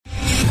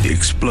The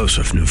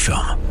explosive new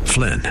film,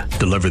 Flynn,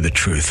 deliver the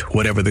truth,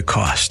 whatever the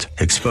cost,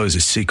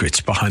 exposes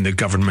secrets behind the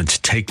government's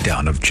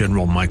takedown of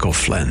General Michael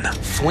Flynn.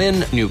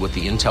 Flynn knew what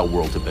the intel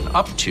world had been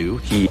up to.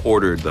 He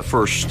ordered the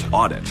first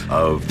audit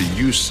of the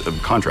use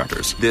of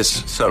contractors.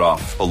 This set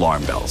off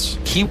alarm bells.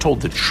 He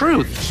told the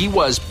truth. He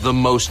was the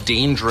most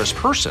dangerous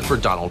person for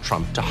Donald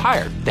Trump to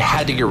hire. They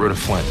had to get rid of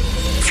Flynn.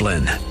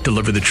 Flynn,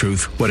 deliver the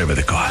truth, whatever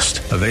the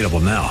cost. Available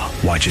now.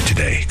 Watch it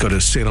today. Go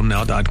to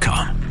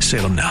salemnow.com.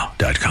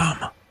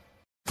 salemnow.com.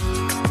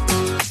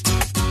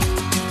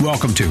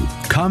 Welcome to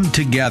Come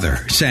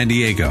Together San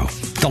Diego,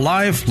 the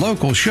live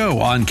local show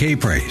on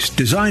K-Praise,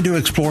 designed to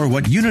explore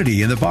what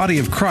unity in the body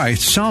of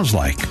Christ sounds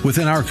like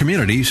within our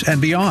communities and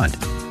beyond.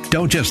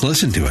 Don't just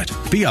listen to it,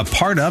 be a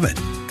part of it.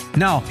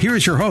 Now,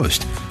 here's your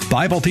host,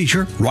 Bible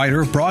teacher,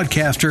 writer,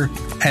 broadcaster,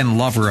 and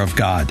lover of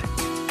God,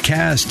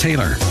 Kaz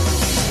Taylor.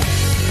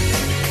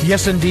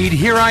 Yes, indeed,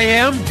 here I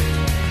am.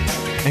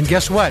 And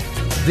guess what?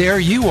 There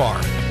you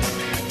are.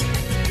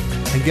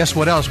 And guess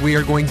what else? We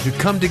are going to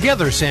come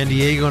together, San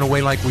Diego, in a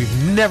way like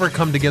we've never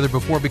come together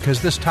before,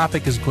 because this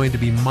topic is going to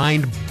be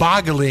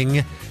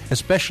mind-boggling,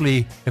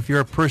 especially if you're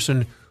a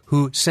person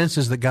who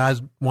senses that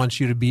God wants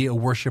you to be a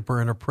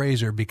worshiper and a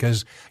praiser,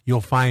 because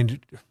you'll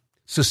find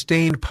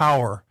sustained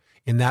power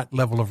in that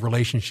level of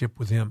relationship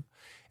with Him.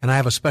 And I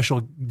have a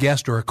special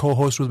guest or a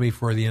co-host with me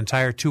for the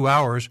entire 2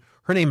 hours.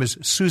 Her name is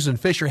Susan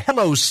Fisher.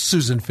 Hello,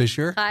 Susan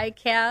Fisher. Hi,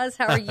 Kaz.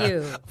 How are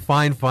you?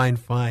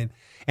 Fine.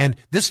 And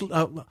this,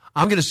 I'm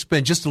going to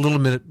spend just a little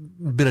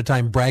bit of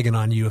time bragging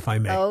on you, if I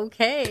may.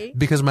 Okay.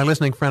 Because my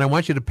listening friend, I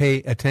want you to pay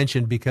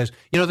attention, because,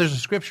 you know, there's a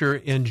scripture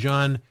in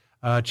John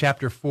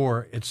chapter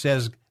 4. It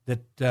says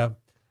that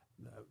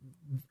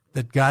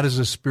God is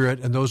a spirit,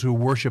 and those who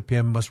worship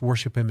Him must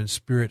worship Him in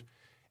spirit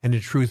and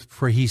in truth,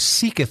 for He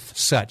seeketh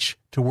such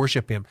to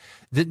worship Him.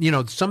 You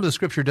know, some of the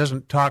scripture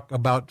doesn't talk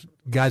about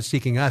God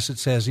seeking us. It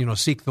says, you know,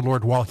 seek the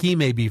Lord while He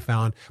may be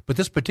found. But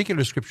this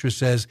particular scripture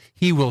says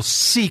He will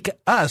seek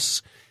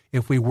us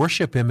if we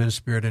worship Him in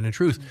spirit and in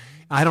truth.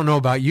 I don't know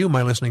about you,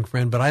 my listening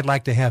friend, but I'd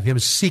like to have Him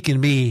seeking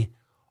me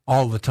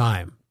all the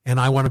time. And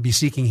I want to be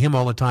seeking Him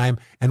all the time,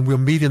 and we'll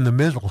meet in the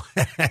middle.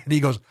 And He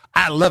goes,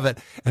 I love it.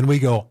 And we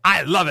go,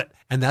 I love it.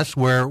 And that's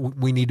where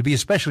we need to be,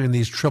 especially in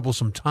these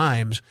troublesome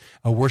times,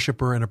 a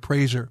worshiper and a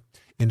praiser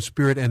in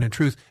spirit and in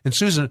truth. And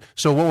Susan,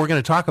 so what we're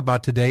going to talk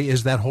about today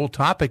is that whole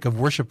topic of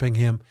worshiping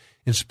Him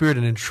in spirit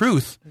and in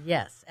truth.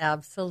 Yes,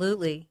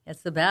 absolutely.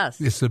 It's the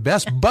best. It's the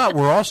best. But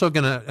we're also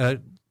going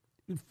to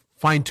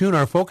fine-tune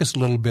our focus a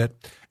little bit.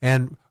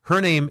 And her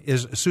name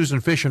is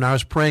Susan Fisher, and I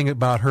was praying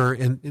about her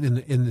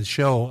in the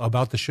show,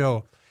 about the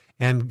show.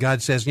 And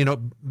God says, you know,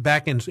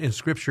 back in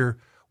Scripture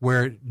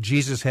where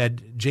Jesus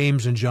had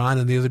James and John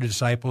and the other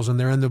disciples, and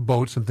they're in the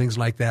boats and things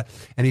like that,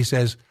 and He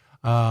says,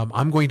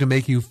 I'm going to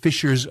make you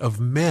fishers of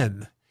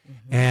men.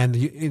 Mm-hmm. And,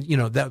 you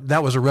know,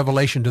 that was a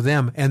revelation to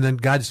them. And then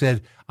God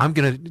said, I'm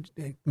going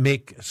to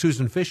make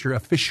Susan Fisher a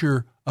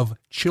fisher of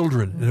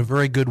children in a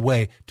very good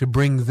way to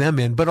bring them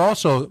in, but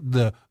also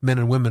the men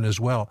and women as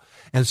well.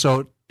 And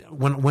so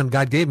when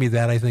God gave me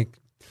that, I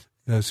think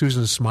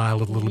Susan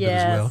smiled a little bit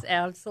as well. Yes,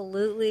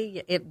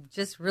 absolutely. It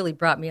just really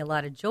brought me a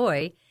lot of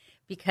joy,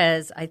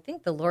 because I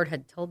think the Lord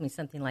had told me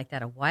something like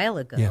that a while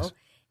ago. Yes.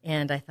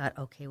 And I thought,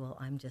 okay, well,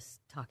 I'm just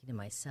talking to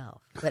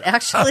myself. But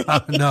actually,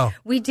 no.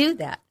 We do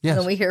that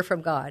when we hear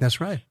from God. That's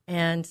right.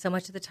 And so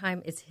much of the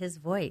time, it's His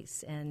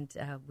voice. And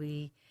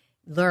we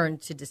learn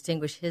to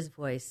distinguish His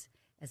voice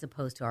as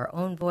opposed to our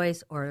own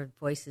voice or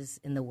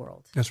voices in the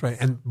world. That's right.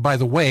 And by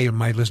the way,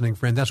 my listening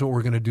friend, that's what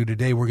we're going to do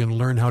today. We're going to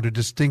learn how to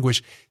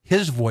distinguish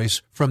His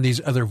voice from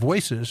these other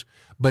voices.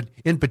 But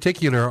in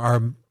particular,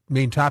 our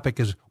main topic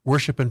is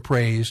worship and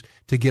praise,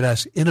 to get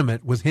us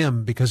intimate with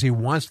Him, because He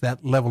wants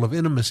that level of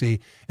intimacy.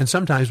 And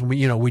sometimes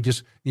we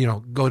just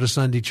go to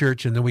Sunday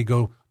church, and then we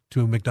go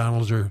to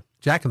McDonald's or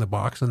Jack in the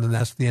Box, and then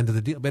that's the end of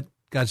the deal. But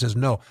God says,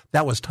 no,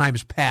 that was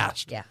times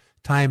past. Yeah.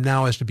 Time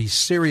now is to be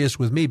serious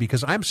with me,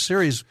 because I'm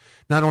serious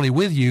not only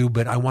with you,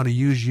 but I want to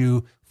use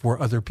you for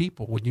other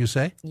people. Wouldn't you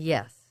say?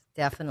 Yes,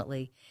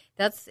 definitely.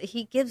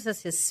 He gives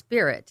us His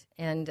Spirit,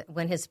 and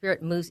when His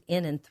Spirit moves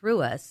in and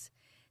through us,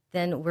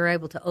 then we're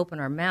able to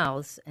open our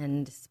mouths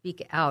and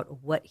speak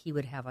out what He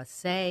would have us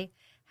say,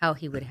 how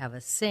He would have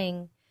us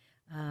sing.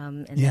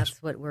 And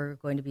that's what we're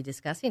going to be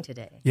discussing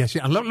today. Yes.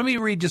 Yeah. Let me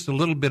read just a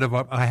little bit of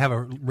I have a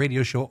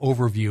radio show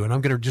overview, and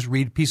I'm going to just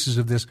read pieces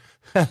of this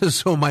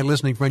so my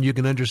listening friend, you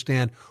can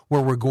understand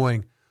where we're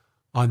going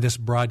on this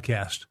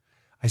broadcast.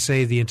 I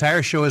say the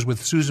entire show is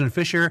with Susan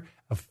Fisher,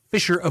 a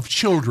fisher of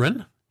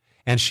children,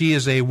 and she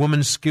is a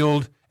woman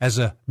skilled as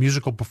a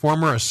musical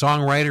performer, a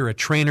songwriter, a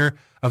trainer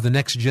of the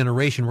next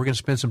generation. We're going to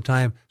spend some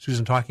time,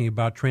 Susan, talking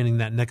about training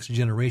that next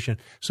generation.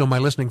 So my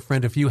listening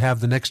friend, if you have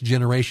the next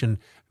generation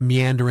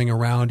meandering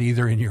around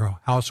either in your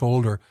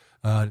household or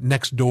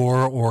next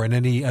door or in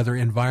any other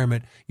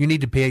environment, you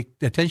need to pay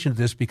attention to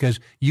this, because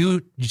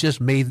you just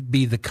may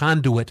be the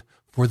conduit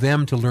for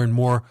them to learn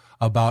more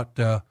about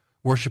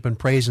worship and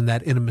praise and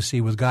that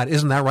intimacy with God.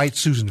 Isn't that right,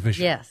 Susan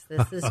Fisher? Yes,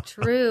 this is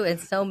true. And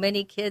so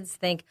many kids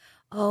think,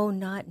 oh,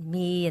 not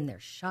me, and they're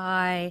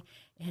shy,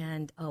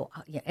 and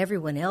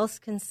everyone else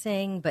can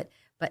sing, but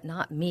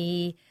not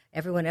me.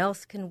 Everyone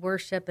else can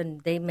worship,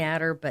 and they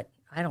matter, but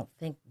I don't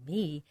think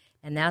me.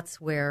 And that's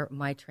where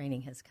my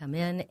training has come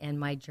in and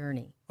my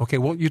journey. Okay,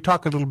 well, you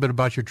talk a little bit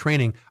about your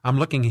training. I'm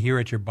looking here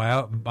at your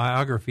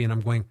biography, and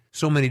I'm going,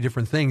 so many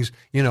different things.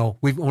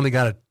 We've only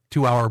got a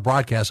 2-hour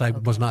broadcast. I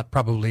was not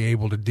probably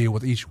able to deal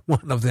with each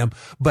one of them.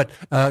 But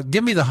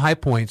give me the high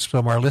points so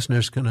our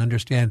listeners can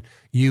understand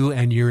you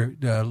and your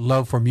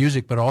love for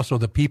music, but also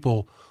the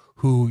people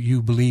who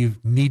you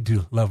believe need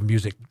to love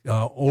music.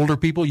 Older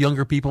people,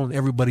 younger people, and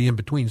everybody in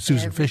between.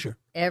 Susan Fisher.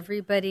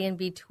 Everybody in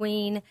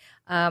between.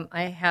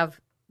 I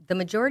have the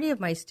majority of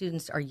my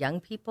students are young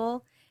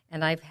people,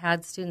 and I've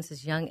had students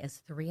as young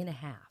as 3.5.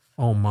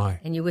 Oh, my.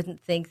 And you wouldn't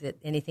think that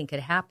anything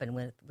could happen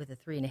with a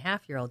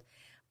 3.5-year-old.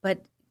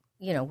 But,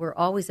 we're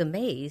always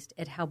amazed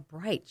at how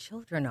bright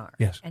children are.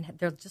 Yes. And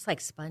they're just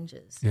like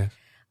sponges. Yes.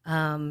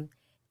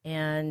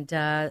 And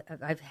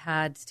I've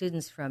had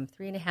students from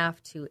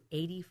 3.5 to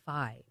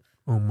 85.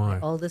 Oh, my.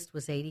 My oldest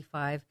was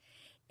 85.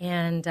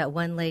 And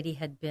one lady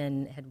had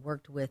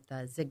worked with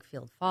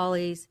Ziegfeld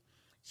Follies.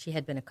 She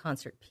had been a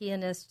concert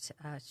pianist.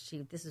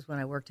 This is when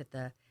I worked at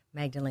the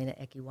Magdalena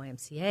Ecke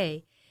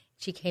YMCA.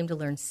 She came to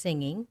learn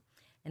singing,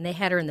 and they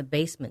had her in the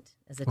basement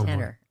as a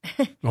tenor.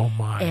 Oh,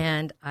 my.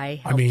 And I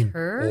helped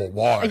her. Oh,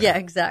 my. Yeah,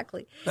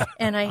 exactly.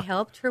 And I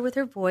helped her with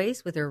her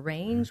voice, with her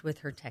range, with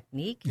her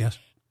technique. Yes.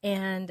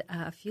 And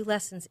a few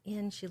lessons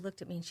in, she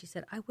looked at me and she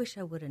said, I wish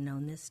I would have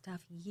known this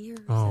stuff years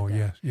ago. Oh,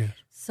 yes, yes.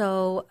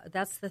 So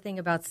that's the thing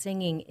about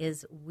singing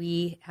is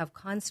we have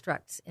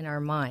constructs in our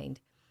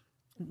mind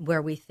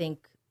where we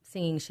think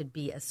singing should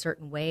be a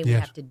certain way. Yes. We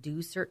have to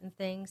do certain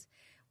things,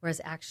 whereas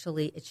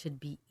actually it should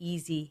be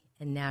easy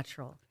and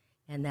natural.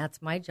 And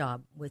that's my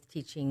job with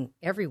teaching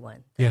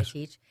everyone that Yes. I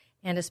teach,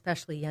 and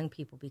especially young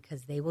people,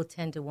 because they will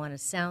tend to want to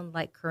sound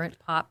like current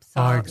pop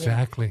Oh,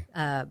 exactly.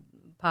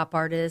 pop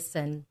artists,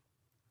 and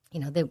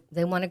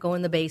they want to go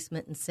in the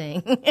basement and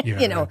sing,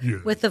 Yeah.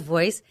 with the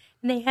voice.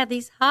 And they have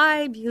these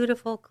high,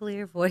 beautiful,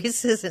 clear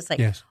voices. It's like,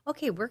 Yes.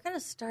 okay, we're going to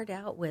start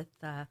out with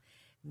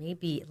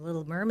maybe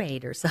Little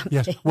Mermaid or something.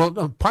 Yes.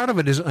 Well, part of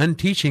it is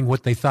unteaching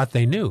what they thought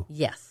they knew.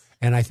 Yes.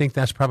 And I think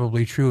that's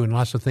probably true in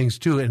lots of things,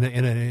 too. In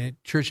a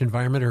church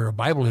environment or a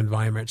Bible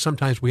environment,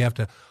 sometimes we have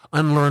to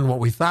unlearn what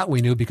we thought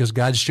we knew because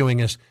God's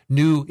showing us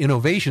new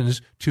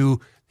innovations to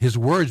His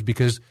words,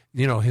 because,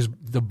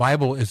 the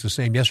Bible is the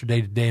same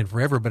yesterday, today, and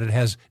forever, but it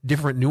has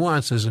different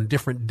nuances and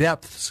different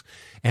depths.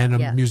 And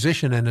a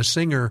musician and a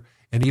singer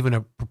and even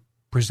a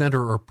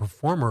presenter or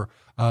performer,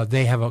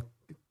 they have a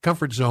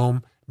comfort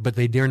zone, but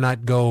they dare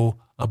not go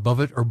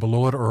above it or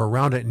below it or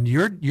around it. And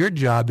your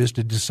job is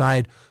to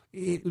decide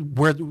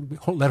where,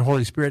 let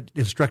Holy Spirit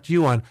instruct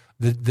you on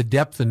the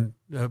depth and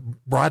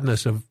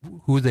broadness of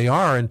who they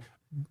are and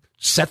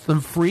set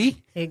them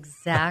free.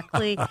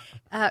 Exactly.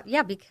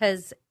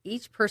 Because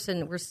each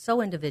person, we're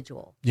so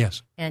individual.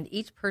 Yes. And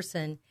each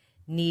person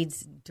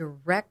needs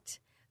direct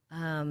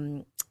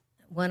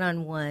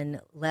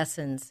one-on-one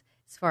lessons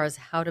as far as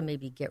how to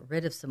maybe get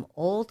rid of some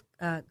old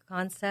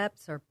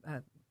concepts or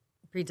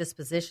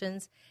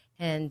predispositions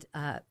and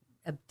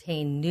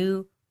obtain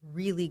new,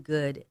 really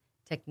good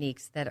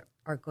techniques that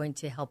are going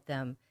to help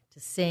them to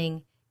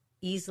sing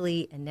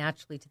easily and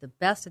naturally to the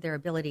best of their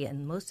ability.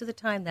 And most of the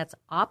time, that's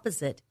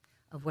opposite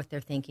of what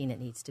they're thinking it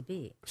needs to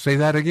be. Say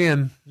that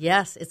again.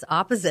 Yes, it's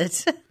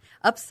opposite.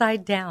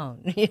 Upside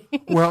down.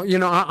 Well,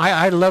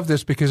 I love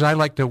this because I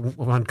like to,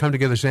 on Come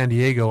Together San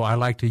Diego, I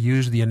like to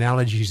use the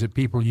analogies that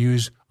people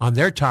use on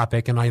their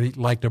topic, and I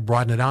like to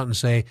broaden it out and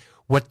say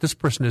what this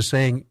person is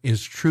saying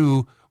is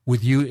true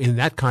with you in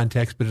that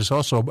context, but it's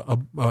also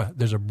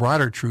there's a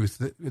broader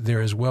truth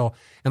there as well.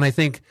 And I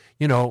think,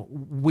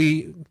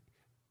 we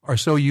are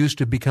so used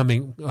to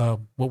becoming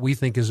what we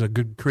think is a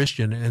good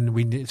Christian, and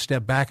we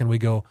step back and we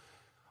go,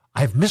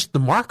 I've missed the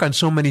mark on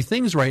so many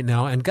things right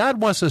now, and God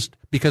wants us,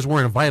 because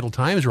we're in vital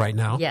times right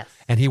now, yes,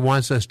 and He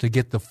wants us to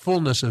get the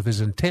fullness of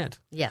His intent.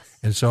 Yes,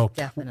 and so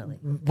definitely.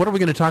 What are we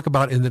going to talk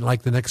about in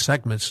the next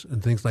segments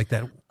and things like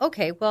that?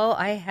 Okay, well,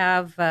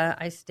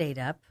 I stayed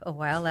up a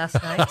while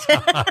last night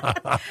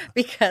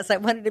because I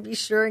wanted to be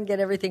sure and get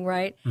everything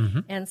right. Mm-hmm.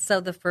 And so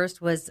the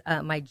first was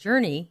my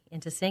journey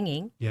into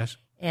singing. Yes.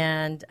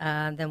 And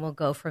then we'll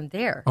go from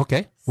there.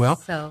 Okay.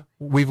 Well,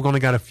 we've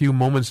only got a few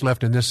moments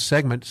left in this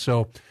segment,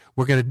 so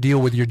we're going to deal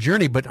with your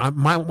journey. But I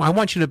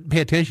want you to pay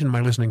attention,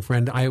 my listening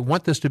friend. I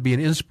want this to be an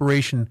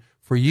inspiration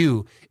for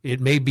you. It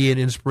may be an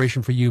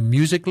inspiration for you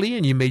musically,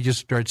 and you may just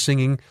start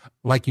singing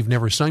like you've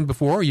never sung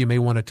before. You may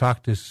want to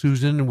talk to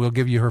Susan, and we'll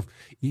give you her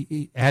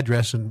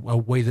address and a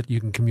way that you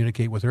can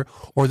communicate with her.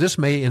 Or this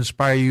may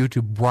inspire you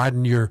to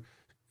broaden your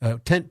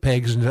tent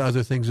pegs into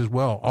other things as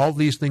well. All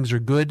these things are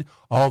good.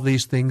 All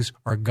these things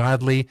are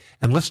godly.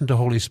 And listen to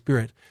Holy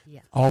Spirit.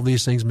 Yes. All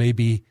these things may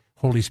be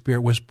Holy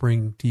Spirit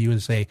whispering to you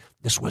and say,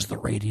 this was the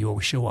radio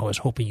show I was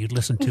hoping you'd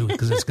listen to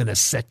because it's going to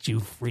set you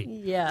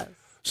free. Yes.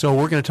 So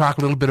we're going to talk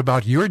a little bit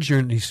about your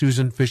journey,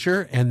 Susan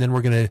Fisher, and then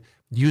we're going to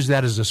use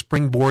that as a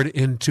springboard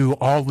into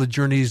all the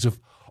journeys of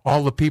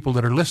all the people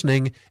that are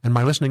listening and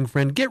my listening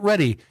friend, get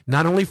ready,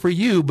 not only for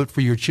you, but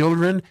for your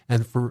children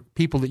and for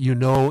people that you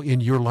know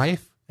in your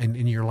life and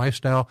in your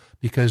lifestyle,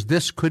 because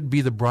this could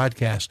be the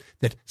broadcast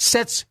that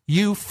sets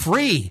you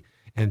free.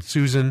 And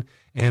Susan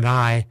and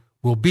I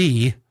will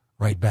be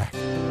right back.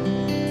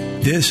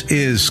 This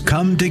is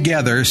Come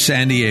Together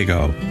San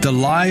Diego, the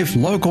live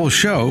local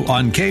show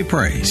on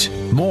K-Praise.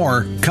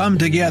 More Come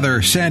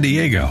Together San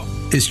Diego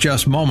is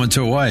just moments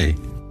away.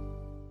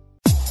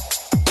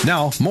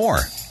 Now, more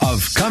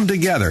of Come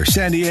Together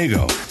San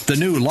Diego, the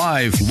new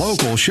live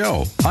local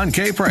show on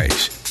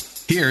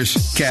K-Praise. Here's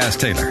Kaz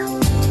Taylor.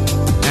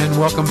 And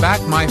welcome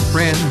back, my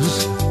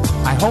friends.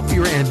 I hope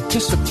you're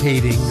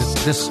anticipating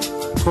that this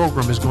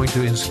program is going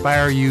to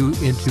inspire you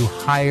into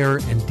higher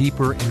and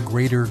deeper and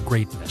greater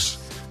greatness.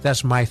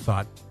 That's my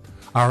thought.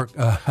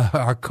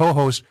 Our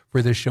co-host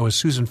for this show is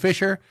Susan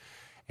Fisher,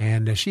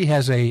 and she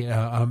has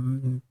a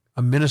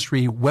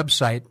ministry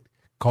website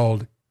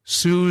called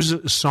Suze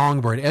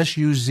Songbird,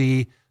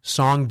 S-U-Z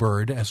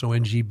Songbird,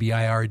 SONGBIRD.com.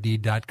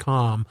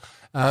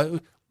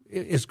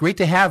 It's great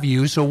to have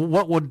you. So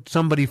what would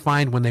somebody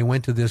find when they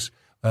went to this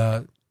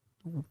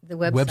the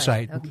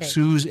website. Okay.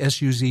 Suze,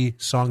 S-U-Z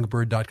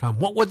Songbird.com?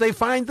 What would they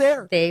find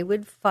there? They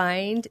would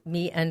find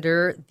me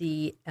under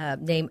the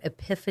name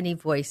Epiphany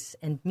Voice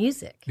and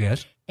Music.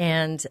 Yes.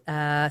 And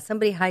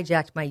somebody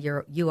hijacked my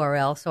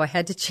URL, so I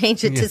had to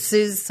change it to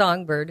Suze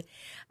Songbird.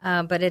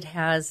 But it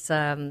has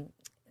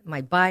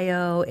my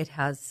bio. It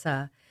has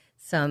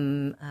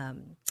some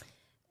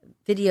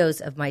videos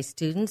of my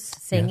students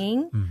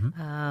singing,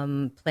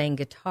 playing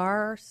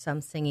guitar, some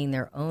singing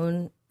their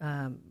own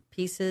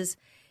pieces.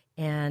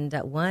 And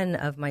one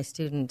of my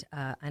student,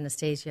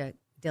 Anastasia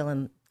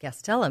Dillon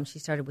Gastelum, she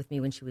started with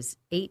me when she was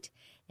 8,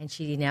 and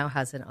she now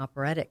has an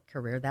operatic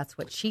career. That's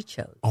what she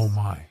chose. Oh,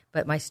 my.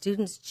 But my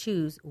students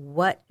choose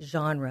what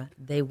genre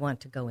they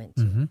want to go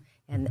into.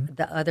 And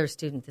the other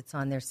student that's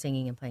on there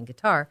singing and playing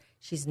guitar,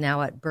 she's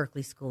now at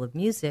Berklee School of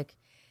Music,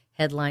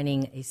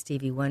 headlining a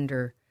Stevie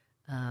Wonder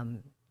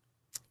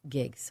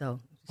gig.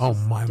 So she's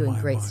doing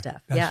great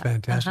stuff. That's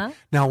fantastic.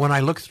 Now, when I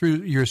look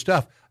through your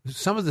stuff,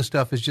 some of the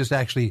stuff is just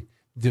actually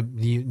the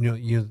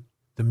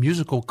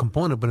musical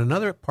component, but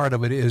another part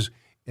of it is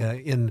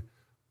in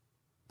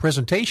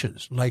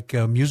presentations, like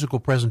musical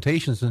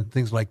presentations and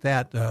things like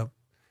that.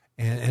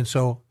 And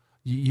so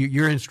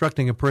you're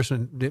instructing a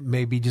person that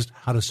maybe just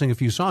how to sing a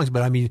few songs,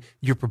 but I mean,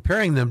 you're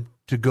preparing them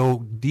to go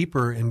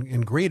deeper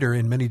and greater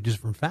in many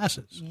different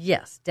facets.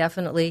 Yes,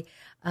 definitely.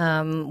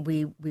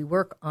 We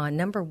work on,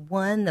 number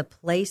one, the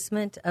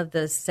placement of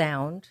the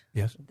sound.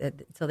 Yes.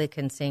 So they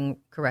can sing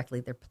correctly.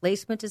 Their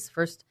placement is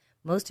first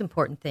most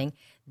important thing.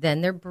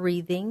 Then their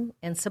breathing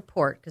and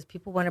support, because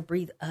people want to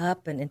breathe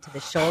up and into the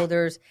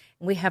shoulders,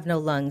 and we have no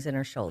lungs in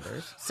our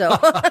shoulders. So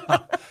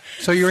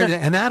so you're into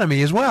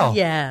anatomy as well.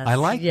 Yes. I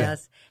like that.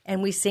 Yes.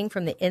 And we sing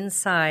from the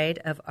inside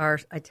of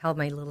I tell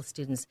my little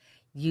students,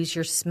 use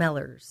your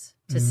smellers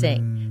to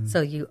sing.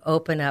 So you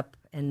open up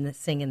and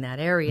sing in that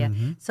area.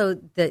 So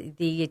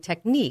the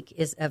technique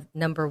is of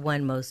number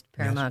one most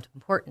paramount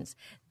importance.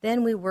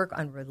 Then we work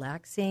on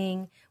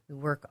relaxing. We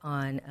work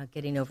on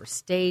getting over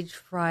stage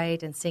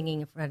fright and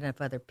singing in front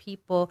of other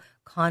people,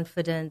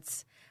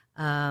 confidence.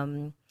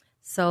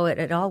 So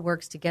it all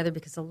works together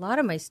because a lot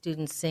of my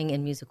students sing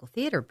in musical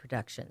theater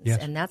productions,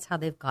 and that's how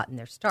they've gotten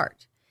their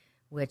start,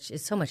 which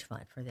is so much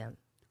fun for them.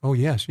 Oh,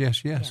 yes.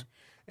 Yeah.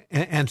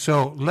 And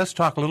so let's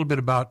talk a little bit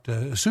about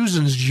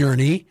Susan's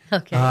journey,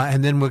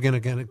 and then we're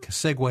going to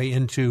segue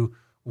into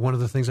one of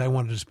the things I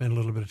wanted to spend a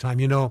little bit of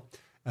time. You know,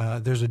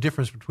 there's a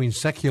difference between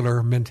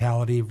secular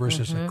mentality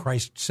versus a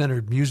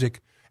Christ-centered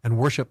music and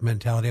worship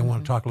mentality. I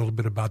want to talk a little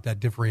bit about that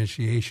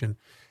differentiation.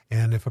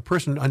 And if a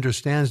person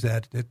understands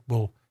that, it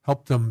will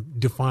help them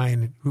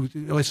define who.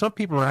 Some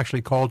people are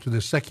actually called to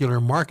the secular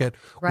market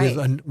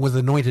with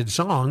anointed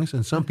songs,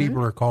 and some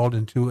people are called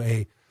into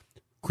a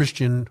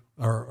Christian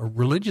or a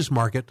religious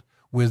market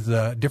with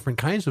different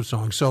kinds of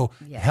songs. So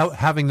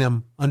having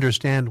them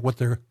understand what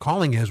their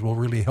calling is will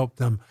really help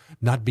them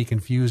not be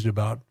confused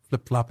about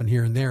flip-flopping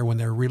here and there when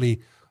they're really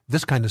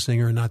this kind of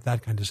singer and not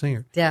that kind of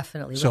singer.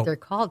 Definitely, what they're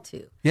called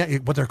to. Yeah,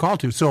 what they're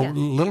called to. So a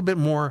little bit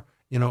more,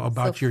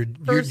 about your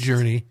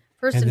journey.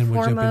 First and then and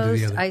we'll jump into the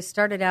foremost, other. I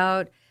started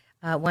out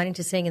wanting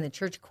to sing in the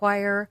church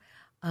choir.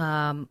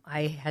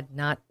 I had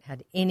not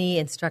had any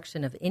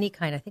instruction of any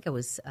kind. I think I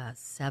was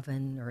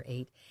 7 or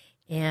 8.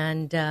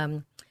 And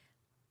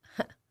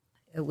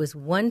it was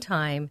one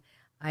time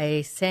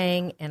I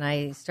sang and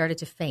I started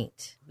to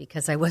faint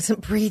because I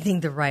wasn't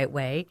breathing the right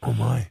way. Oh,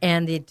 my.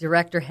 And the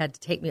director had to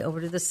take me over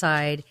to the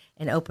side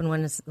and open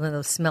one of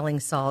those smelling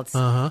salts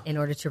in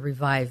order to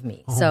revive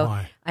me. Oh, so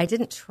my. I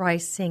didn't try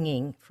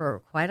singing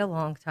for quite a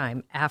long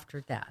time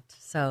after that.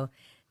 So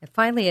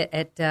finally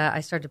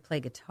I started to play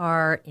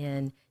guitar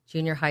in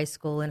junior high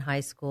school and high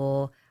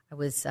school.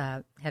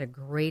 I had a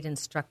great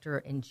instructor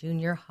in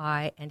junior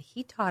high, and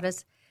he taught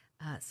us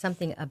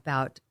something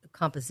about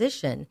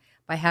composition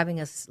by having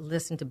us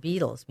listen to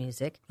Beatles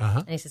music.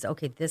 And he says,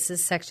 okay, this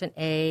is section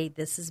A,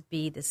 this is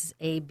B, this is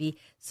A, B.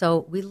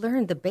 So we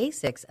learned the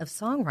basics of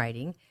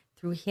songwriting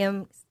through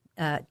him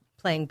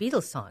playing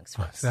Beatles songs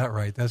for us. Is that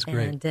right? That's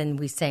great. And then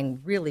we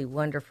sang really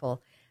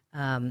wonderful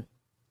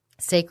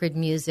sacred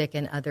music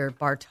and other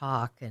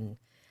Bartok and,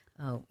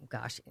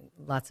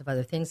 lots of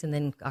other things. And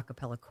then a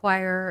cappella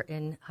choir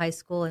in high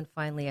school. And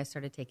finally, I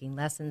started taking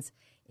lessons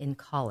in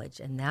college.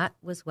 And that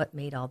was what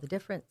made all the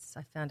difference.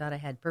 I found out I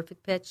had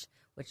perfect pitch,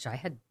 which I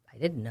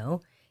didn't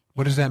know.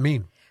 What does that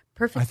mean?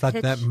 Perfect I thought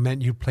pitch. that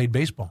meant you played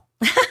baseball.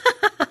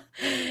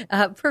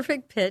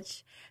 Perfect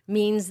pitch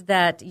means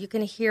that you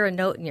can hear a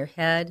note in your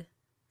head.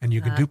 And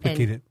you can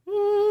duplicate it.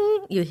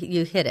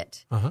 You hit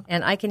it. Uh-huh.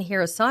 And I can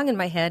hear a song in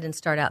my head and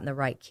start out in the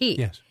right key.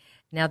 Yes.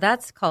 Now,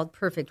 that's called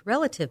perfect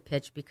relative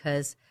pitch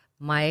because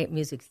my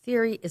music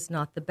theory is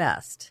not the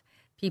best.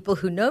 People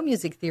who know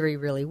music theory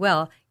really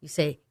well, you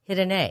say, hit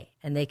an A,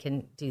 and they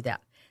can do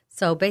that.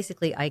 So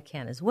basically, I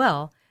can as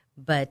well,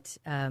 but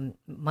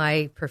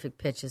my perfect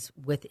pitch is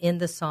within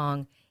the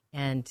song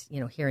and,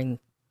 hearing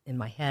in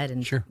my head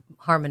and Sure.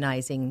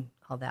 harmonizing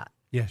all that.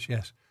 Yes,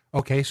 yes.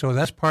 Okay, so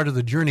that's part of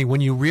the journey. When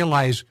you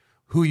realize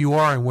who you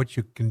are and what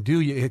you can do,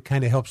 it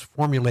kind of helps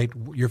formulate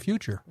your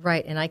future.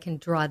 Right, and I can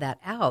draw that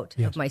out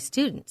Yes. of my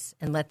students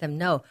and let them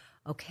know,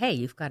 okay,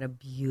 you've got a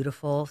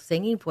beautiful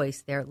singing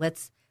voice there.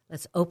 Let's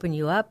open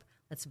you up.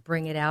 Let's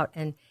bring it out.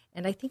 And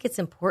I think it's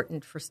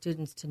important for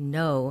students to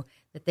know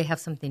that they have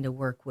something to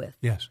work with.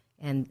 Yes.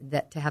 And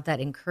that to have that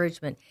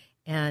encouragement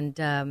and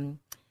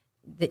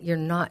that you're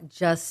not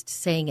just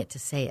saying it to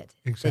say it.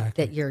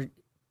 Exactly. That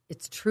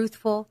it's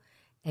truthful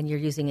and you're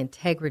using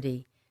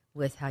integrity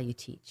with how you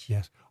teach.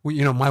 Yes.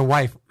 Well, my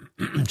wife,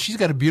 she's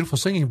got a beautiful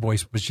singing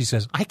voice, but she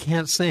says, I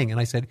can't sing. And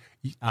I said,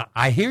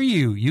 I hear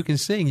you. You can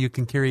sing. You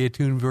can carry a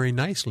tune very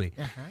nicely.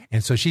 Uh-huh.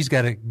 And so she's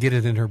got to get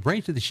it in her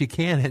brain so that she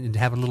can and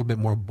have a little bit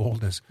more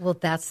boldness. Well,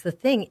 that's the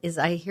thing is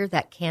I hear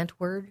that can't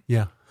word.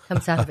 Yeah.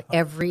 Comes out of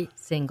every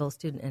single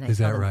student. And I Is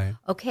tell that them, right?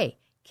 Okay,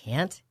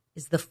 can't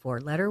is the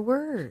 4-letter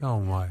word. Oh,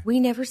 my.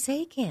 We never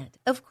say can't.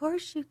 Of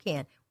course you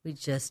can.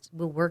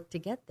 We'll work to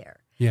get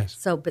there. Yes.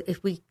 So, but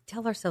if we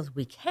tell ourselves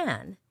we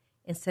can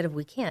instead of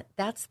we can't,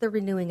 that's the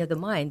renewing of the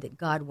mind that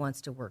God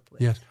wants to work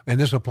with. Yes. And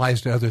this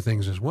applies to other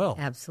things as well.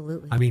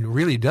 Absolutely. I mean, it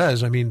really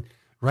does. I mean,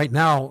 right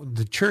now,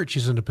 the church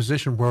is in a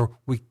position where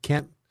we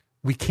can't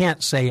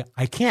say,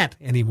 I can't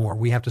anymore.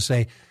 We have to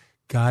say,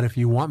 God, if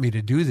you want me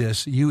to do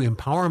this, you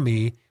empower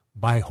me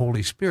by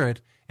Holy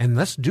Spirit, and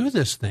let's do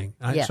this thing.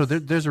 Yes. So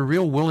there's a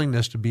real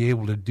willingness to be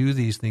able to do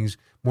these things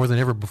more than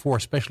ever before,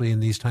 especially in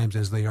these times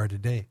as they are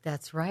today.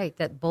 That's right,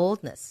 that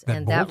boldness.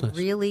 That boldness.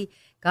 That really,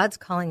 God's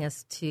calling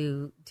us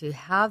to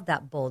have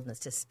that boldness,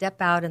 to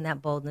step out in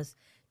that boldness,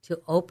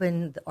 to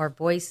open our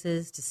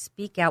voices, to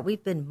speak out.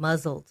 We've been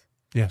muzzled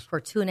Yes.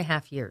 for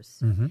 2.5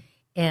 years. Mm-hmm.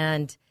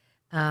 And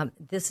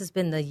this has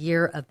been the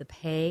year of the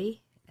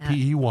pay.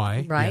 PEY.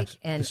 Right, Yes.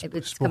 and It's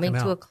it's spoken coming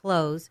to a out.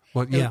 close.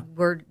 Well, the yeah.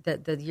 word,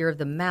 the year of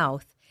the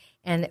mouth.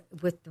 And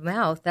with the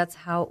mouth, that's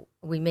how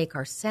we make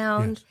our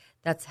sound. Yes.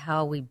 That's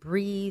how we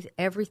breathe,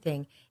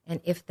 everything. And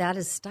if that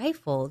is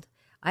stifled,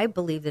 I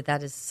believe that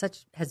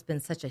has been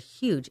such a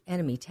huge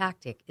enemy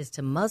tactic is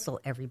to muzzle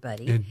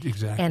everybody.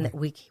 Exactly. And that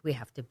we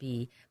have to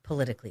be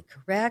politically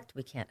correct.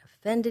 We can't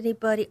offend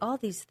anybody. All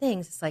these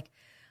things. It's like,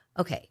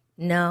 okay,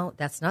 no,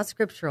 that's not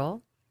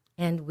scriptural.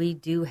 And we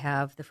do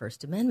have the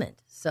First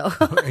Amendment. So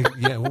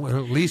Yeah, well,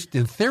 at least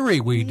in theory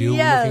we do.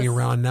 Yes. Looking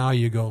around now,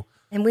 you go,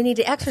 and we need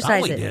to I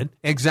exercise thought we it. did.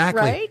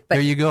 Exactly. Right?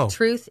 There you go.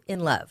 Truth in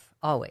love,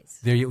 always.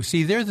 There you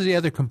see. There's the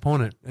other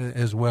component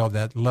as well,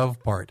 that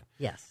love part.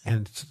 Yes.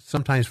 And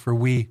sometimes for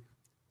we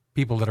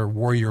people that are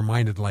warrior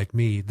minded like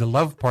me, the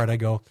love part, I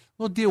go,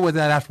 we'll deal with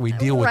that after we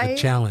deal with the Right?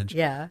 challenge.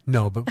 Yeah.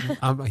 No, but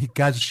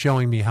God's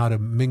showing me how to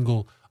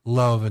mingle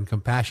love and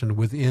compassion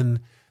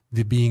within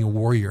the being a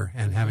warrior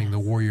and having the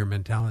warrior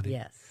mentality.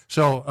 Yes.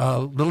 So a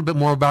little bit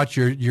more about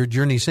your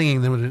journey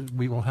singing. Then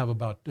we will have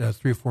about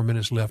 3 or 4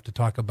 minutes left to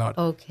talk about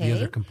Okay. the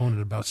other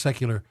component about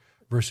secular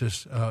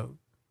versus All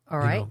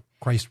right.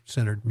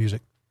 Christ-centered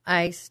music.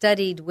 I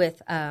studied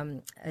with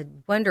a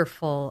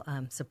wonderful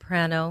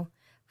soprano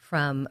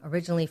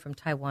originally from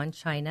Taiwan,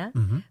 China,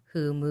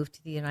 who moved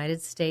to the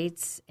United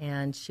States,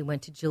 and she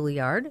went to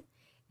Juilliard,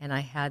 and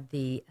I had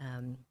the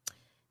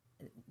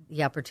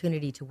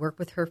opportunity to work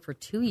with her for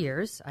 2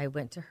 years. I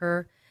went to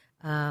her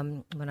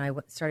when I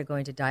started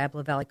going to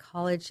Diablo Valley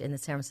College in the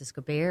San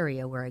Francisco Bay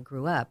Area, where I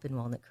grew up in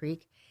Walnut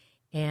Creek,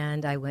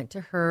 and I went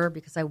to her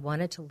because I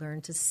wanted to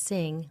learn to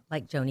sing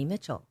like Joni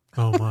Mitchell.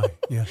 Oh, my,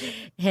 yes.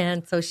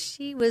 And so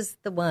she was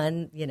the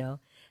one,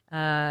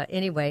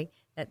 anyway,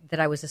 that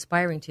I was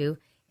aspiring to.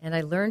 And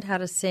I learned how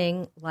to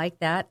sing like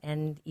that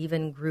and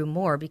even grew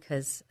more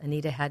because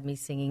Anita had me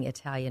singing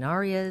Italian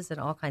arias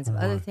and all kinds of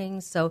other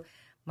things. So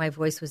my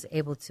voice was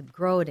able to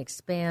grow and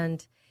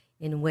expand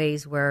in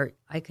ways where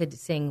I could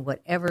sing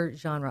whatever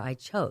genre I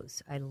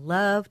chose. I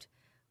loved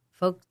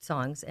folk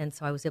songs, and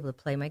so I was able to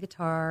play my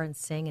guitar and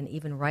sing and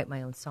even write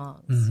my own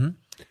songs. Mm-hmm.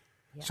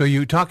 Yeah. So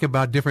you talk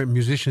about different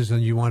musicians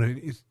and you want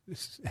to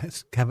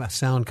have a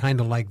sound kind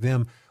of like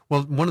them.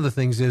 Well, one of the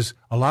things is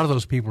a lot of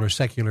those people are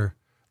secular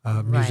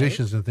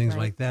musicians and things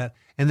like that.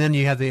 And then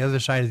you have the other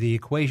side of the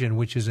equation,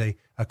 which is a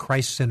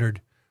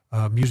Christ-centered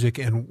music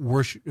and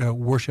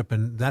worship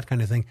and that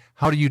kind of thing.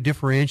 How do you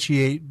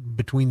differentiate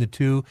between the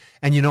two?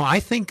 And, I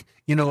think,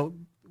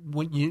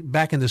 when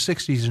back in the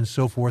 60s and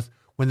so forth,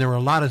 when there were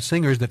a lot of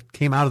singers that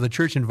came out of the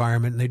church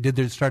environment and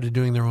they started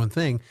doing their own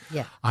thing,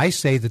 I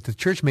say that the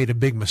church made a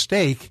big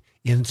mistake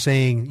in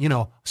saying,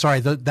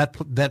 sorry,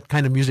 that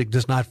kind of music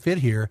does not fit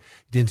here.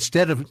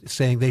 Instead of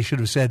saying, they should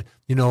have said,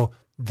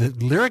 the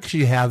lyrics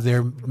you have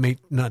there may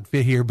not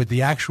fit here, but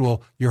the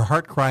actual, your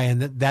heart cry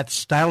and that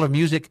style of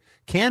music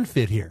can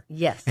fit here.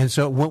 Yes. And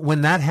so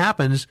when that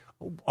happens,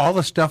 all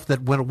the stuff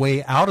that went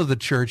way out of the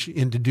church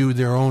into do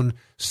their own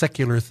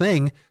secular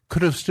thing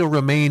could have still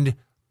remained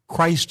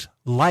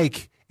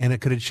Christ-like, and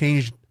it could have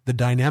changed the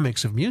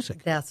dynamics of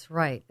music. That's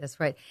right. That's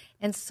right.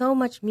 And so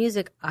much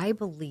music, I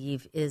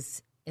believe,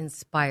 is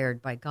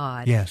inspired by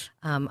God. Yes.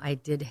 I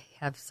did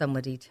have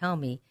somebody tell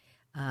me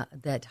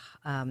that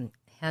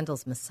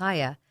Handel's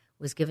Messiah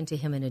was given to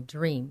him in a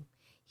dream.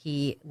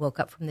 He woke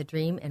up from the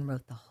dream and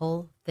wrote the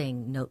whole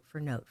thing note for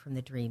note from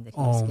the dream that he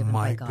was given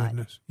by God. Oh, my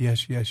goodness.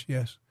 Yes, yes,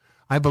 yes.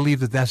 I believe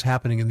that that's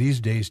happening in these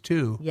days,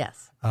 too.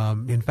 Yes.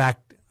 In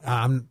fact,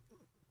 I'm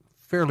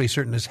fairly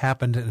certain it's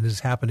happened and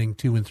is happening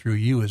to and through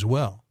you as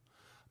well,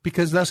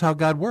 because that's how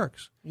God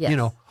works.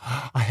 Yes.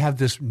 I have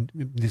this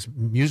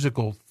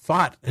musical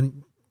thought,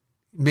 and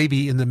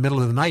maybe in the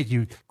middle of the night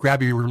you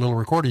grab your little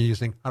recorder and you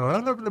think, oh,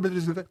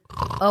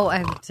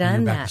 I've done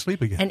you're that. Back to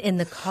sleep again. And in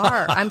the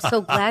car, I'm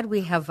so glad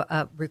we have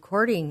a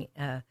recording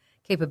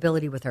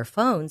capability with our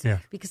phones,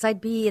 because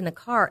I'd be in the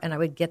car and I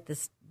would get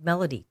this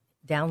melody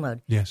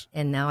download. Yes.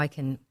 And now I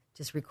can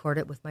just record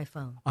it with my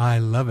phone. I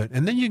love it.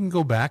 And then you can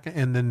go back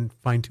and then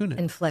fine tune it.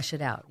 And flesh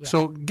it out. Yeah.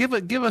 So give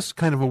us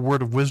kind of a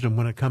word of wisdom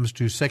when it comes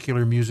to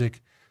secular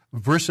music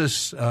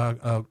versus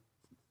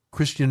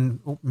Christian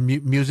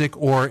music,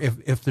 or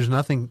if there's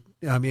nothing,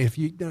 if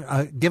you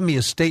give me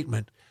a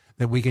statement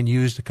that we can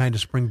use to kind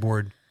of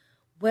springboard.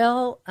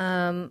 Well,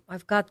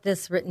 I've got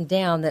this written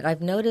down that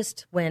I've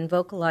noticed when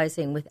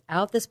vocalizing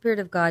without the Spirit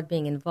of God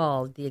being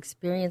involved, the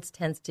experience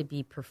tends to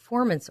be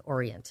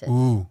performance-oriented.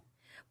 Ooh.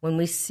 When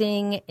we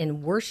sing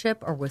in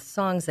worship or with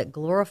songs that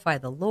glorify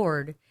the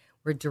Lord,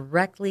 we're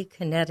directly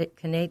connected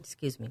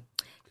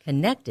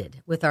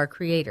with our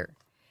Creator.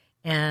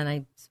 And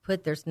I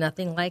put, there's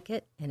nothing like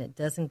it, and it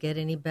doesn't get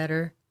any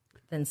better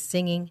than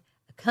singing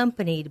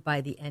accompanied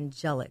by the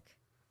angelic.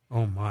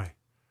 Oh, my.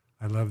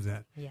 I love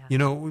that. Yeah.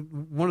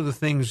 One of the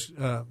things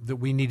that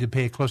we need to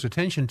pay close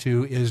attention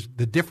to is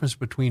the difference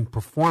between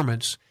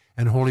performance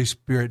and Holy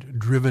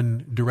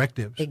Spirit-driven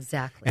directives.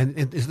 Exactly. And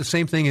it's the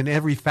same thing in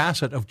every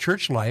facet of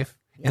church life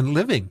and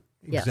living.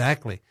 Yes.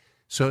 Exactly.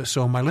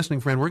 So my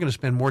listening friend, we're going to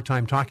spend more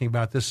time talking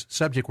about this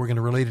subject. We're going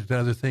to relate it to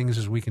other things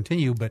as we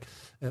continue. But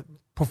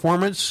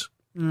performance,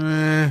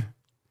 but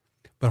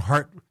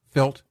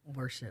heartfelt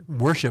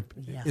worship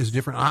yes. is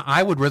different.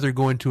 I would rather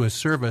go into a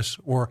service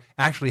or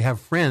actually have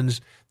friends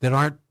that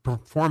aren't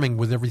performing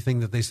with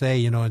everything that they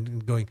say,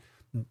 and going,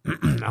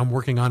 I'm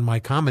working on my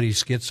comedy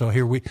skit, so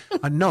here we...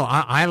 no,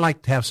 I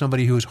like to have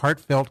somebody who is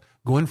heartfelt,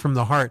 going from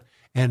the heart,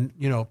 and,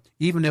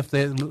 even if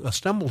they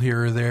stumble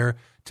here or there,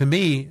 to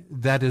me,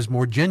 that is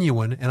more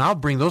genuine, and I'll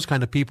bring those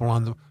kind of people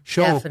on the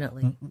show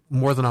Definitely.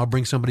 More than I'll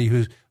bring somebody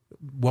who's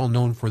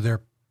well-known for their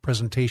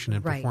presentation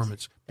and Right.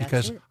 performance, That's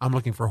because it. I'm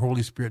looking for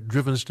Holy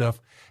Spirit-driven stuff,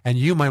 and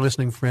you, my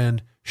listening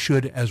friend,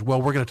 should as well.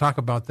 We're going to talk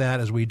about that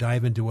as we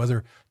dive into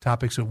other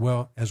topics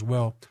as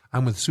well.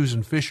 I'm with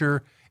Susan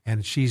Fisher,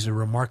 and she's a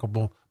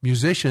remarkable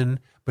musician,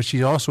 but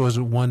she also is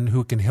one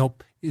who can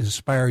help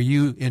inspire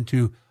you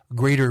into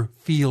greater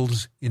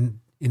fields in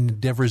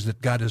endeavors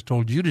that God has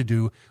told you to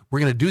do. We're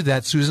going to do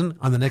that, Susan,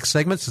 on the next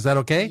segments. Is that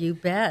okay? You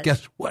bet.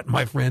 Guess what,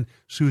 my friend?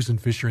 Susan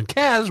Fisher and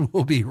Kaz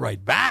will be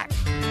right back.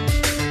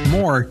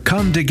 More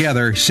Come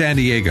Together San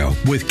Diego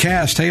with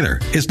Kaz Taylor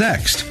is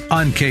next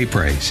on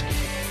K-Praise.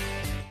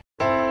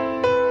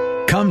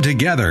 Come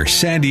Together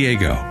San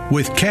Diego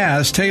with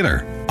Kaz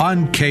Taylor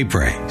on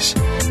K-Praise.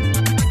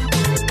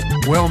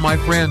 Well, my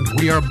friend,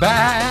 we are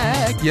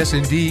back. Yes,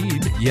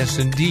 indeed. Yes,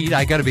 indeed.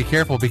 I got to be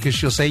careful because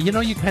she'll say, you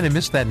kind of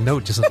missed that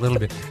note just a little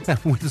bit.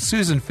 With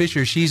Susan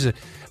Fisher, she's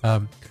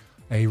a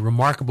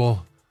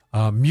remarkable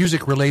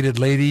music-related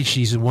lady.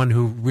 She's the one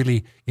who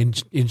really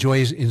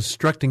enjoys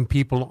instructing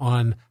people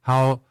on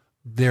how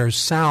their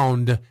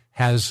sound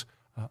has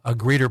a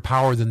greater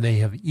power than they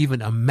have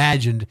even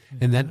imagined,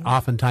 and that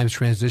oftentimes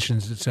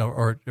transitions itself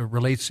or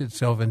relates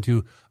itself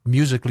into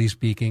musically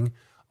speaking,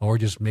 or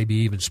just maybe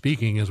even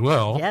speaking as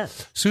well.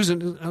 Yes.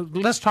 Susan,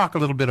 let's talk a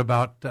little bit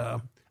about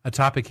a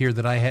topic here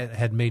that I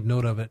had made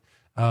note of it.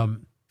 A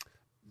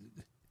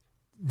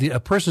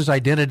person's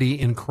identity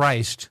in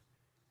Christ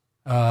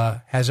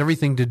has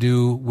everything to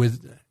do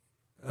with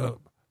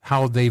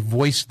how they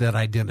voice that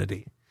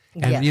identity.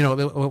 And, Yes.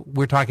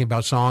 We're talking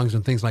about songs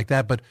and things like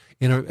that, but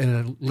in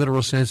a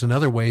literal sense in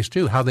other ways,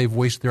 too, how they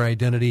voice their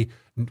identity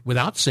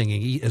without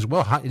singing as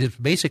well. It's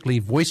basically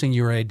voicing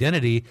your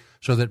identity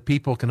so that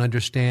people can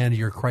understand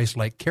your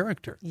Christ-like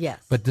character. Yes.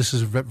 But this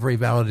is very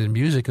valid in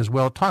music as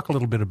well. Talk a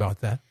little bit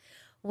about that.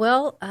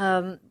 Well,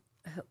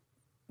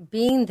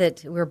 being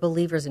that we're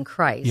believers in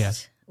Christ,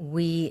 Yes.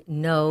 we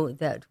know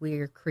that we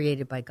are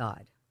created by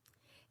God.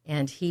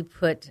 And he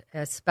put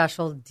a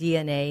special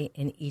DNA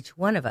in each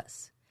one of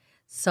us.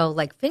 So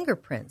like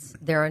fingerprints,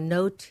 there are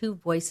no two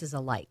voices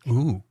alike.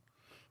 Ooh.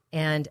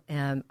 And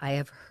I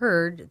have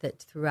heard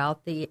that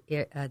throughout the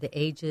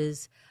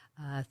ages,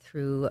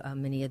 through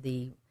many of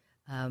the,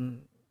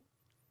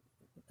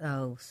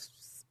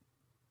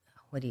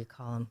 what do you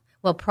call them?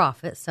 Well,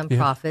 prophets,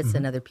 prophets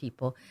and other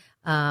people,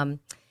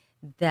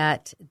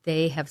 that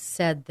they have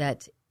said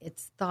that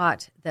it's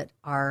thought that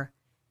our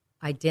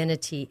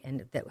identity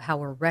and that how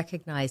we're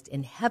recognized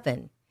in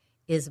heaven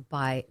is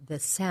by the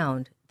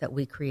sound that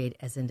we create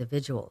as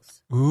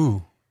individuals.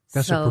 Ooh,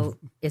 that's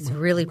it's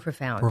really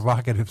profound.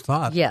 Provocative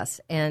thought.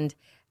 Yes, and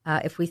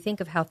if we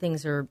think of how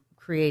things are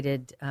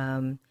created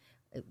on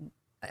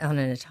an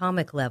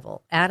atomic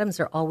level, atoms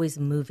are always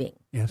moving,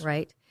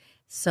 right?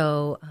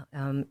 So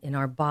in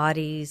our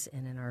bodies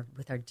and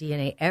with our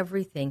DNA,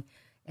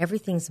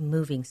 everything's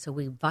moving. So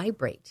we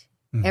vibrate.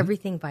 Mm-hmm.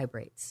 Everything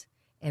vibrates,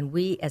 and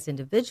we as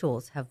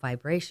individuals have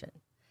vibration.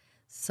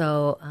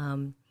 So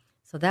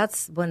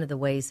that's one of the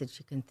ways that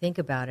you can think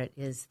about it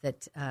is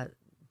that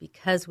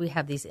because we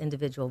have these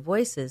individual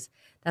voices,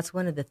 that's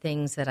one of the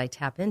things that I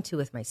tap into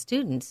with my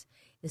students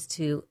is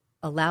to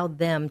allow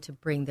them to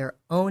bring their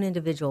own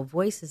individual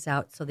voices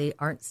out so they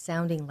aren't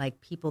sounding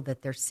like people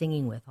that they're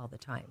singing with all the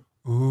time.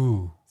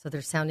 Ooh. So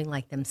they're sounding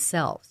like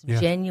themselves,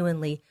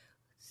 genuinely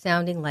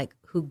sounding like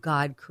who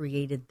God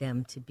created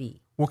them to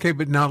be. Okay,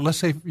 but now let's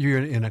say you're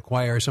in a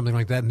choir or something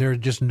like that, and there are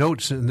just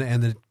notes, and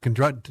the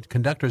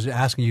conductor is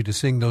asking you to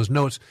sing those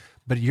notes,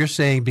 but you're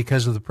saying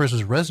because of the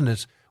person's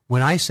resonance,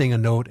 when I sing a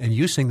note and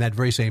you sing that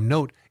very same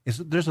note,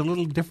 there's a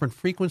little different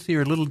frequency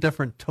or a little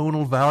different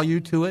tonal value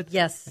to it?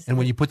 Yes. And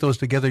when you put those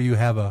together, you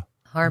have a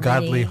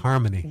godly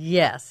harmony.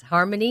 Yes,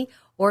 harmony.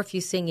 Or if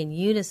you sing in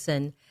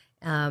unison,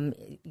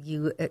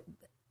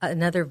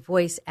 another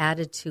voice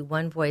added to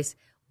one voice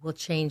will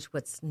change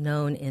what's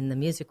known in the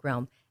music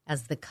realm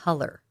as the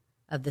color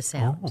of the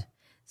sound. Oh.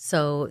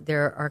 So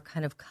there are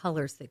kind of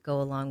colors that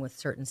go along with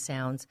certain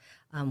sounds.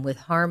 With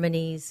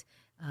harmonies,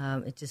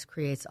 it just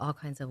creates all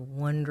kinds of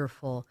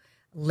wonderful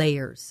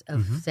layers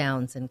of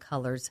sounds and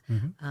colors.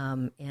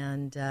 Mm-hmm.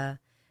 And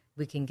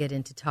we can get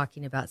into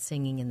talking about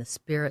singing in the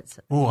spirits.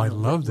 Oh, I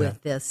love that.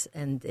 With this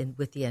and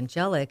with the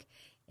angelic.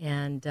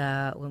 And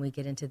when we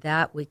get into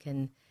that, we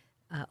can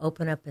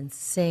open up and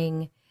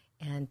sing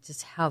and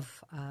just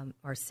have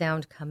our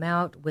sound come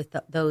out with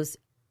those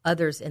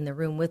others in the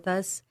room with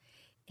us.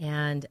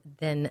 And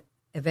then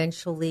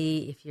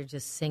eventually, if you're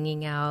just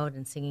singing out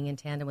and singing in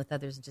tandem with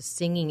others, just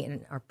singing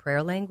in our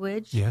prayer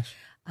language,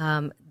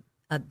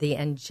 the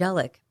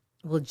angelic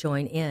will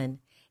join in.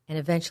 And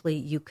eventually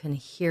you can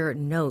hear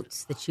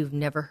notes that you've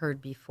never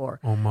heard before.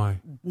 Oh, my.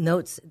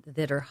 Notes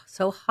that are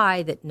so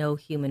high that no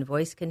human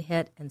voice can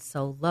hit and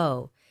so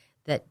low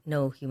that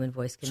no human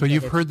voice can hit. So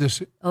you've heard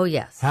this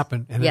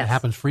happen, and it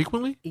happens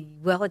frequently?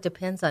 Well, it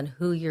depends on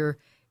who you're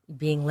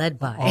being led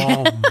by.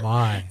 Oh,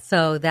 my.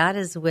 So that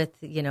is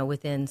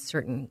within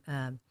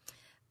certain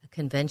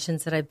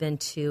conventions that I've been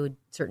to,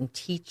 certain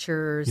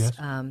teachers,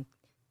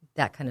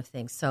 that kind of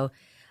thing. So,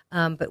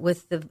 but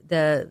with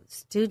the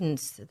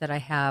students that I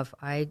have,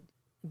 I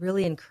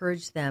really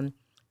encourage them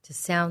to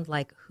sound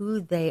like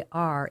who they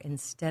are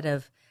instead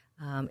of,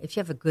 if you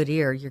have a good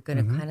ear, you're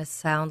going to kind of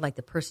sound like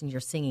the person you're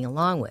singing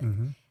along with.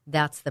 Mm-hmm.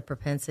 That's the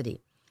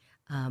propensity.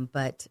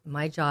 But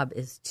my job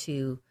is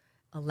to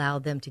allow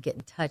them to get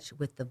in touch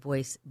with the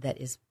voice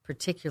that is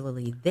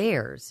particularly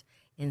theirs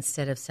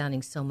instead of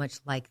sounding so much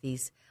like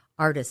these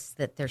artists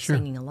that they're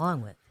singing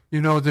along with. You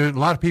know, there are a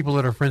lot of people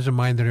that are friends of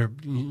mine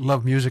that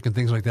love music and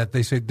things like that.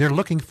 They say they're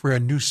looking for a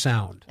new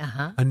sound,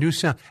 a new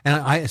sound.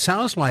 And it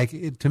sounds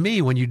like, to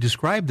me, when you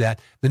describe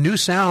that, the new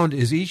sound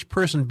is each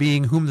person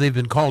being whom they've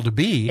been called to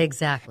be.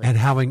 Exactly. And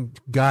having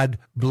God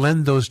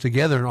blend those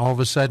together. And all of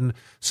a sudden,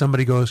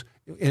 somebody goes,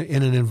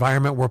 in an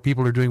environment where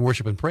people are doing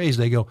worship and praise,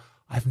 they go,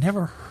 I've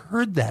never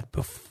heard that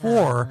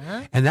before.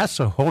 And that's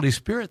a Holy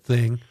Spirit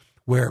thing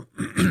where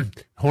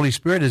Holy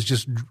Spirit is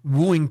just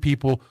wooing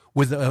people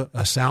with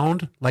a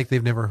sound like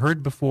they've never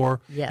heard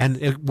before. Yes.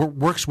 And it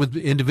works with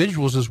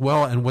individuals as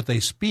well and what they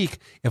speak.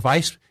 If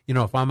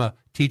I'm a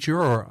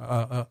teacher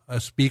or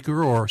a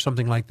speaker or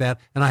something like that,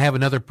 and I have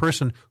another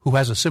person who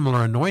has a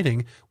similar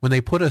anointing, when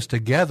they put us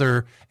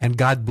together and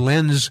God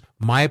blends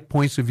my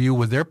points of view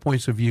with their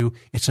points of view,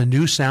 it's a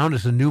new sound,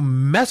 it's a new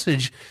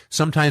message.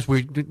 Sometimes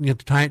we're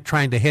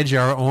trying to hedge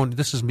our own,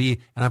 this is me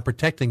and I'm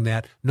protecting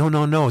that.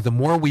 No. The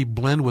more we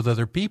blend with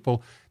other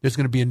people, there's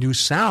going to be a new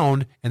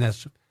sound, and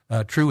that's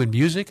true in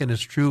music and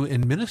it's true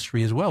in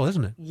ministry as well,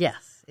 isn't it?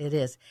 Yes, it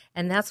is.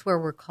 And that's where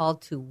we're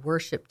called to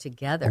worship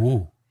together.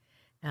 Ooh.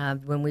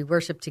 When we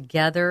worship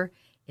together,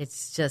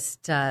 it's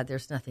just,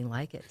 there's nothing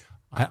like it.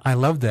 I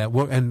love that.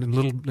 Well, and a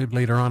little bit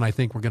later on, I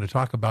think we're going to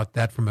talk about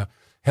that from a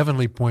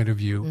heavenly point of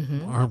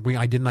view, aren't we?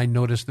 Didn't I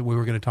notice that we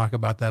were going to talk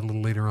about that a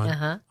little later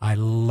on? I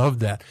love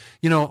that.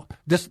 You know,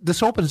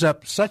 this opens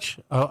up such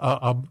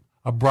a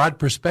broad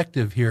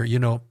perspective here. You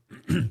know,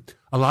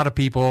 a lot of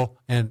people,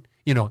 and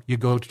You know, you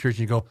go to church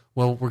and you go,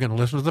 well, we're going to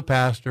listen to the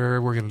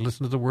pastor, we're going to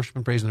listen to the worship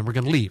and praise, and then we're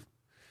going to leave.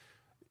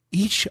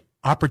 Each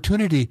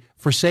opportunity,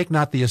 forsake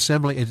not the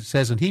assembly, it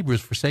says in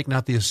Hebrews, forsake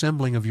not the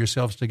assembling of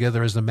yourselves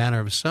together as the manner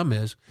of some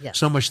is,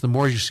 so much the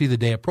more you see the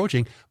day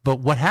approaching. But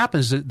what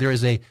happens is there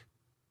is a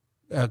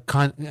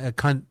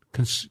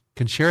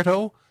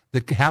concerto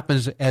that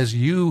happens as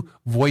you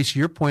voice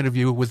your point of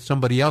view with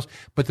somebody else.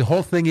 But the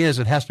whole thing is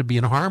it has to be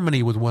in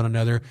harmony with one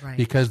another,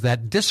 because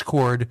that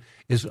discord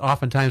is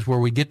oftentimes where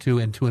we get to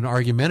into an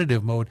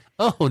argumentative mode.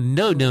 Oh,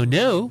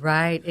 no.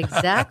 Right,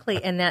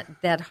 exactly. And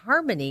that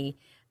harmony,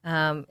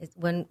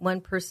 when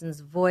one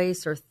person's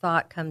voice or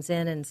thought comes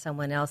in and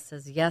someone else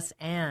says yes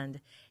and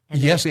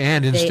yes,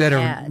 and instead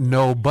of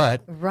no,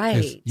 but.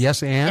 Right.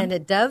 Yes, and. And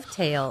it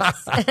dovetails.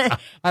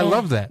 I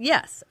love that.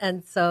 Yes.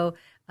 And so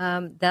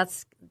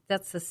that's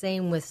the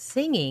same with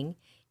singing,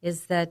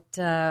 is that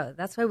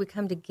that's why we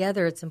come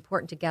together. It's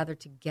important to gather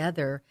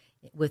together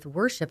with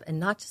worship and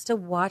not just to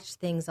watch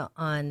things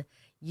on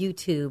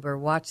YouTube or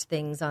watch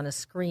things on a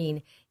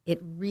screen. It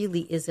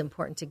really is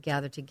important to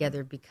gather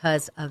together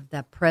because of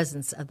the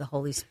presence of the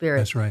Holy Spirit.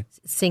 That's right.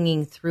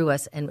 Singing through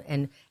us.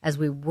 And as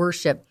we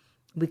worship,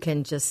 we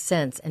can just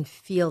sense and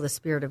feel the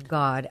Spirit of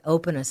God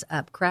open us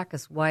up, crack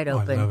us wide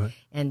open,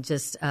 and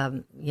just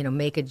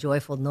make a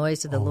joyful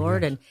noise to the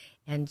Lord, yes.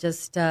 and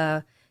just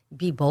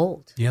be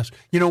bold. Yes.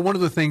 You know, one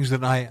of the things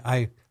that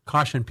I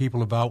caution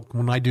people about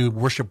when I do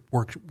worship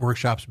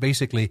workshops,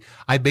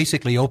 I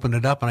basically open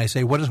it up and I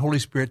say, what is Holy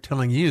Spirit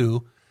telling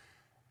you?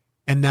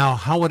 And now,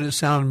 how would it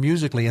sound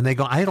musically? And they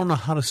go, I don't know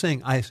how to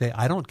sing. I say,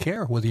 I don't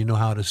care whether you know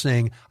how to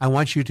sing. I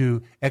want you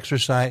to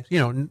exercise. You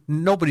know,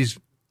 nobody's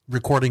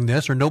recording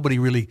this, or nobody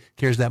really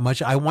cares that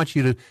much. I want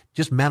you to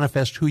just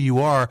manifest who you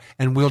are,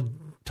 and we'll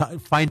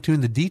fine-tune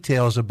the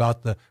details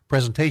about the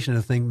presentation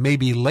of the thing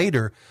maybe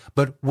later.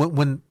 But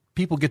when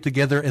people get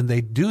together and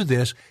they do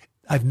this,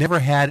 I've never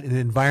had an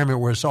environment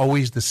where it's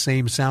always the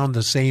same sound,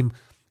 the same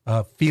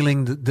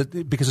feeling,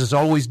 because it's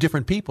always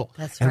different people.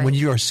 That's and right. when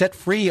you are set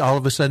free, all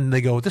of a sudden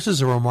they go, this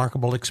is a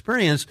remarkable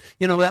experience.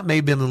 You know, that may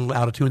have been a little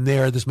out of tune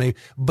there,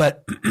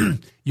 but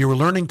you're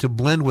learning to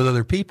blend with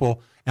other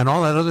people, and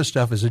all that other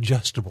stuff is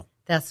adjustable.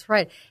 That's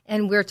right.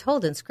 And we're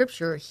told in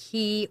Scripture,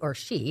 he or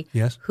she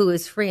Yes. who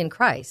is free in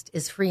Christ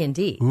is free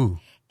indeed. Ooh.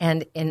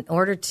 And in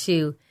order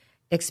to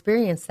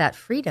experience that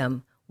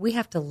freedom, we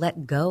have to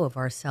let go of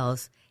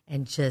ourselves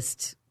and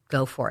just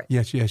go for it.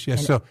 Yes. And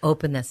So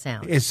open the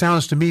sound. it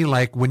sounds to me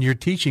like when you're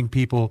teaching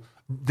people,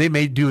 they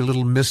may do a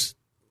little miss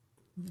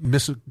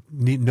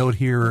note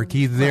here or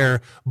key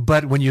there,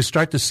 but when you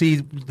start to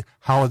see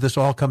how this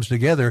all comes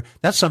together,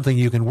 that's something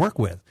you can work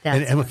with.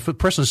 And if a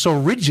person's so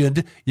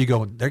rigid, you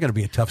go, they're going to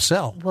be a tough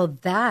sell. Well,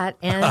 that,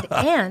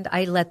 and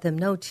I let them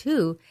know,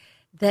 too,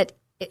 that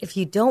if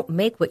you don't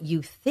make what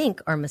you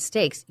think are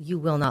mistakes, you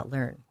will not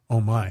learn.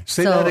 Oh, my.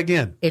 Say that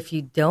again. If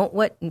you don't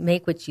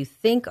make what you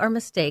think are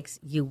mistakes,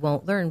 you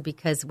won't learn,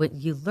 because what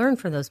you learn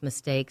from those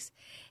mistakes,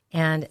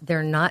 and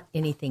they're not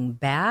anything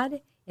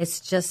bad, it's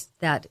just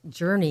that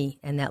journey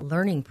and that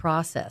learning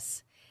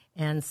process.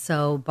 And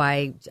so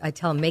I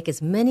tell them, make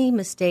as many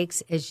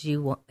mistakes as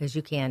you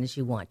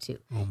want to.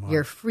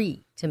 You're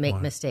free to make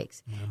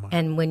mistakes.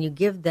 And when you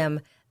give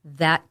them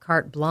that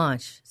carte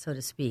blanche, so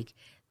to speak,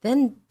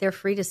 then they're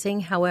free to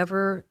sing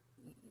however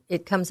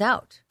it comes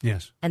out.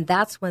 Yes. And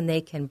that's when they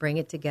can bring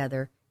it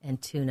together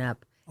and tune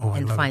up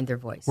and find their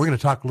voice. We're going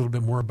to talk a little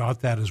bit more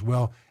about that as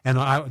well. And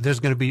there's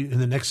going to be, in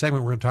the next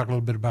segment, we're going to talk a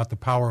little bit about the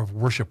power of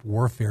worship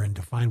warfare and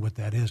define what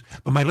that is.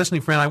 But my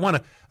listening friend, I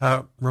want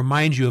to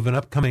remind you of an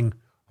upcoming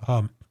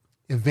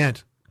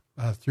event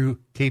through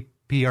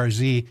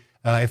KPRZ.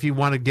 If you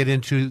want to get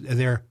into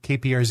their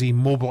KPRZ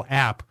mobile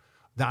app,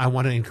 I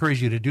want to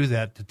encourage you to do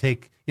that, to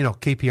take,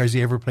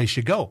 KPRZ every place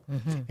you go.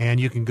 Mm-hmm. And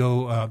you can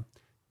go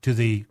to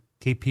the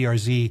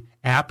KPRZ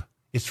app.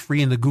 It's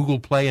free in the Google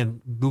Play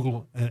and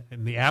Google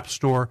in the App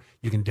Store.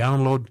 You can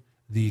download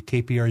the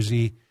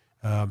KPRZ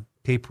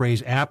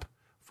K-Praise app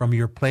from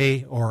your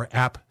Play or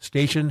app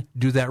station.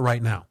 Do that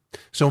right now.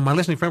 So, my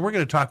listening friend, we're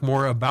going to talk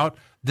more about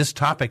this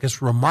topic,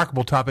 this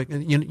remarkable topic.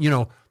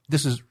 And,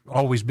 this has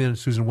always been,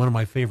 Susan, one of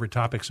my favorite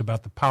topics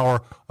about the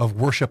power of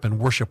worship and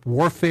worship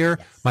warfare.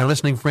 Yes. My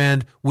listening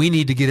friend, we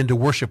need to get into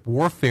worship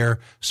warfare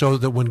so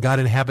that when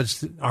God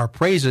inhabits our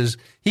praises,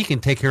 he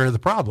can take care of the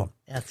problem.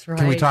 That's right.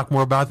 Can we talk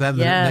more about that in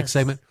the Yes. next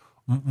segment?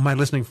 My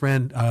listening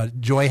friend,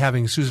 joy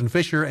having Susan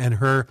Fisher and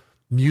her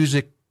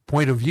music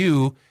point of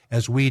view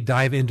as we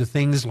dive into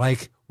things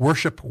like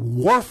worship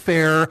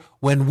warfare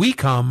when we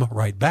come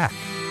right back.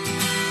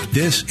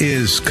 This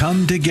is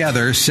Come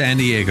Together San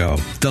Diego,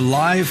 the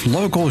live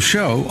local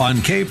show on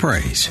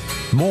K-Praise.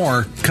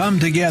 More Come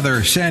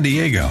Together San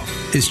Diego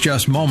is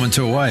just moments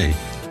away.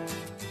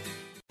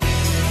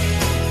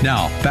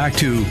 Now, back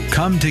to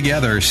Come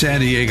Together San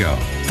Diego,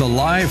 the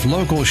live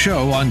local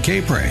show on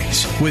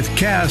K-Praise with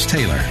Kaz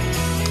Taylor.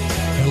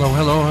 Hello,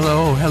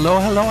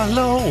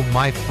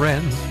 my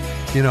friends.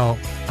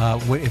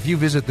 If you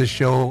visit this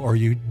show or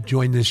you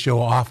join this show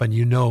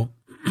often,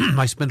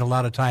 I spend a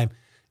lot of time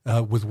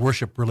with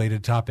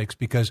worship-related topics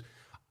because,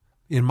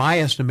 in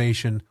my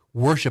estimation,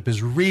 worship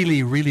is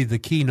really, really the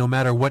key, no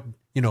matter what,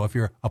 if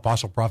you're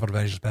apostle, prophet,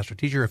 evangelist, pastor,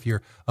 teacher, if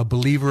you're a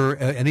believer,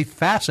 any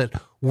facet,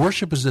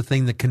 worship is the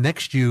thing that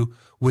connects you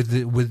with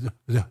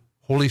the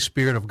Holy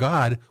Spirit of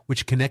God,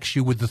 which connects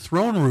you with the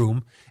throne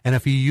room. And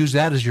if you use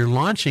that as your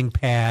launching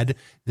pad,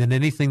 then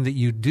anything that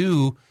you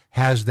do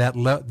has that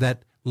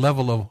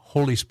level of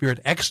Holy Spirit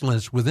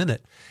excellence within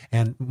it.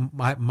 And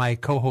my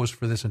co-host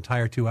for this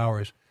entire 2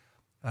 hours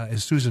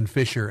is Susan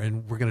Fisher,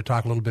 and we're going to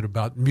talk a little bit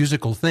about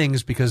musical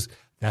things because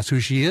that's who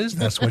she is.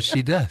 That's what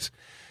she does.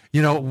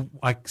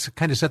 I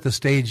kind of set the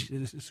stage,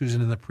 Susan,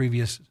 in the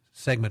previous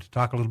segment to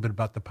talk a little bit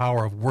about the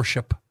power of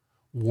worship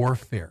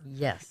warfare.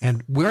 Yes.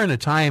 And we're in a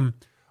time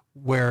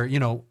where,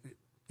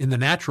 in the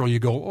natural you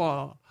go,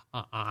 oh,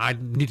 I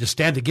need to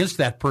stand against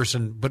that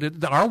person.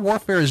 But our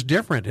warfare is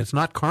different. It's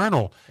not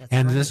carnal. That's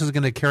and right. This is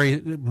going to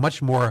carry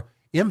much more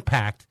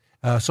impact.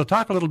 So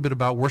talk a little bit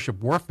about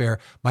worship warfare.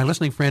 My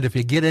listening friend, if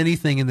you get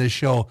anything in this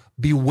show,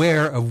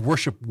 beware of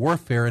worship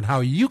warfare and how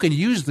you can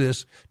use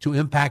this to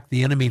impact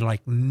the enemy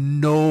like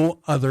no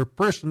other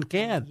person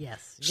can.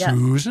 Yes.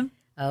 Susan?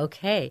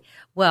 Okay.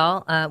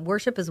 Well,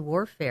 worship as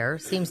warfare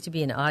seems to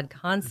be an odd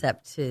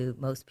concept to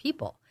most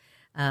people.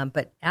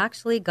 But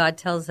actually, God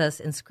tells us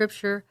in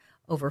Scripture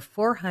over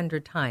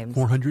 400 times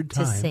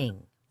to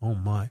sing. Oh,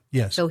 my.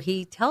 Yes. So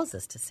he tells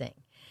us to sing.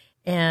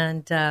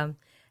 And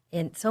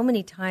so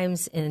many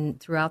times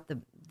throughout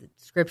the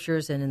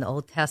Scriptures and in the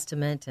Old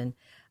Testament and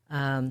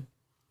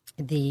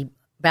the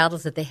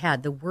battles that they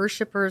had, the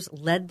worshipers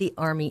led the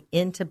army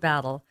into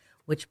battle,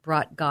 which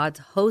brought God's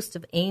host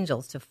of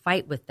angels to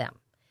fight with them.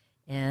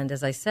 And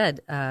as I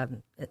said,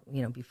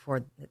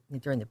 before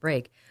during the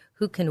break,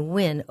 who can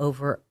win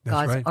over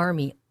God's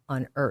army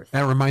on earth?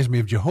 That reminds me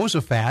of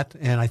Jehoshaphat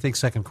and I think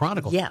 2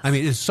 Chronicles. Yes. I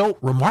mean, it's so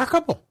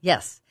remarkable.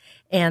 Yes.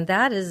 And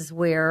that is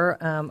where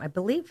I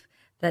believe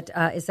that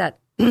is that,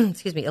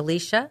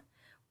 Elisha,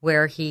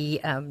 where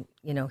he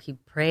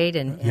prayed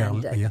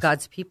and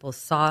God's people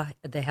saw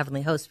the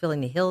heavenly host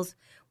filling the hills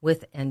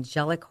with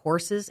angelic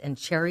horses and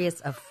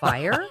chariots of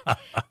fire.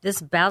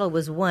 This battle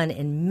was won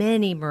in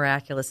many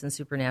miraculous and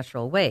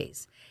supernatural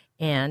ways.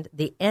 And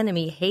the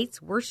enemy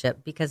hates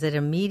worship because it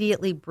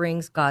immediately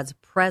brings God's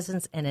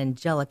presence and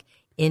angelic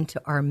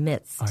into our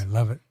midst. I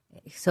love it.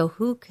 So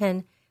who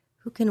can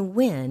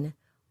win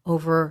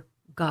over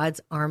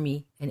God's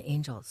army and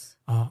angels?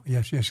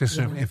 Yes.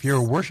 If you're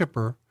a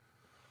worshiper,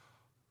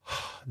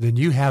 then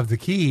you have the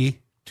key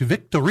to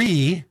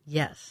victory.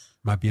 Yes.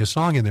 Might be a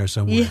song in there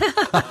somewhere.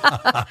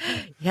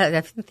 Yeah,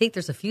 I think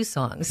there's a few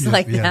songs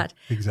that.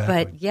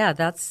 Exactly.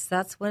 But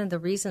that's one of the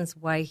reasons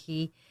why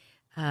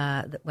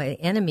why the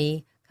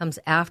enemy comes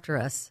after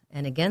us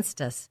and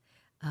against us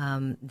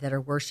that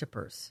are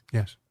worshipers.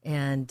 Yes.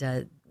 And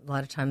a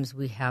lot of times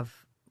we have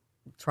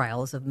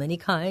trials of many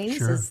kinds,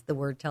 as the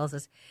word tells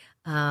us.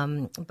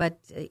 But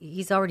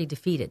he's already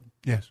defeated.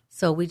 Yes.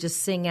 So we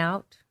just sing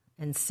out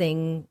and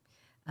sing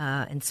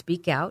and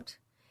speak out.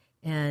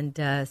 And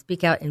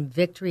speak out in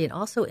victory and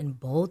also in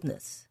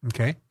boldness.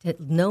 Okay.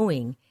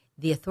 Knowing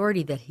the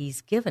authority that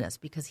he's given us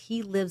because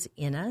he lives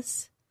in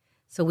us.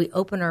 So we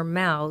open our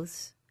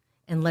mouths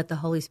and let the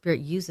Holy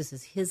Spirit use us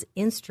as his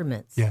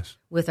instruments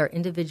with our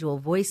individual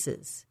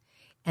voices.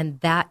 And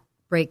that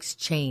breaks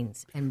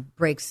chains and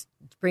brings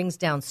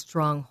down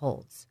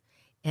strongholds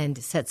and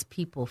sets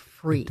people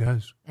free. It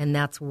does. And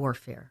that's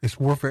warfare. It's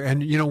warfare.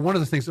 And, one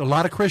of the things, a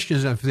lot of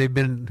Christians, if they've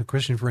been a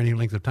Christian for any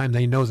length of time,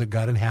 they know that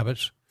God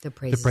inhabits the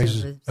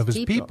praises of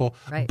his people.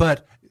 Right.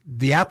 But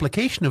the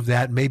application of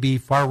that may be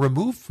far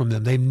removed from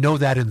them. They know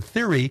that in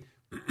theory,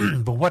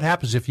 but what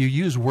happens if you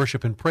use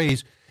worship and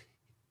praise,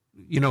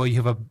 you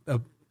have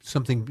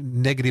something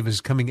negative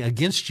is coming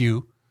against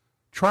you,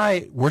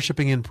 try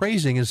worshiping and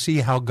praising and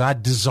see how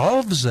God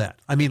dissolves that.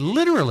 I mean,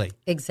 literally.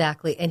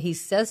 Exactly. And he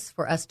says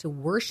for us to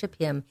worship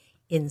him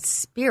in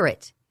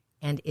spirit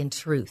and in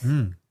truth.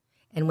 And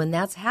when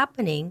that's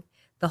happening,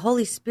 the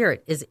Holy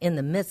Spirit is in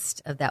the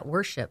midst of that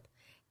worship.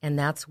 And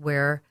that's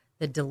where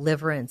the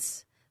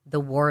deliverance,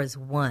 the war is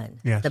won.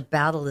 Yes. The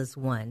battle is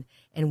won.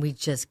 And we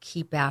just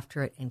keep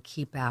after it and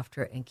keep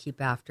after it and keep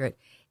after it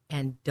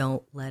and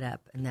don't let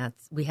up. And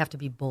we have to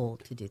be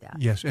bold to do that.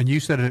 Yes. And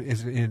you said it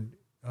is in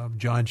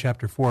John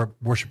chapter 4,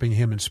 worshiping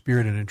him in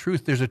spirit and in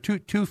truth. There's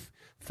two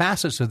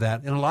facets of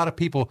that. And a lot of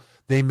people,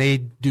 they may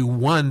do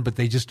one, but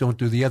they just don't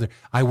do the other.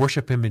 I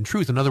worship him in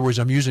truth. In other words,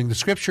 I'm using the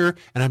scripture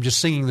and I'm just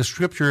singing the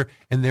scripture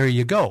and there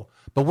you go.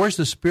 But where's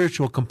the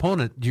spiritual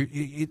component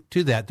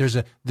to that? There's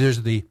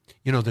the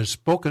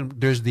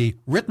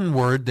written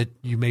word that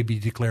you may be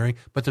declaring,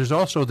 but there's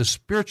also the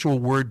spiritual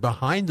word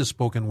behind the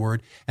spoken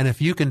word. And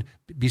if you can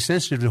be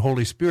sensitive to the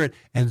Holy Spirit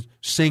and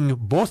sing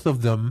both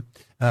of them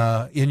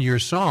in your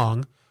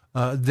song,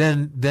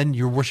 then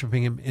you're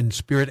worshiping him in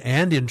spirit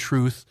and in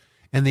truth.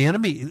 And the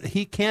enemy,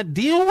 he can't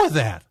deal with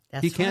that.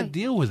 He can't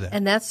deal with that.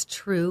 And that's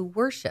true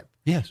worship.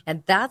 Yes.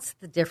 And that's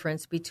the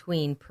difference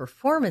between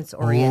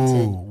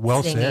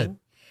performance-oriented singing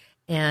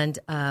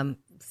and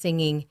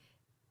singing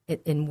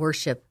in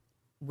worship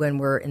when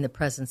we're in the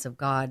presence of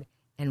God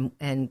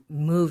and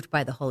moved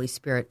by the Holy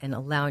Spirit and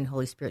allowing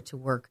Holy Spirit to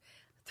work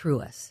through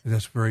us.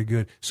 That's very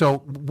good. So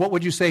what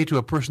would you say to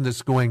a person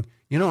that's going,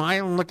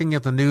 I'm looking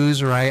at the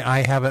news, or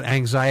I have an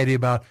anxiety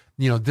about,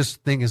 this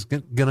thing is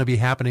going to be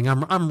happening.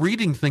 I'm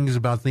reading things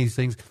about these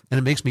things, and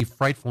it makes me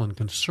frightful and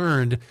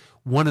concerned.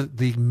 One of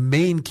the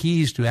main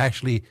keys to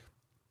actually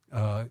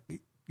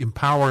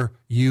empower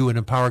you and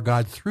empower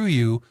God through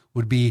you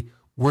would be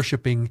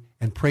worshiping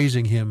and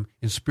praising Him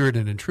in spirit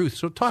and in truth.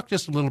 So talk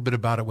just a little bit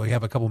about it. We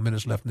have a couple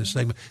minutes left in this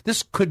segment.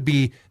 This could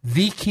be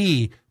the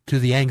key to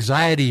the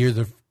anxiety or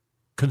the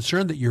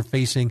concern that you're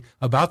facing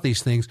about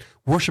these things,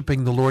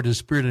 worshiping the Lord in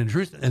spirit and in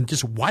truth, and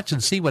just watch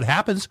and see what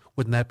happens.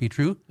 Wouldn't that be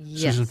true,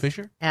 Yes, Susan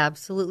Fisher?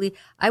 Absolutely.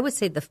 I would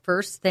say the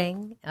first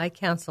thing, I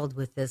counseled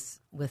with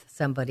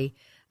somebody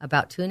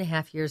about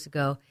 2.5 years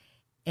ago,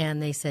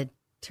 and they said,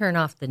 turn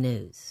off the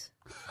news.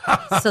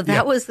 So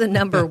that was the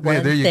number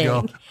one there you thing.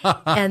 go.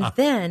 And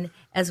then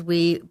as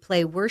we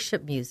play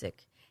worship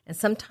music, and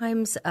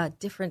sometimes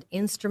different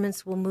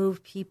instruments will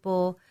move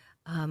people,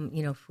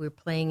 if we're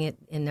playing it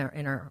in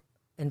our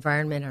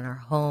environment, in our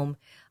home,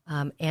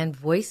 and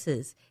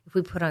voices. If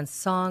we put on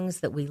songs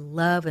that we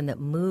love and that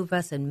move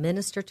us and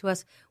minister to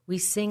us, we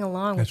sing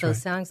along with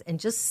those songs and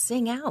just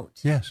sing out.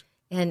 Yes.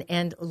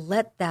 And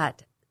let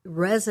that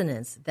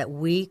resonance that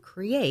we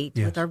create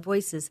with our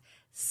voices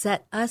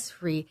set us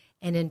free,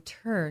 and in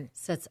turn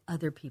sets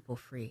other people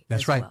free.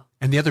 That's as right. well.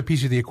 And the other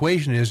piece of the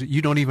equation is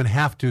you don't even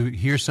have to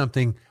hear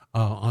something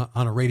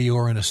on a radio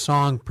or in a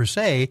song per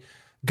se.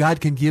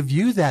 God can give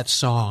you that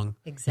song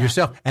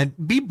yourself. And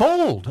be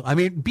bold. I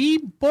mean, be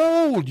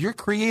bold. You're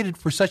created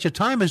for such a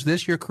time as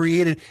this. You're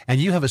created, and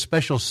you have a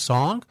special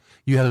song.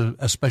 You have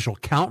a special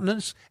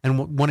countenance.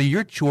 And one of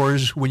your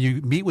chores when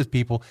you meet with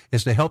people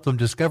is to help them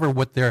discover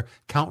what their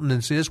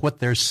countenance is, what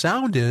their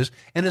sound is.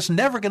 And it's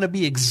never going to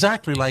be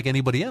exactly like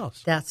anybody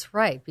else. That's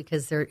right,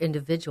 because they're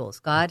individuals.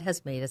 God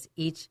has made us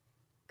each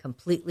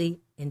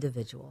completely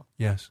individual.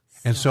 Yes.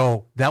 And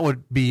so that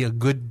would be a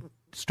good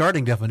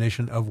starting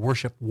definition of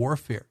worship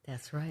warfare.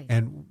 That's right.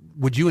 And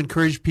would you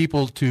encourage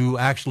people to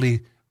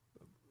actually,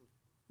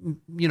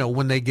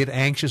 when they get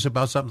anxious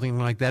about something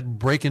like that,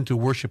 break into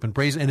worship and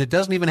praise? And it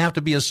doesn't even have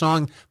to be a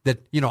song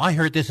that, I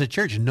heard this at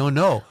church.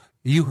 No.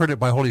 You heard it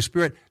by Holy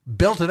Spirit.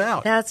 Belt it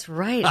out. That's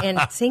right. And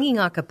singing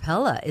a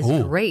cappella is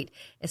great,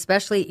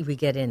 especially if we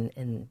get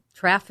in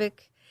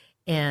traffic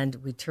and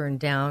we turn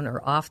down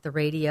or off the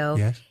radio.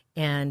 Yes.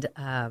 And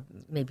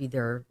maybe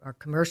there are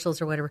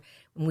commercials or whatever,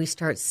 when we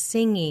start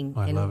singing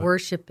and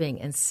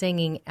worshiping and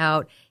singing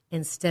out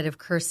instead of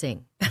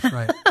cursing. That's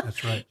right.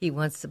 That's right. He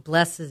wants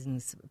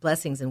blessings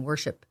and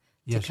worship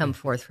to come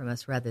forth from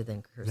us rather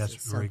than curses.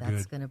 That's very good. So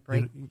that's going to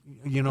break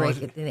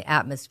it in the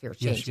atmosphere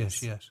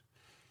changes. Yes.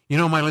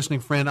 My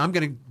listening friend,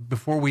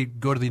 before we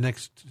go to the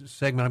next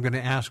segment, I'm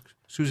going to ask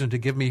Susan to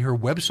give me her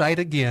website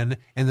again,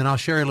 and then I'll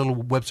share a little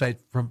website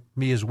from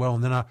me as well,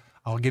 and then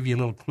I'll give you a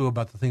little clue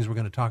about the things we're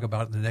going to talk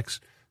about in the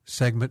next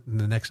segment, in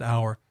the next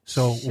hour.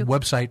 So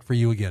website for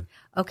you again.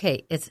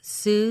 Okay, it's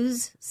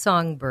Suze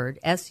Songbird,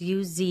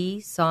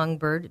 SUZ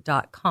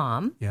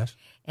Songbird.com. Yes.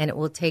 And it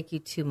will take you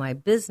to my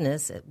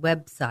business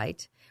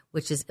website,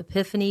 which is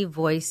Epiphany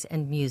Voice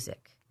and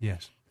Music.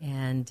 Yes.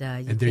 And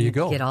there you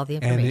go. Get all the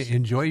information. And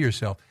enjoy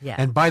yourself. Yeah.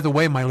 And by the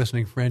way, my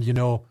listening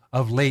friend,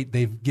 of late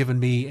they've given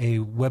me a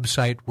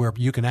website where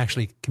you can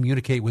actually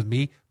communicate with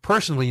me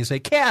personally and say,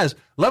 Kaz,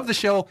 love the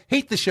show,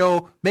 hate the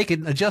show, make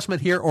an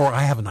adjustment here, or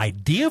I have an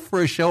idea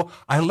for a show.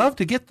 I love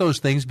to get those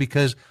things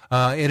because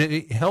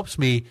it helps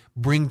me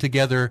bring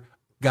together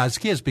God's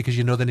kids, because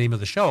the name of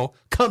the show,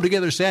 Come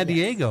Together San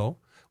Diego.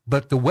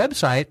 But the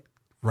website,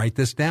 write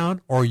this down,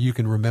 or you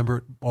can remember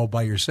it all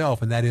by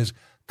yourself, and that is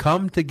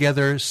Come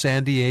Together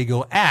San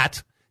Diego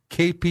at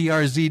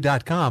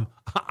kprz.com.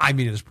 I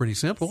mean, it's pretty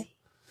simple.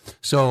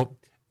 So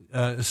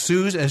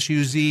Suze,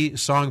 SUZ,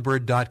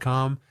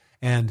 songbird.com,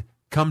 and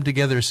Come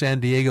Together San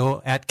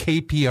Diego at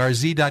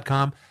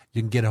kprz.com.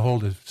 You can get a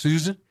hold of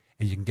Susan,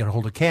 and you can get a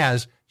hold of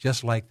Kaz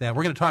just like that.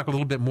 We're going to talk a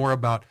little bit more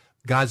about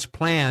God's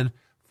plan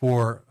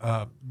for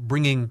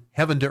bringing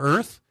heaven to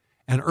earth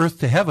and earth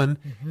to heaven,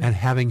 and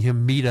having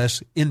Him meet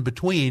us in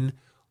between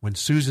when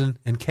Susan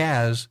and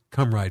Kaz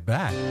come right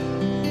back.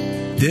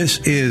 This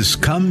is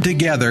Come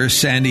Together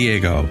San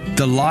Diego,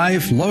 the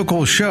live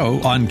local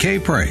show on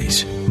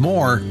K-Praise.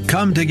 More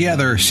Come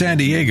Together San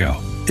Diego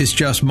is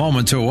just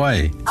moments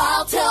away.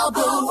 I'll tell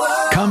the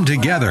world. Come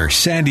Together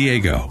San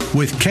Diego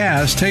with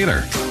Kaz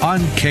Taylor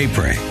on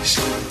K-Praise.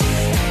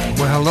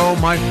 Well, hello,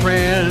 my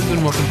friends,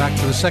 and welcome back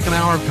to the second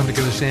hour of Come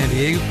Together San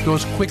Diego. It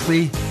goes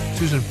quickly.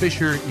 Susan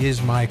Fisher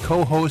is my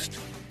co-host,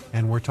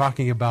 and we're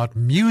talking about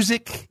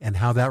music and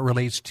how that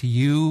relates to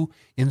you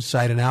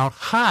inside and out.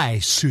 Hi,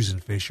 Susan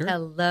Fisher.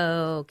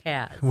 Hello,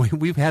 Kaz.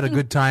 We've had a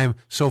good time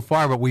so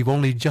far, but we've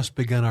only just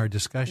begun our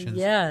discussions.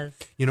 Yes.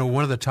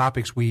 One of the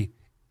topics we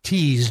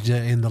teased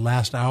in the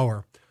last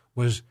hour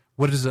was,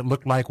 what does it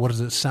look like? What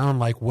does it sound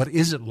like? What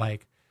is it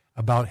like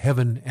about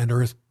heaven and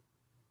earth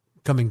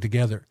coming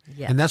together?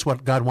 Yes. And that's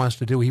what God wants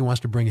to do. He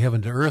wants to bring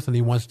heaven to earth, and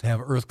He wants to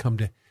have earth come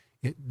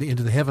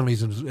into the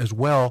heavenlies as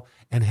well,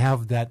 and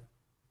have that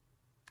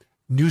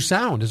new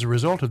sound as a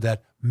result of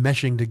that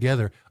meshing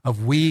together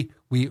of we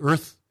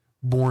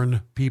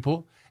earth-born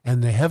people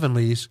and the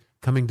heavenlies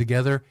coming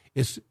together.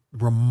 It's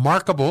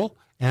remarkable.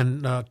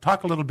 And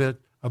talk a little bit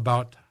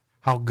about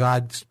how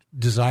God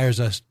desires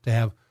us to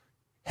have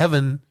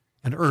heaven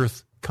and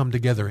earth come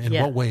together. In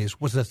what ways?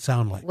 What does that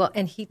sound like? Well,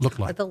 and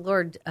the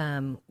Lord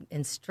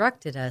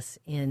instructed us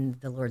in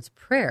the Lord's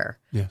Prayer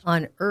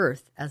on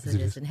earth as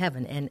it is in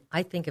heaven. And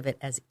I think of it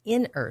as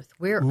in earth.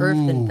 We're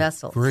earthen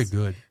vessels. Very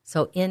good.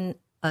 So in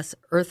us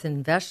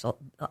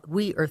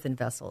we earthen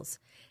vessels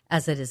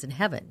as it is in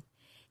heaven.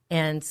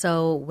 And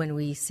so when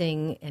we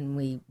sing and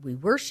we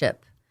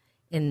worship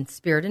in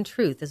spirit and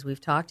truth, as we've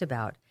talked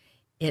about,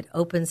 it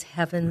opens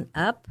heaven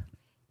up,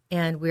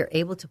 and we're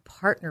able to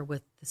partner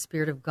with the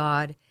Spirit of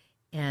God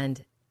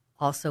and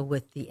also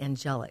with the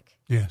angelic.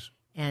 Yes.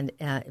 And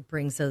it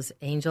brings those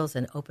angels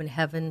and open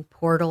heaven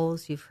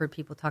portals. You've heard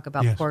people talk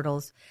about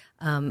portals.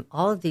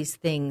 All of these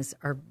things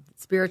are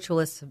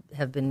spiritualists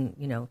have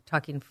been,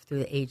 talking through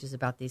the ages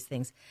about these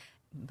things.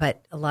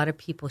 But a lot of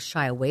people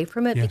shy away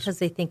from it because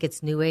they think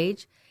it's New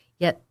Age.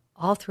 Yet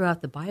all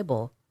throughout the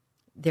Bible,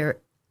 there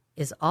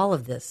is all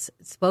of this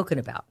spoken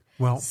about.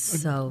 Well,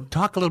 so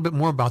talk a little bit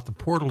more about the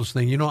portals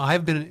thing.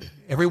 I've been,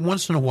 every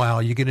once in a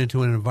while, you get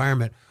into an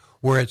environment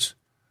where it's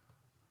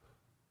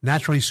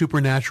naturally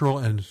supernatural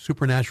and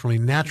supernaturally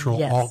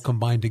natural all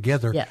combined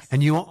together. Yes.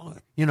 And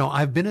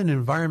I've been in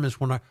environments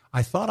when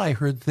I thought I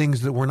heard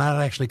things that were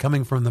not actually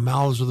coming from the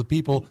mouths of the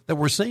people that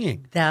were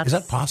singing. Is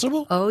that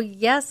possible? Oh,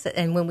 yes.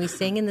 And when we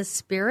sing in the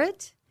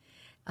Spirit,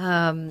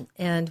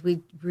 and we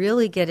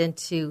really get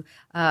into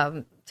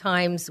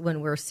times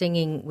when we're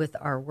singing with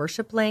our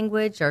worship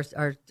language,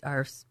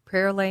 our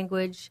prayer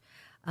language,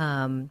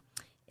 and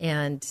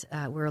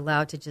we're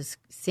allowed to just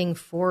sing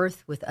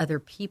forth with other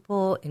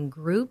people in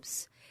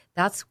groups.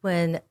 That's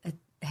when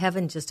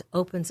heaven just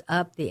opens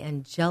up, the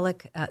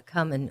angelic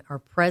come and are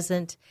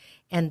present,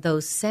 and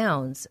those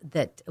sounds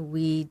that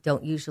we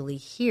don't usually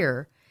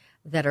hear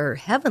that are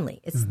heavenly.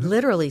 It's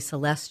literally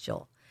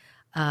celestial.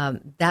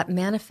 That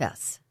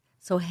manifests.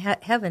 So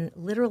heaven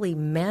literally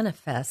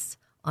manifests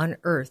on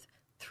earth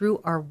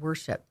through our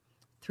worship,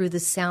 through the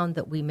sound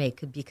that we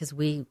make, because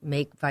we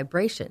make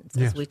vibrations,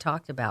 as we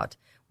talked about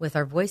with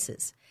our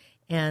voices.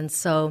 And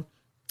so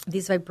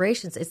these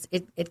vibrations,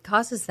 it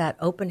causes that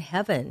open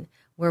heaven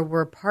where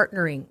we're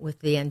partnering with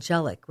the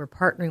angelic, we're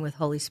partnering with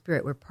Holy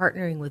Spirit, we're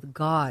partnering with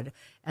God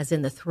as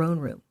in the throne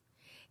room.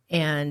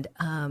 And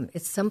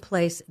it's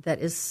someplace that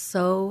is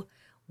so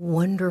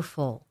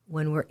wonderful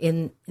when we're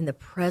in the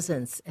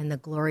presence and the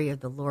glory of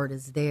the Lord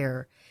is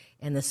there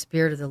and the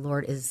Spirit of the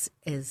Lord is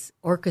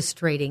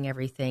orchestrating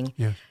everything.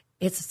 Yes.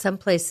 It's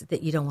someplace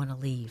that you don't want to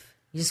leave.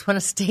 You just want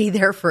to stay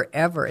there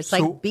forever. It's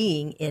like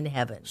being in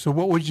heaven. So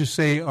what would you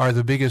say are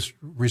the biggest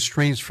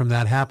restraints from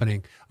that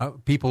happening?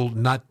 People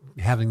not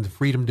having the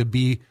freedom to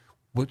be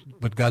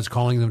what God's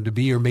calling them to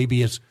be, or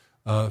maybe it's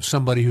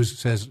somebody who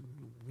says,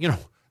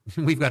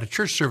 we've got a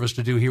church service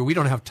to do here. We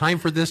don't have time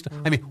for this.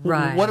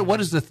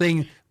 What is the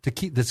thing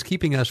that's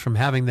keeping us from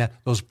having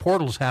those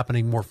portals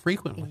happening more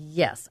frequently?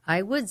 Yes,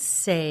 I would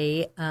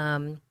say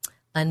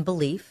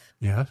unbelief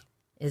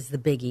is the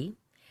biggie.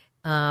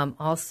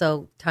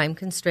 Also, time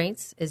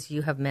constraints, as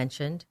you have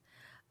mentioned.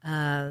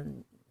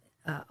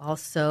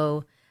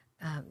 Also,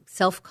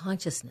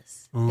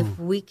 self-consciousness. If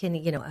we can,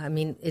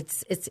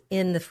 it's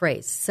in the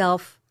phrase,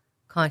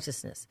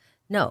 self-consciousness.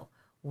 No,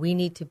 we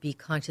need to be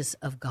conscious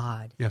of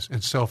God. Yes,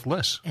 and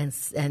selfless.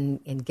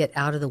 And get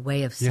out of the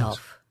way of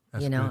self,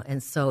 good.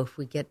 And so if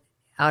we get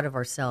out of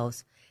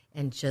ourselves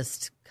and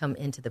just come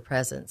into the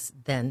presence,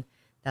 then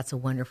that's a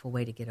wonderful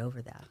way to get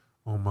over that.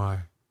 Oh, my.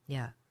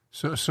 Yeah.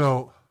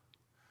 So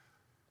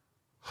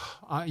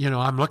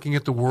I'm looking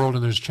at the world,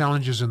 and there's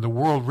challenges in the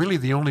world. Really,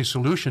 the only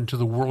solution to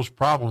the world's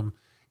problem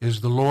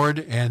is the Lord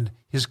and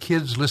His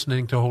kids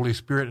listening to Holy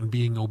Spirit and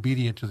being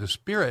obedient to the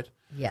Spirit.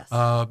 Yes.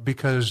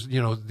 Because,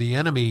 the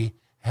enemy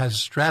has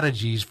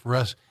strategies for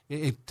us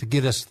to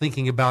get us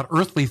thinking about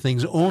earthly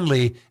things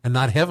only and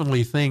not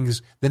heavenly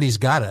things, then he's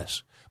got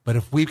us. But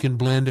if we can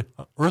blend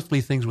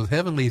earthly things with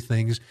heavenly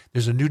things,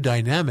 there's a new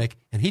dynamic,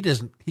 and he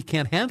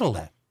can't handle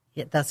that.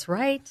 Yeah, that's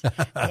right.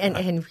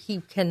 and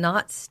he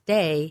cannot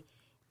stay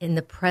in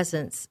the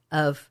presence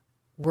of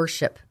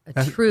worship,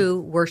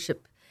 true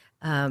worship,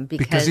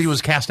 because he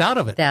was cast out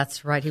of it.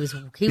 That's right. He was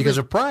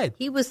of pride.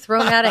 He was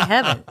thrown out of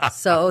heaven.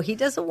 So he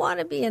doesn't want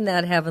to be in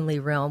that heavenly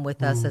realm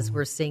with us as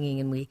we're singing,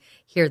 and we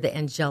hear the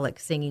angelic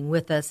singing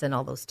with us and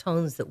all those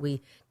tones that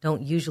we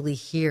don't usually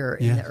hear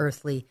in the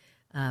earthly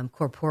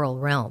corporeal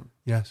realm.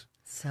 Yes.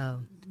 So,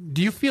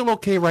 do you feel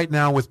okay right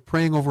now with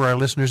praying over our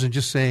listeners and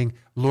just saying,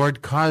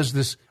 Lord, cause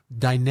this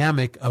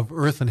dynamic of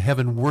earth and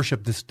heaven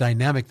worship, this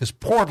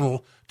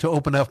portal to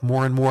open up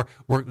more and more?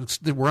 We're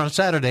on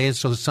Saturday, and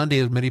so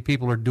Sunday many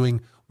people are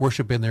doing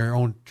worship in their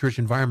own church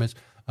environments.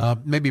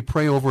 Maybe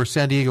pray over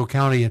San Diego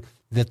County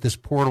that this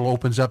portal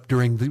opens up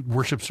during the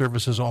worship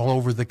services all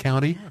over the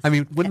county. I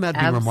mean, wouldn't that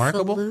be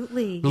remarkable?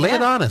 Absolutely. Lay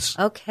it on us.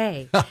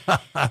 Okay.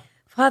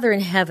 Father in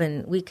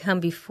heaven, we come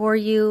before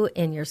you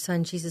in your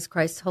Son, Jesus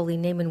Christ's holy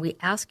name, and we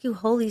ask you,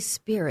 Holy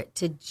Spirit,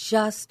 to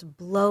just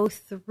blow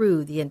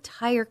through the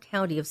entire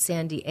county of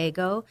San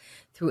Diego,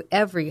 through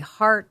every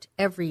heart,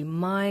 every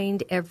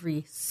mind,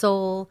 every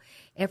soul,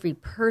 every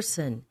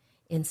person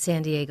in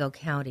San Diego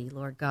County,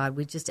 Lord God.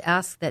 We just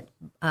ask that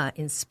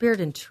in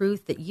spirit and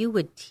truth that you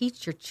would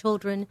teach your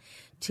children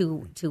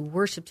to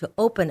worship, to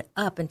open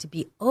up and to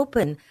be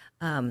open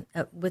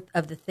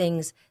of the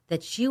things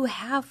that you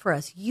have for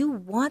us. You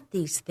want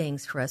these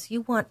things for us.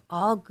 You want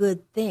all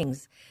good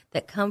things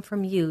that come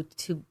from you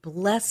to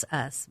bless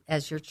us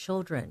as your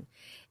children.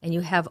 And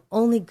you have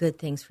only good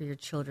things for your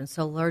children.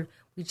 So, Lord,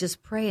 we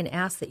just pray and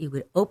ask that you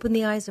would open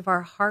the eyes of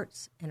our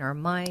hearts and our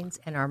minds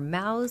and our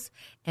mouths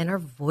and our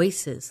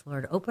voices.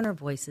 Lord, open our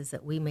voices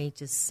that we may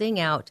just sing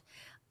out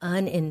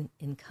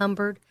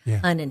unencumbered,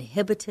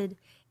 uninhibited,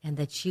 and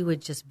that you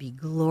would just be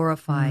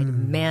glorified,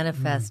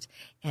 manifest,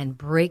 and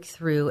break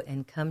through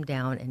and come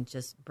down and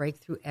just break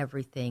through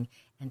everything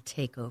and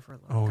take over,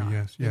 Lord God.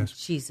 Yes. In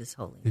Jesus'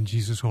 holy name. In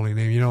Jesus' holy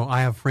name. You know,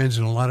 I have friends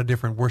in a lot of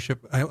different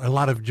a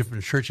lot of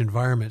different church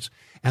environments.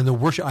 And the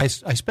worship, I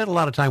spent a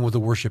lot of time with the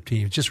worship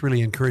team, just really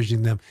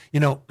encouraging them.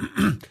 You know,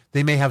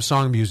 they may have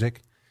song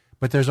music,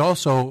 but there's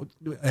also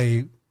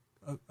a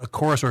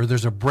chorus, or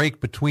there's a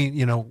break between,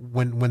 you know,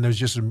 when there's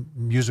just a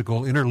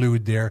musical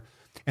interlude there.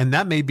 And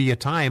that may be a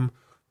time,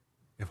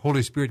 if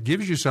Holy Spirit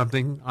gives you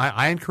something,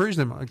 I encourage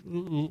them,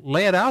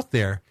 lay it out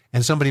there.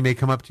 And somebody may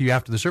come up to you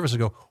after the service and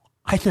go,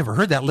 I've never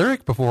heard that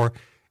lyric before.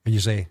 And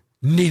you say,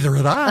 neither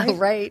had I.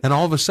 Right. And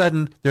all of a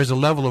sudden, there's a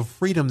level of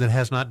freedom that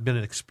has not been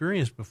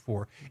experienced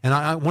before.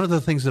 And one of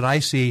the things that I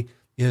see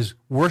is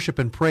worship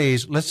and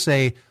praise. Let's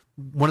say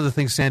one of the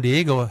things San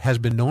Diego has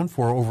been known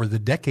for over the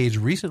decades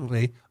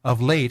recently,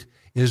 of late,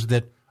 is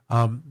that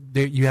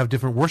you have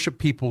different worship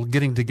people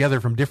getting together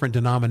from different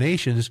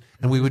denominations,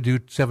 and we would do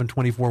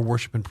 724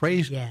 worship and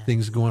praise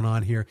things going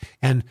on here.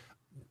 And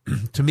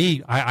to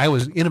me, I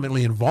was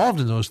intimately involved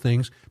in those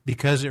things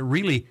because it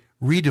really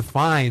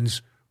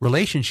redefines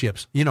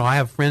relationships. You know, I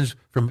have friends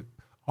from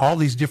all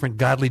these different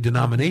godly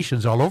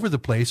denominations all over the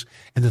place,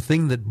 and the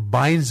thing that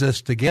binds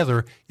us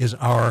together is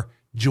our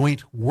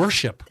joint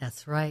worship.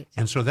 That's right.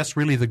 And so that's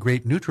really the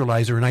great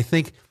neutralizer. And I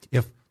think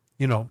if,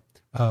 you know,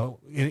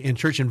 in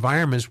church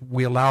environments,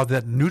 we allow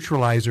that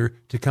neutralizer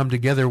to come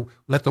together,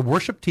 let the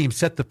worship team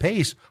set the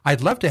pace.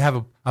 I'd love to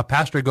have a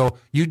pastor go,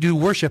 you do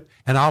worship,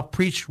 and I'll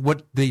preach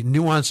what the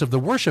nuance of the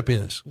worship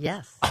is.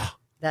 Yes,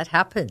 that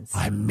happens.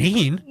 I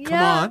mean, come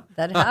on.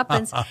 That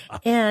happens.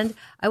 And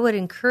I would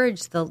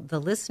encourage the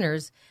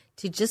listeners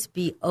to just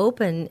be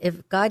open.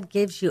 If God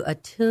gives you a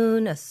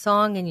tune, a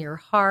song in your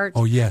heart,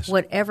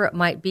 whatever it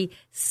might be,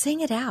 sing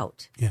it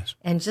out. Yes.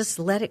 And just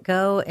let it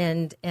go,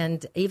 and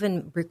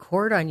even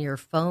record on your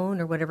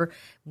phone or whatever.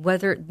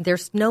 Whether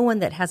there's no one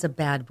that has a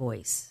bad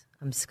voice.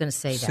 I'm just going to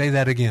say that. Say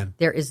that again.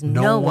 There is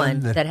no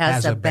one that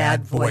has a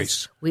bad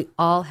voice. We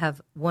all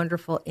have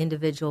wonderful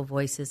individual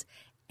voices.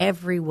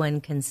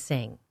 Everyone can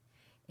sing.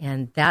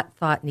 And that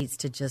thought needs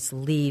to just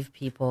leave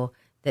people,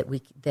 that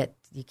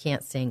you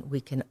can't sing. We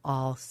can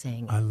all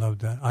sing. I love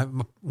that.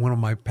 One of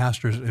my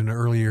pastors in the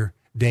earlier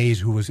days,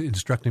 who was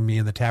instructing me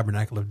in the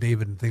Tabernacle of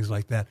David and things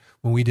like that,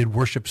 when we did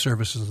worship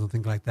services and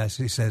things like that,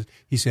 he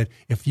said,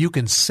 if you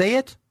can say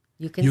it,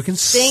 you can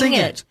sing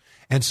it.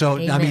 And so,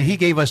 Amen. I mean, he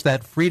gave us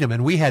that freedom,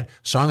 and we had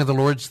Song of the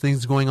Lord's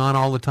things going on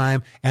all the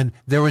time. And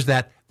there was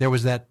that,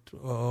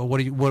 what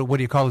do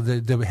you call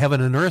it? The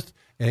heaven and earth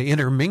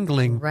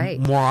intermingling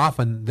more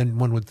often than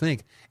one would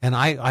think. And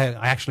I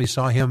actually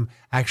saw him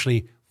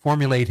actually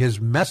formulate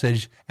his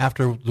message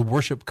after the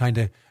worship kind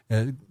of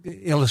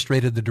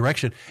illustrated the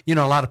direction. You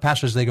know, a lot of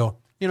pastors, they go,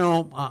 you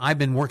know, I've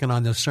been working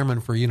on this sermon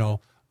for, you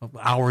know,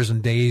 hours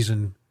and days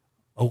and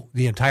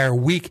the entire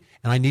week,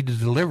 and I need to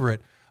deliver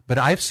it. But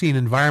I've seen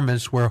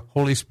environments where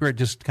Holy Spirit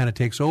just kind of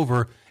takes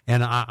over,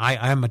 and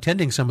I'm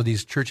attending some of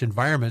these church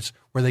environments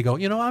where they go,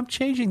 you know, I'm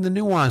changing the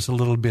nuance a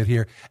little bit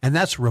here. And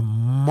that's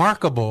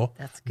remarkable.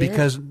 That's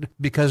good.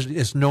 Because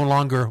it's no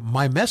longer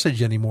my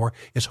message anymore.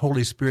 It's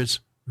Holy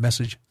Spirit's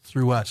message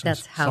through us.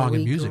 That's how song we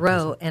and music.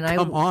 grow. And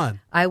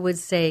I would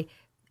say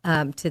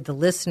to the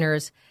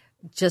listeners,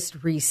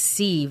 just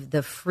receive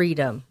the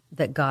freedom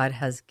that God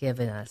has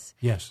given us.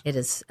 Yes. It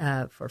is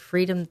for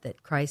freedom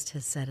that Christ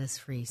has set us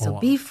free. So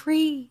be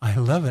free. I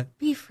love it.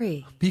 Be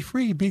free. Be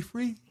free. Be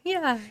free.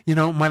 Yeah. You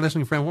know, my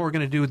listening friend, what we're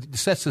going to do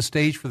sets the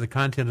stage for the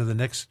content of the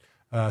next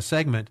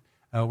segment.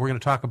 We're going to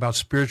talk about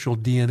spiritual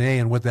DNA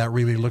and what that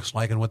really looks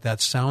like and what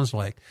that sounds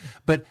like.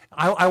 But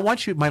I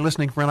want you, my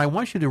listening friend, I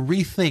want you to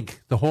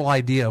rethink the whole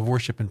idea of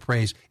worship and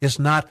praise. It's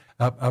not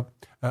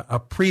a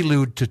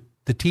prelude to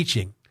the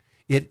teaching.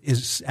 It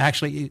is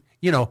actually,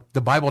 you know,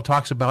 the Bible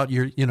talks about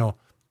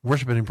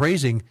worshiping and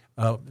praising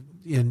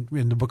in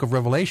the book of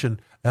Revelation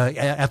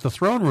at the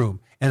throne room.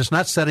 And it's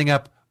not setting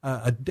up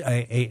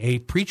a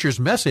preacher's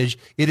message.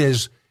 It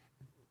is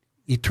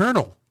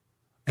eternal.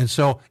 And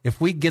so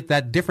if we get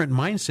that different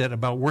mindset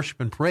about worship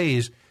and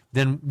praise,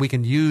 then we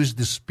can use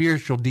the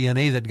spiritual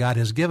DNA that God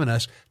has given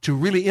us to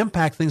really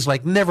impact things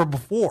like never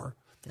before.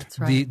 That's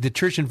right. The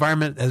church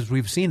environment, as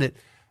we've seen it,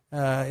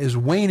 is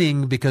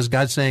waning because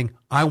God's saying,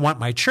 I want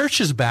my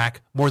churches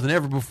back more than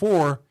ever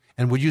before.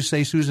 And would you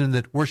say, Susan,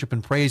 that worship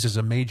and praise is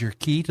a major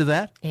key to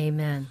that?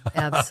 Amen.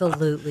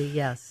 Absolutely,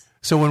 yes.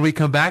 So when we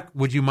come back,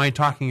 would you mind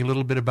talking a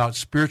little bit about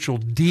spiritual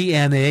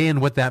DNA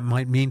and what that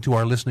might mean to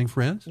our listening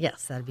friends?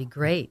 Yes, that'd be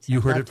great.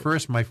 You heard it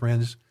first, my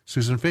friends.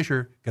 Susan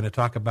Fisher going to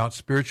talk about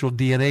spiritual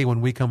DNA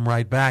when we come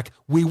right back.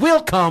 We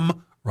will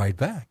come right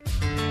back.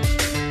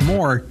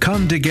 More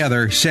Come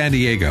Together San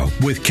Diego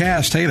with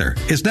Cass Taylor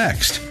is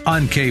next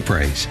on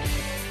K-Praise.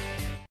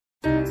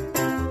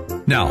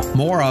 Now,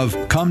 more of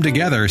Come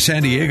Together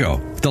San Diego,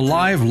 the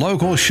live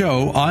local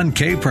show on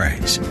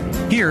K-Praise.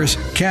 Here's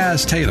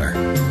Cass Taylor.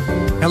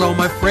 Hello,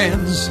 my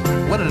friends.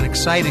 What an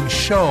exciting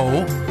show.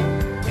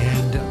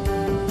 And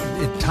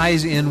it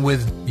ties in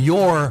with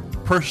your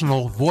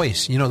personal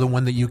voice, you know, the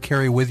one that you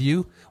carry with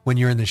you when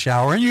you're in the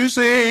shower and you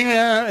sing.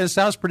 It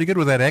sounds pretty good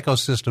with that echo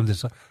system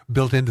that's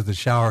built into the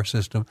shower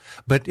system.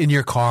 But in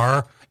your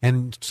car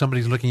and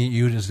somebody's looking at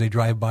you as they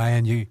drive by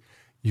and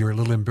you're a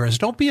little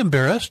embarrassed. Don't be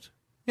embarrassed.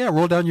 Yeah,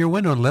 roll down your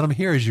window and let them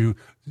hear as you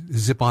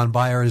zip on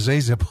by or as they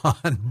zip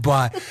on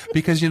by.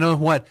 Because you know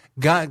what?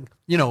 God,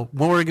 you know,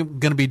 what we're going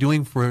to be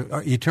doing for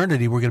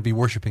eternity, we're going to be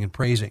worshiping and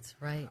praising. That's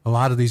right. A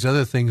lot of these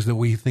other things that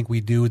we think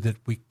we do that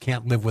we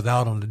can't live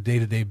without on a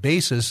day-to-day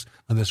basis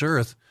on this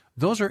earth,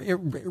 those are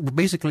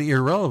basically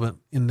irrelevant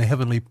in the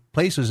heavenly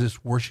places.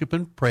 It's worship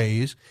and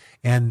praise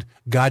and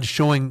God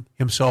showing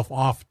himself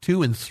off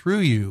to and through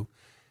you.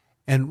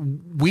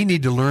 And we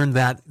need to learn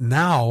that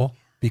now,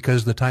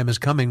 because the time is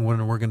coming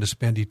when we're going to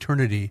spend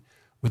eternity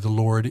with the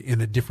Lord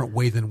in a different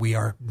way than we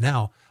are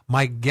now.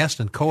 My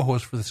guest and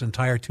co-host for this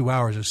entire 2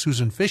 hours is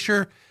Susan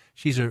Fisher.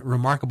 She's a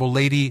remarkable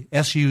lady,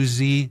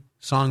 S-U-Z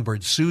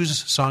Songbird,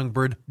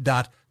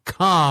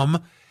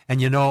 SuzSongbird.com.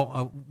 And, you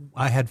know,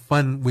 I had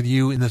fun with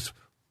you in the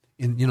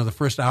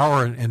first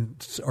hour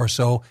or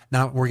so.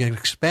 Now we're going to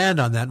expand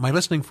on that. My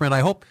listening friend, I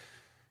hope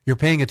you're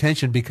paying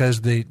attention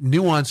because the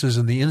nuances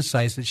and the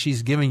insights that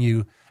she's giving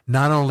you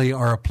not only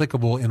are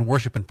applicable in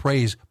worship and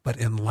praise, but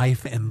in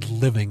life and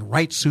living.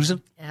 Right,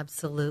 Susan?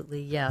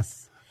 Absolutely,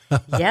 yes.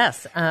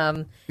 Yes.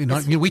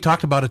 We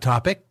talked about a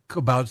topic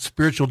about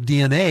spiritual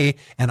DNA,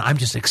 and I'm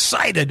just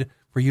excited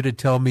for you to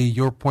tell me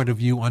your point of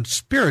view on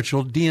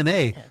spiritual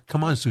DNA.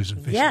 Come on, Susan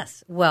Fisher.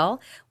 Yes. Well,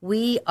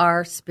 we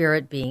are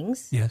spirit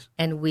beings. Yes.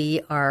 And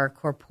we are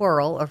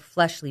corporal or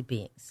fleshly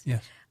beings.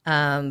 Yes.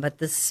 But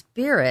the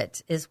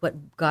spirit is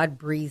what God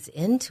breathes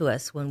into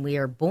us when we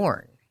are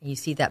born. You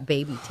see that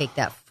baby take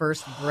that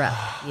first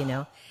breath, you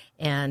know,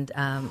 and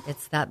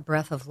it's that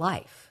breath of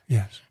life.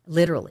 Yes.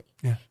 Literally.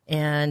 Yeah.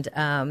 And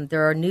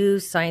there are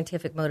new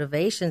scientific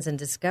motivations and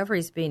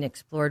discoveries being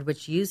explored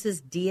which uses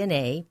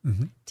DNA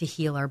to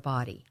heal our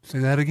body. Say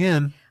that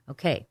again.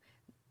 Okay.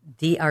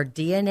 Our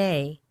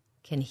DNA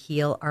can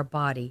heal our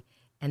body,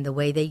 and the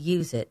way they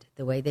use it,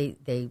 the way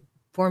they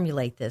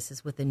formulate this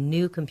is with a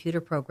new computer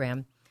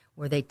program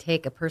where they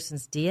take a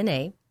person's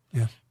DNA.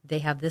 Yes. They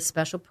have this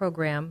special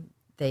program.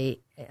 They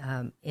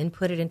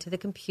input it into the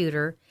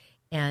computer,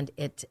 and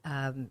it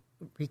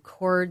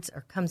records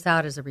or comes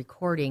out as a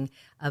recording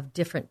of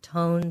different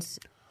tones,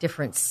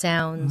 different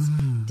sounds,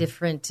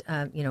 different,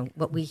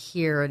 what we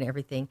hear and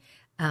everything.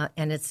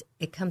 And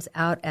it comes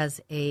out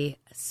as a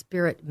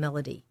spirit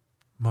melody.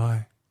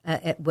 My.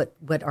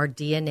 What our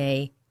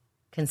DNA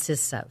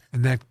consists of.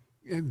 And that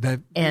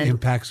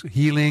impacts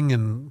healing,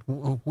 and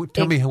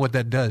tell me what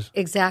that does.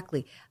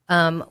 Exactly.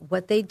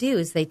 What they do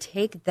is they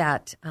take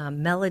that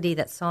melody,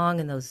 that song,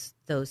 and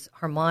those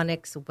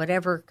harmonics,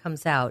 whatever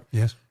comes out,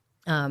 yes,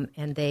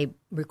 and they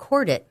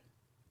record it.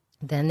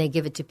 Then they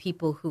give it to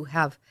people who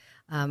have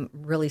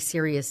really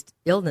serious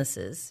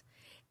illnesses,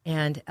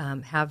 and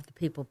have the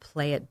people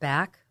play it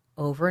back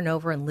over and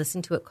over and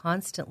listen to it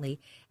constantly.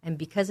 And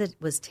because it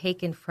was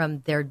taken from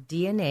their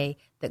DNA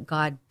that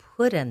God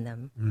put in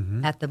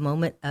them at the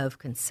moment of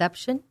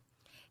conception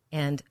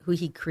and who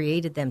he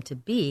created them to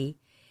be,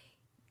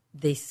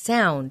 the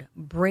sound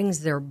brings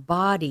their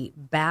body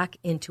back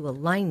into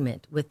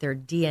alignment with their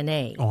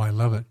DNA. Oh, I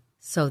love it.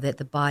 So that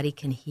the body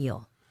can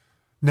heal.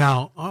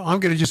 Now,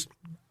 I'm going to just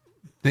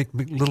make a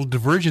little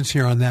divergence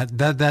here on that.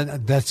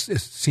 That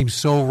seems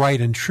so right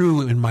and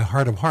true in my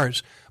heart of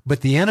hearts. But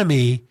the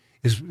enemy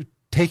is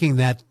taking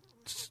that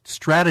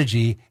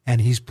strategy and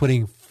he's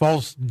putting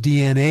false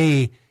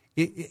DNA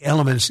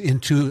elements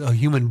into a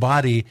human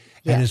body,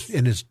 yes,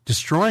 and is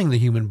destroying the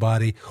human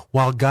body,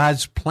 while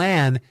God's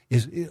plan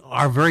is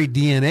our very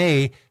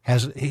DNA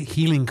has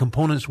healing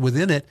components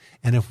within it.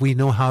 And if we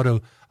know how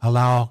to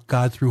allow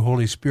God through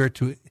Holy Spirit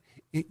to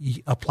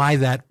apply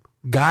that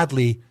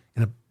in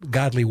a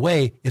godly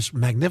way, it's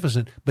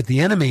magnificent. But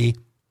the enemy,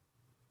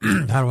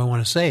 how do I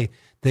want to say,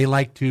 they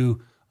like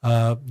to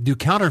do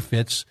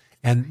counterfeits.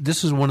 And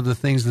this is one of the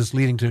things that's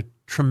leading to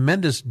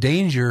tremendous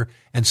danger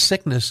and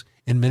sickness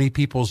in many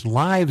people's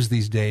lives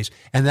these days.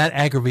 And that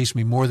aggravates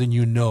me more than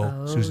you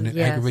know, Susan. It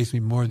aggravates me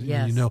more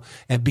than you know.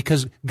 And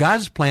because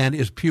God's plan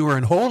is pure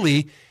and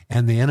holy,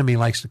 and the enemy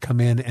likes to come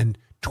in and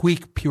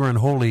tweak pure and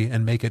holy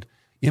and make it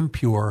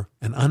impure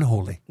and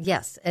unholy.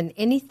 Yes, and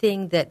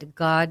anything that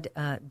God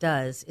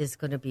does is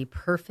going to be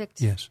perfect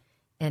Yes.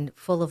 and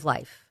full of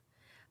life.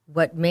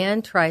 What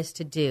man tries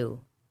to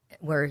do,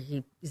 where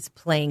he is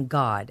playing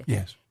God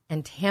Yes.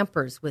 and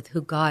tampers with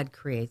who God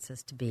creates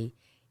us to be,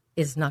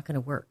 is not going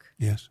to work.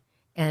 Yes.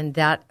 And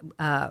that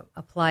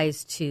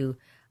applies to,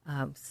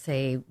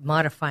 say,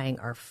 modifying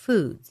our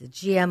foods, the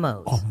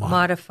GMOs, Oh, my.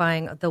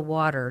 modifying the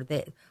water,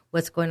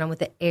 what's going on with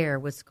the air,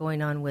 what's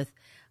going on with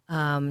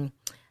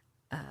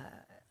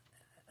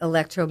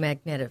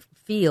electromagnetic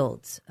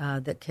fields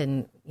that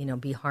can,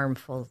 be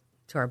harmful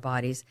to our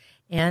bodies.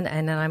 And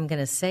I'm going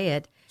to say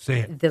it.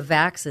 The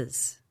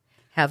vaxes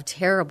have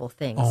terrible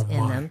things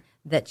in them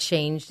that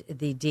change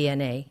the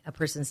DNA, a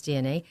person's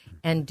DNA,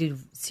 and do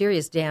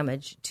serious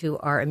damage to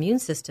our immune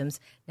systems.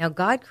 Now,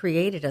 God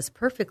created us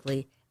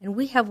perfectly, and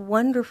we have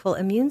wonderful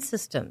immune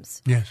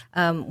systems. Yes.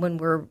 When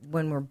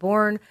we're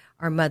born,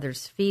 our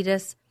mothers feed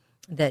us.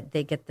 That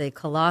they get the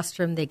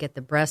colostrum, they get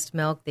the breast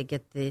milk, they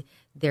get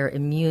their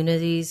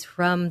immunities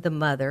from the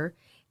mother,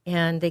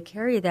 and they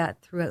carry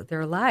that throughout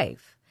their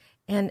life.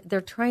 And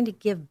they're trying to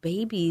give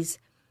babies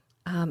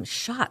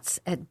shots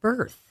at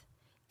birth,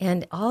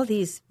 and all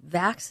these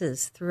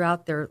vaxes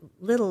throughout their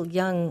little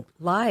young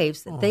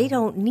lives that they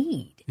don't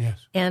need.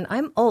 Yes. And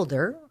I'm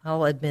older,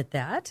 I'll admit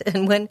that.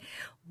 And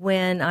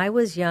when I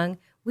was young,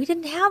 we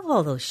didn't have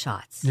all those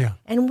shots. Yeah.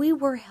 And we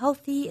were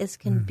healthy as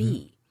can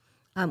be.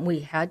 We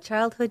had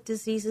childhood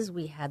diseases.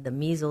 We had the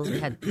measles. We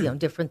had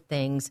different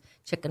things,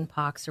 chicken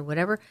pox or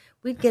whatever.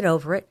 We'd get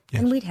over it,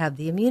 and we'd have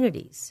the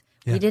immunities.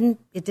 Yeah. It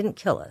didn't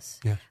kill us.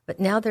 Yeah. But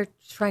now they're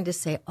trying to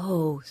say,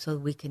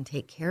 so we can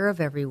take care of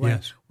everyone.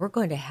 Yes. We're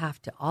going to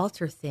have to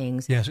alter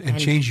things. Yes, and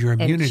change your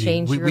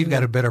immunity. We've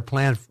got a better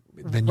plan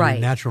than your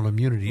natural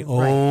immunity.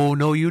 Oh,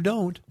 no, you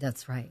don't.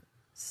 That's right.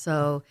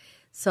 So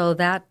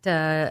that,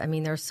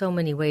 there are so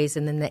many ways,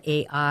 and then the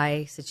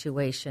AI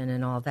situation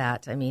and all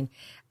that.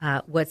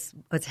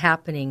 What's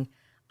happening,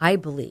 I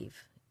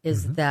believe,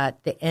 is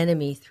that the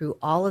enemy, through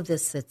all of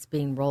this that's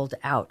being rolled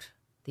out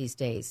these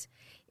days,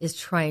 is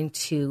trying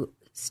to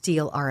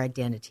steal our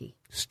identity.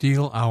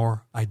 Steal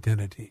our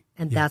identity.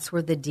 And that's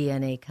where the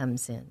DNA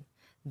comes in,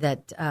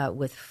 that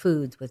with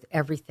foods, with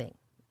everything,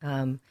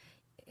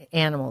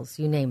 animals,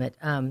 you name it,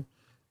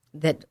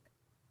 that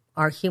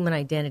our human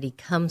identity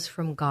comes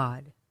from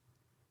God.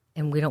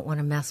 And we don't want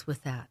to mess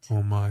with that.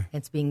 Oh, my.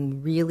 It's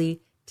being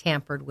really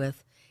tampered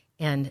with,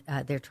 and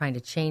they're trying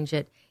to change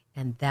it,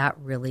 and that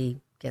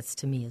really gets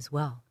to me as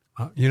well.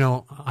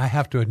 I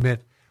have to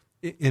admit,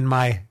 in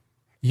my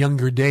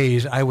younger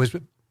days, I was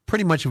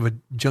pretty much of a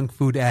junk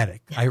food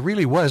addict. I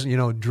really was,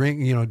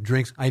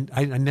 drinks. I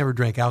never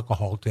drank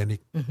alcohol to any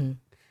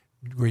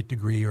great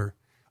degree, or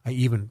I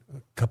even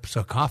cups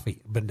of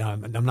coffee. But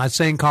I'm not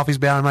saying coffee's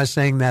bad. I'm not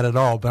saying that at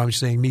all, but I'm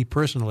saying me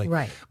personally.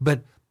 Right.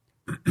 But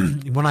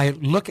when I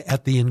look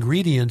at the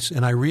ingredients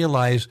and I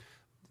realize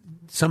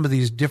some of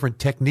these different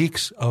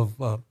techniques of,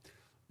 what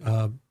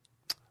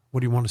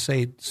do you want to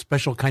say,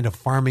 special kind of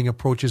farming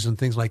approaches and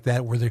things like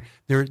that, where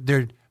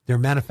they're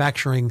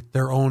manufacturing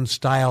their own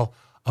style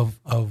of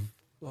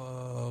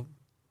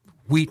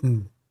wheat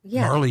and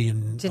barley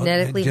and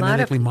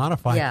genetically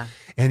modified. Yeah.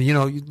 And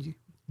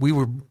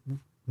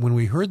when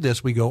we heard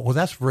this, we go, well,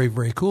 that's very,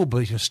 very cool.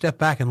 But if you step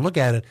back and look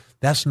at it,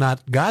 that's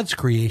not God's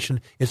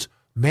creation. It's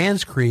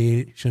man's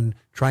creation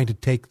trying to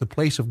take the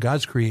place of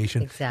God's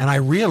creation. Exactly. And I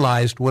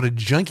realized what a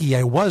junkie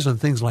I was and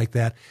things like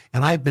that.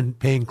 And I've been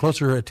paying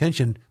closer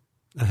attention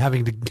and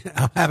having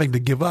to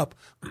give up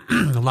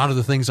a lot of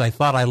the things I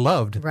thought I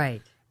loved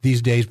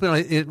these days.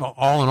 But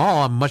all in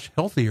all, I'm much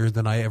healthier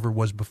than I ever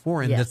was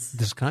before in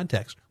this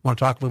context. Want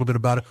to talk a little bit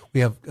about it?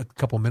 We have a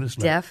couple minutes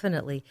left.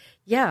 Definitely.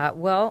 Yeah,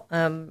 well,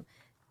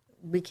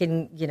 we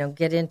can,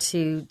 get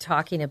into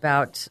talking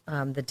about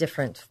the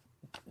different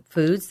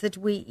foods that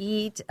we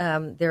eat.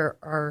 There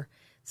are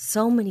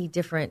so many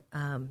different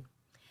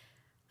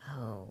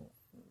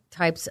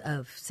types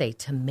of, say,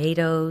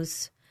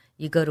 tomatoes.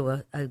 You go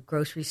to a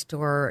grocery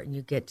store and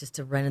you get just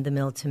a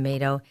run-of-the-mill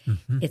tomato.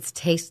 It's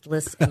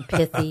tasteless and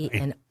pithy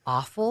and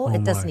awful.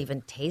 It doesn't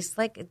even taste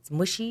like, it's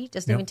mushy. It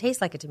doesn't even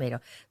taste like a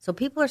tomato. So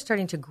people are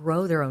starting to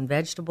grow their own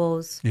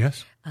vegetables.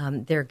 Yes.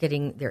 They're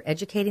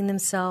educating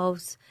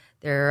themselves.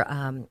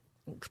 Some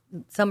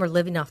are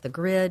living off the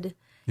grid.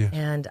 Yes.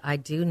 And I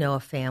do know a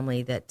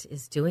family that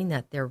is doing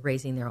that. They're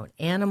raising their own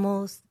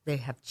animals. They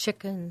have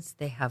chickens.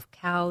 They have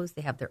cows.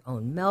 They have their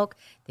own milk.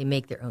 They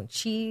make their own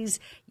cheese.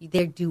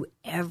 They do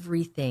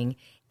everything,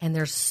 and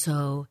they're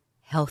so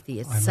healthy.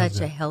 It's such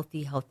a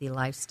healthy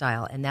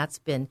lifestyle, and that's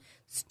been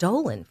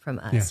stolen from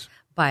us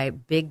by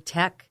big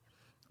tech.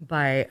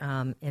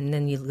 And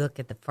then you look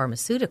at the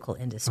pharmaceutical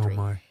industry,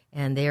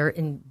 and they're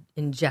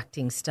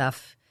injecting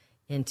stuff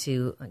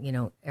into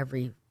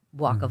every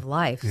walk of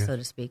life, so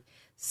to speak.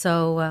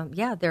 So,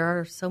 there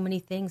are so many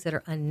things that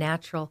are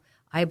unnatural,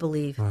 I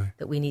believe,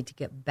 that we need to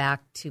get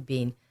back to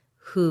being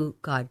who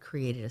God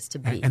created us to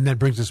be. And that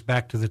brings us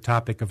back to the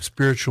topic of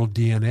spiritual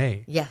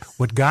DNA. Yes.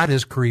 What God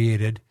has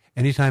created,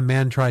 anytime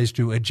man tries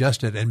to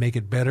adjust it and make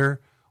it better,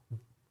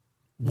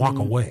 walk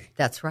away.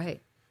 That's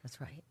right. That's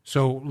right.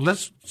 So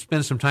let's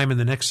spend some time in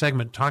the next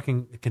segment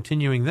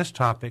continuing this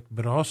topic,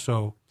 but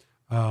also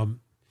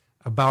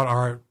about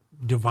our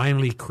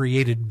divinely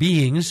created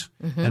beings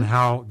and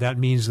how that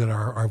means that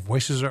our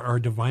voices are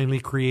divinely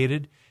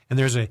created. And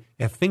there's a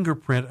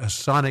fingerprint, a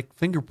sonic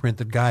fingerprint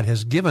that God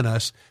has given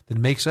us that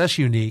makes us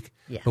unique,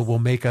 but will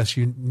make us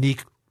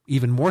unique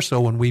even more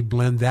so when we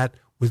blend that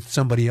with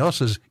somebody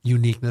else's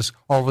uniqueness.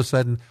 All of a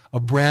sudden, a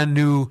brand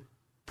new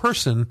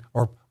person,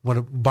 or what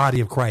a body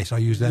of Christ, I'll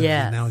use that as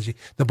an analogy.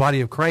 The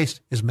body of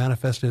Christ is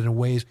manifested in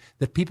ways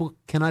that people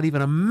cannot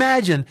even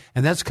imagine,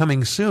 and that's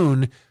coming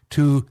soon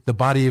to the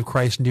body of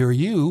Christ near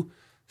you.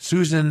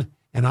 Susan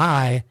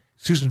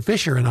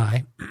Fisher and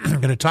I are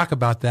going to talk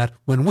about that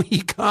when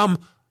we come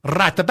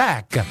right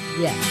back.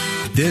 Yes.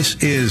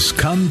 This is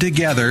Come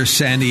Together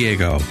San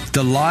Diego,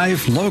 the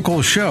live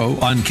local show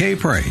on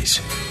K-Praise.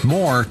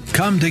 More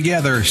Come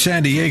Together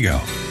San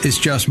Diego is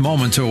just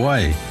moments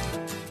away.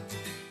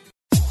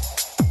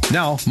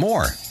 Now,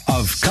 more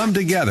of Come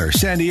Together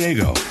San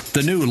Diego,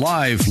 the new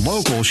live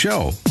local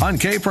show on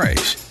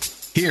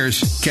K-Praise.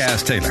 Here's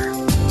Kaz Taylor.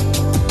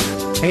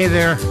 Hey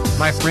there,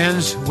 my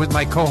friends, with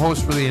my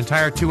co-host for the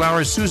entire 2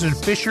 hours, Susan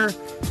Fisher.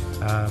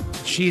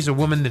 She's a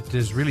woman that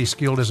is really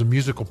skilled as a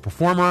musical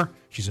performer.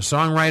 She's a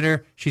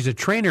songwriter. She's a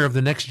trainer of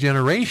the next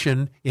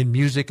generation in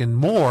music and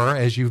more,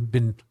 as you've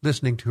been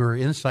listening to her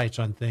insights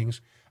on things.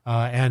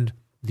 And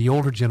the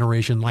older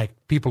generation, like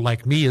people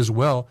like me as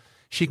well,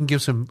 she can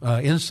give some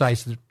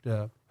insights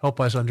that help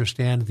us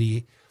understand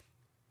the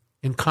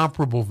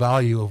incomparable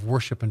value of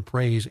worship and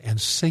praise and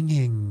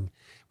singing.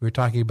 We were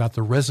talking about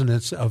the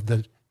resonance of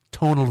the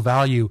tonal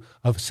value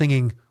of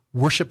singing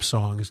worship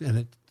songs,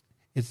 and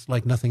it's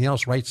like nothing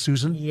else, right,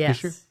 Susan?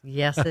 Yes, Fisher?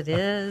 yes, it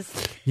is.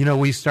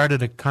 We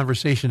started a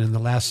conversation in the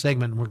last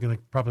segment, and we're going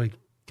to probably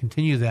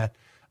continue that,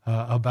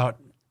 about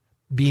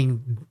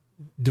being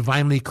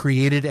divinely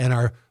created, and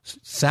our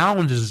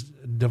sound is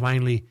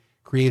divinely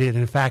created. And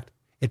in fact,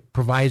 it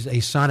provides a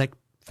sonic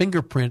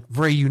fingerprint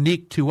very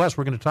unique to us.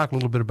 We're going to talk a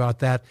little bit about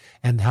that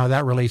and how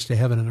that relates to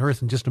heaven and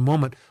earth in just a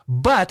moment.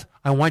 But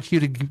I want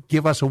you to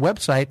give us a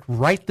website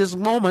right this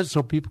moment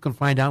so people can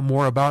find out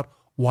more about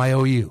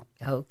YOU.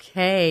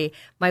 Okay.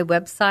 My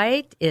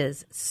website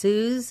is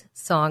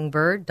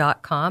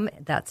SuzSongbird.com.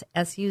 That's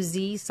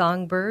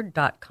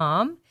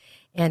SUZSongbird.com.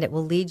 And it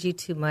will lead you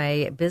to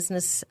my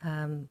business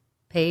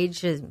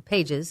pages.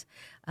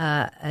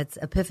 It's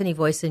Epiphany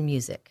Voice and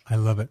Music. I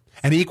love it.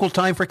 And equal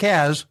time for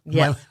Kaz,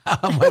 my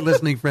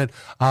listening friend.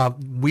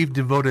 We've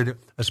devoted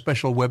a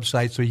special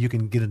website so you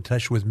can get in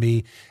touch with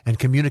me and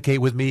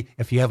communicate with me.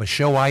 If you have a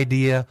show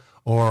idea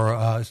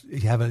or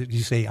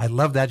you say, I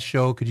love that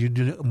show, could you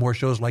do more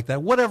shows like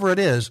that? Whatever it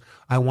is,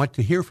 I want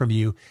to hear from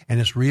you. And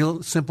it's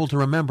real simple to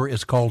remember.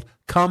 It's called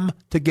Come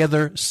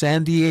Together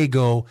San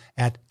Diego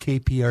at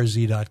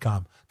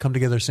KPRZ.com. Come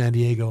Together San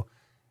Diego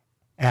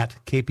at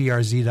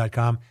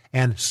KPRZ.com,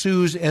 and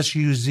Suze,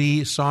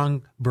 S-U-Z,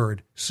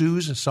 Songbird,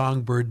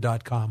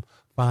 SuzSongbird.com.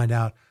 Find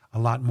out a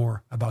lot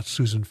more about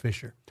Susan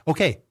Fisher.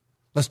 Okay,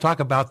 let's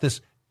talk about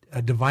this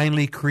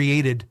divinely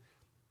created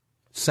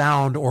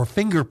sound or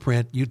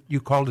fingerprint. You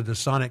called it a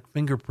sonic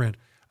fingerprint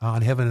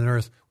on heaven and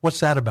earth.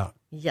 What's that about?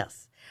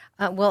 Yes.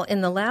 Well,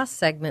 in the last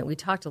segment, we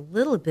talked a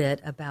little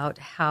bit about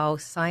how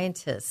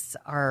scientists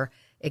are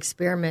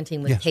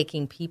experimenting with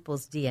taking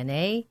people's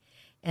DNA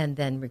and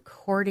then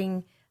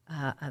recording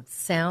of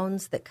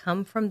sounds that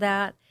come from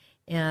that,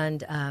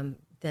 and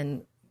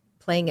then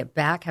playing it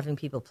back, having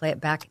people play it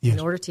back in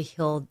order to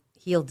heal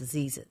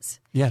diseases.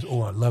 Yes, I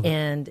love it.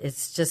 And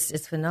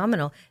it's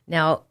phenomenal.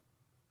 Now,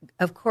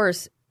 of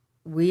course,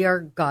 we are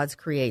God's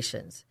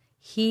creations.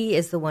 He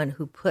is the one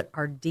who put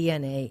our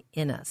DNA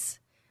in us.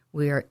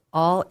 We are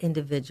all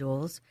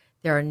individuals.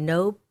 There are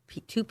no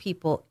two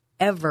people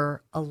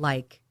ever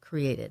alike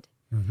created.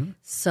 Mm-hmm.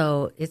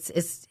 So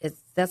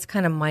that's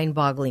kind of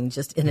mind-boggling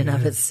just in and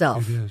of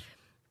itself. It is.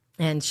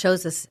 And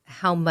shows us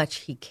how much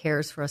he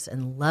cares for us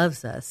and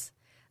loves us,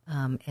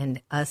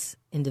 and us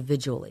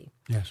individually.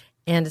 Yes.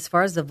 And as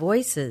far as the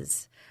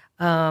voices,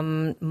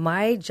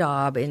 my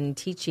job in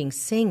teaching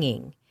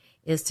singing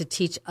is to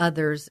teach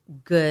others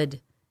good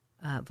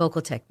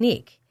vocal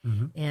technique,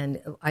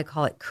 and I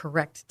call it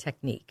correct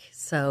technique.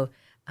 So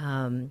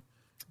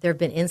there have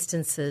been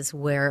instances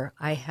where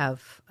I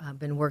have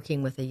been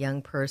working with a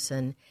young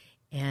person,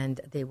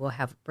 and they will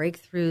have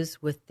breakthroughs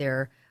with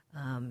their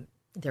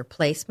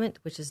placement,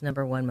 which is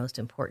number one most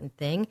important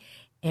thing,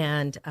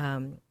 and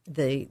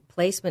the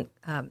placement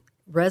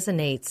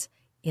resonates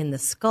in the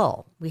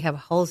skull. We have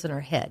holes in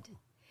our head,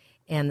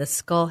 and the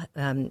skull,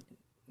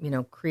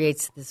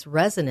 creates this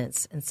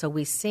resonance, and so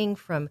we sing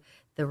from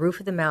the roof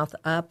of the mouth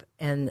up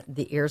and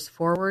the ears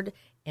forward,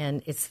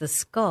 and it's the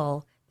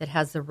skull that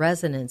has the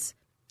resonance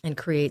and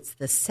creates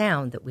the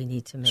sound that we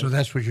need to make. So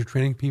that's what you're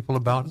training people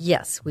about?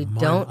 Yes, we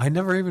don't. I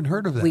never even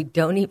heard of that. We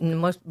don't even,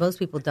 most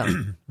people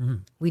don't.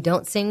 We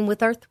don't sing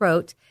with our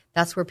throat.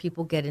 That's where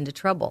people get into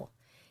trouble,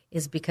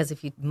 is because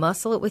if you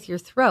muscle it with your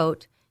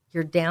throat,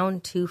 you're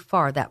down too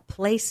far. That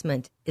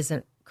placement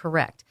isn't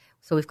correct.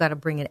 So we've got to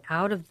bring it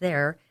out of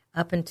there,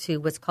 up into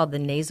what's called the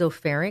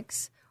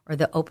nasopharynx, or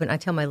the open. I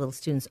tell my little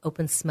students,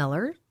 open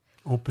smeller.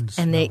 Open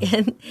And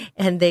smell.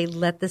 and they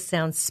let the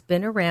sound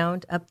spin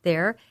around up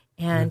there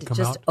and come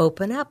just out?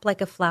 open up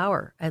like a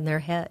flower in their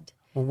head.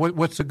 Well,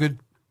 what's a good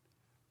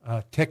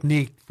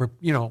technique for,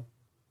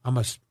 I'm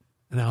a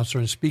announcer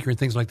and speaker and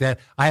things like that.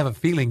 I have a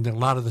feeling that a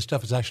lot of the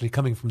stuff is actually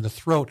coming from the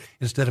throat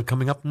instead of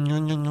coming up and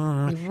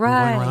going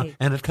around,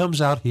 and it comes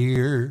out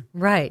here.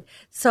 Right.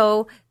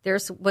 So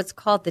there's what's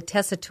called the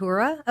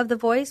tessitura of the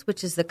voice,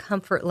 which is the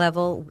comfort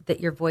level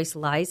that your voice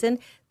lies in.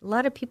 A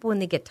lot of people, when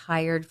they get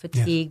tired,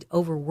 fatigued,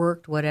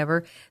 overworked,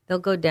 whatever, they'll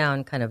go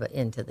down kind of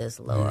into this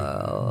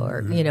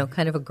lower,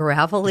 kind of a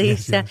gravelly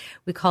sound.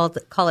 We call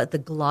it the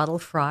glottal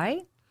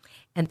fry,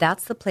 and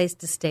that's the place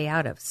to stay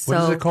out of. So,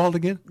 what is it called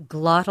again?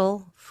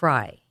 Glottal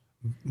fry.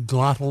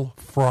 Glottal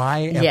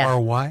fry,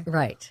 F-R-Y?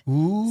 Right.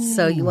 Ooh.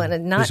 So you want to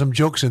not... There's some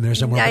jokes in there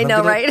somewhere. I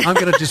know, right? I'm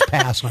going to just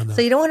pass on that.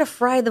 So you don't want to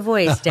fry the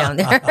voice down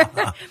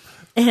there.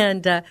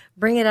 And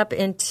bring it up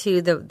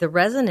into the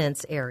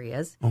resonance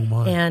areas. Oh,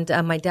 my. And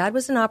my dad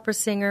was an opera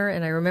singer,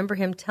 and I remember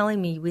him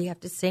telling me we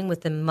have to sing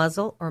with the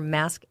muzzle or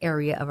mask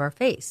area of our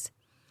face.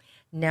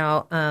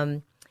 Now,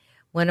 a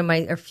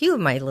few of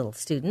my little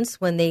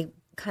students, when they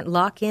kind of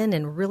lock in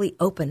and really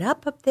open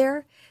up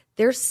there,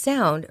 their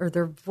sound or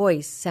their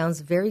voice sounds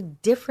very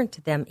different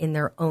to them in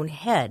their own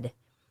head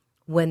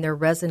when their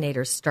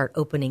resonators start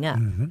opening up.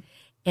 Mm-hmm.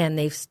 And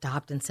they've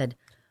stopped and said,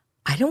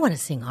 I don't want to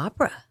sing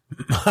opera.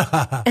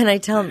 And I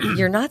tell them,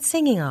 you're not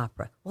singing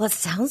opera. Well, it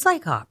sounds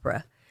like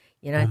opera.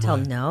 I tell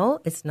them, no,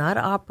 it's not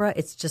opera.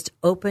 It's just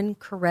open,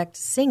 correct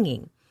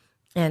singing.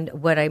 And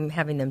what I'm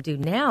having them do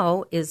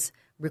now is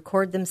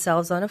record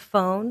themselves on a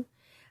phone,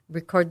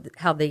 record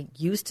how they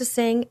used to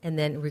sing, and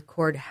then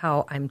record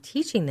how I'm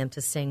teaching them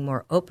to sing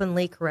more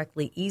openly,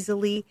 correctly,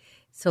 easily,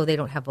 so they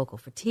don't have vocal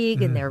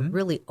fatigue, and they're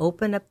really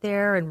open up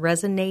there and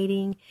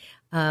resonating.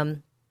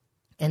 And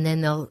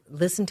then they'll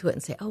listen to it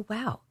and say, oh,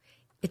 wow,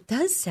 it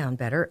does sound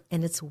better,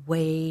 and it's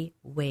way,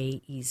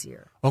 way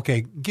easier.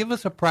 Okay, give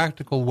us a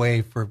practical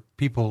way for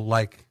people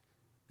like,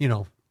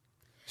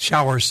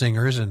 shower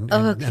singers and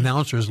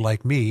announcers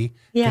like me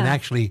can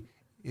actually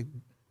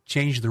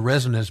change the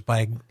resonance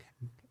by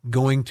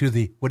going to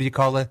the, what do you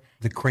call it?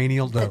 The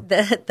cranial?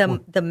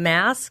 The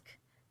mask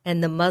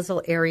and the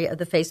muzzle area of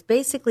the face.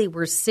 Basically,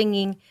 we're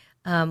singing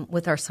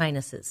with our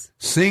sinuses.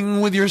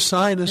 Sing with your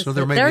sinus. So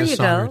there may be a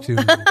song or two.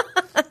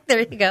 There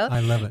you go.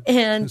 I love it.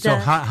 And so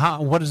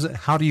what is it?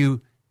 How do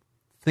you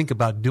think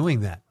about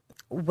doing that?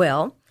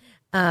 Well,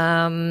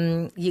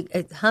 humming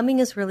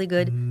is really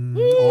good.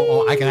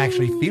 I can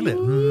actually feel it.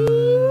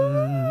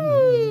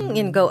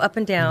 And go up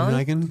and down.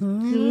 I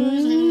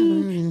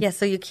can. Yeah,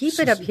 so you keep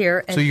it up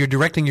here. And so you're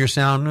directing your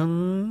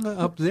sound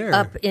up there.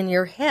 Up in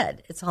your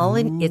head. It's all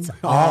in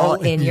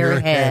your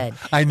head.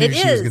 I knew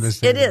she was going to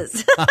say it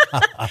is.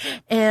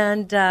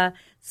 And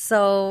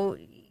so,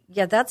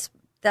 that's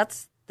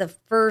the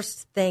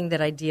first thing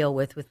that I deal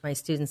with my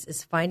students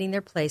is finding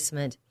their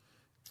placement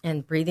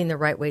and breathing the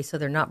right way so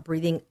they're not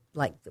breathing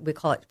like we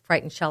call it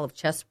frightened shell of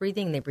chest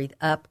breathing. They breathe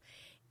up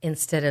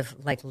instead of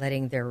like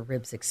letting their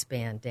ribs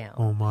expand down.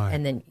 Oh, my.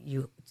 And then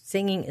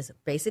singing is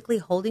basically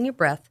holding your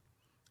breath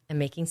and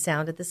making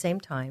sound at the same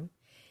time.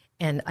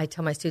 And I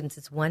tell my students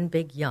it's one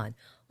big yawn.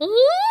 And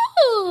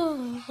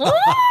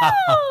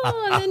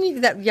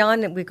then that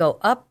yawn, and we go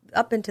up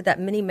into that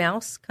Minnie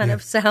Mouse kind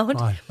of sound.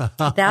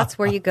 That's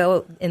where you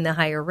go in the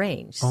higher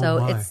range.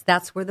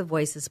 That's where the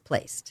voice is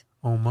placed.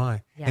 Oh,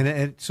 my. Yeah.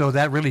 And so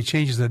that really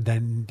changes the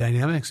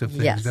dynamics of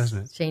things,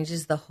 doesn't it?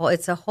 Changes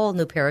it's a whole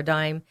new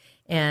paradigm.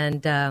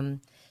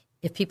 And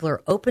if people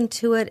are open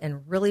to it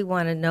and really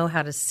want to know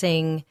how to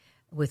sing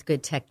with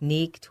good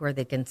technique to where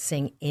they can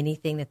sing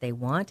anything that they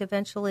want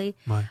eventually,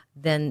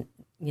 then,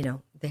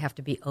 they have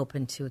to be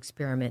open to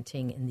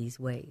experimenting in these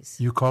ways.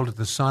 You called it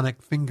the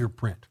sonic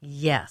fingerprint.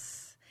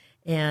 Yes.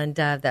 And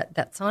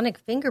that sonic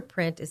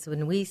fingerprint is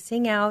when we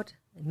sing out,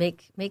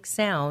 make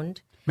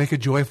sound. Make a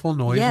joyful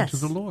noise unto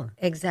the Lord.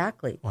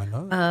 Exactly. I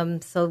love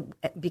it. So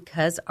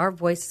because our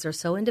voices are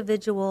so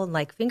individual and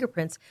like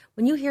fingerprints,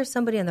 when you hear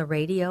somebody on the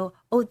radio,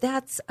 oh,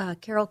 that's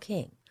Carole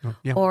King,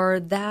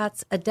 or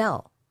that's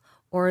Adele,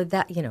 or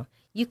that,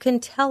 you can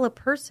tell a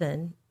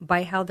person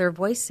by how their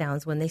voice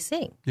sounds when they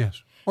sing.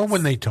 Yes. Or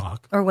when they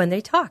talk.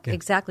 Yeah.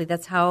 Exactly.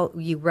 That's how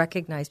you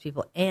recognize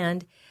people.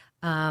 And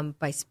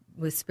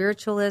with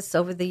spiritualists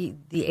over the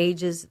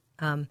ages,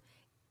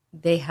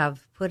 they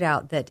have put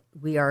out that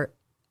we are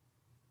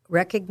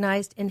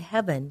recognized in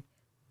heaven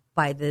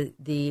by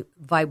the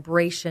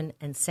vibration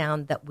and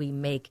sound that we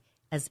make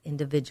as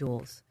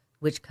individuals,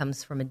 which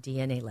comes from a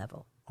DNA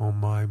level. Oh,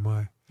 my.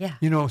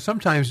 Yeah.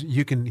 Sometimes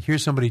you can hear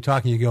somebody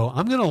talking, you go,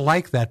 I'm going to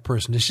like that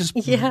person. It's just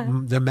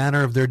the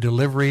manner of their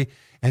delivery,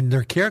 and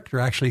their character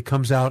actually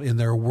comes out in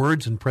their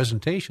words and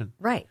presentation.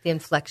 Right. The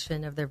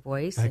inflection of their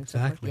voice. Exactly. And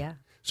so forth. Yeah.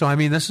 So, I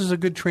mean, this is a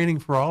good training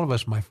for all of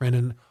us, my friend.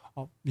 And,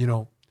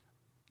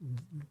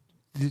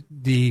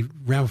 the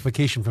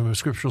ramification from a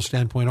scriptural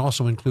standpoint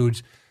also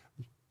includes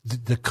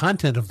the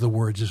content of the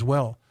words as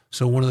well.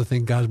 So one of the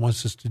things God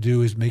wants us to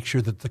do is make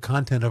sure that the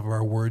content of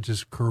our words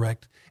is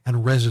correct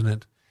and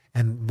resonant.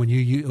 And when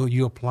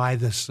you apply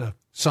this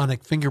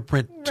sonic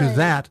fingerprint to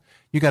that,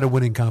 you got a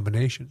winning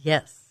combination.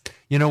 Yes.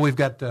 You know, we've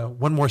got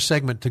one more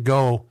segment to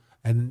go,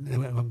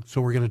 and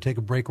so we're going to take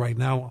a break right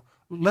now.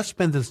 Let's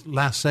spend this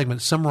last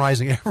segment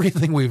summarizing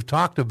everything we've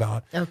talked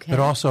about, but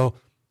also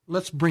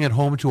let's bring it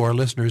home to our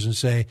listeners and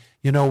say,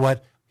 you know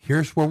what,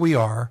 here's where we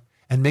are,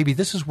 and maybe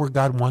this is where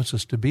God wants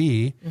us to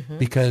be,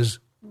 because,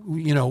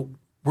 you know,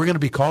 we're going to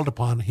be called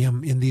upon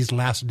him in these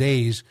last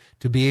days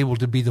to be able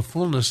to be the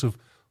fullness of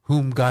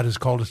whom God has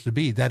called us to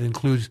be. That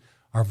includes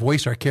our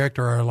voice, our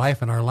character, our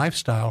life, and our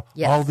lifestyle.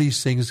 Yes. All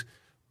these things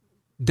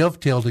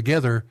dovetail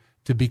together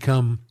to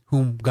become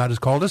whom God has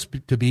called us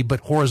to be, but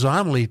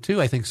horizontally too,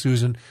 I think,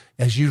 Susan,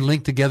 as you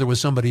link together with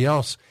somebody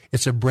else,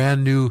 it's a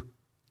brand new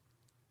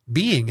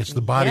being. It's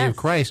the body of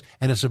Christ,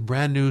 and it's a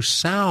brand new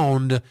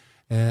sound,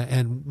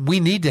 and we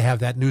need to have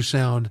that new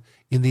sound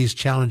in these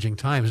challenging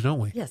times, don't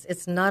we? Yes,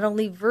 it's not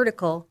only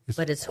vertical,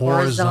 but it's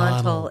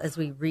horizontal as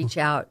we reach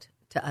out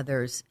to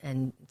others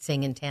and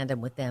sing in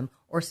tandem with them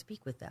or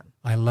speak with them.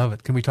 I love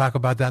it. Can we talk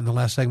about that in the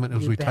last segment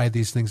as we tie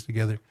these things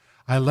together?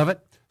 I love it.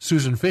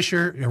 Susan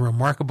Fisher, a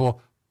remarkable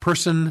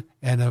person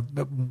and a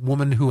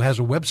woman who has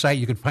a website.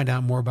 You can find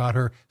out more about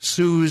her,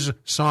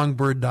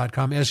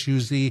 SuzSongbird.com,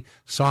 S-U-Z,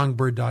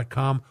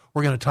 songbird.com.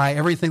 We're going to tie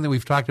everything that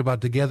we've talked about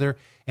together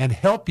and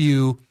help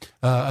you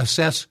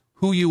assess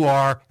who you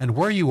are and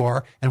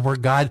where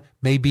God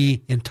may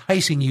be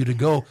enticing you to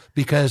go,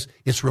 because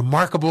it's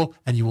remarkable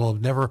and you will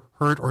have never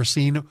heard or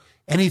seen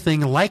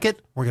anything like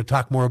it. We're going to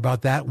talk more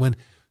about that when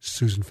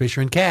Susan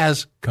Fisher and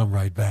Kaz come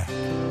right back.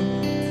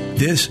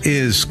 This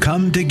is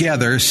Come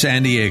Together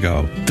San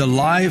Diego, the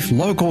live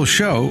local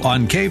show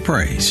on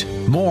K-Praise.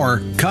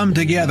 More Come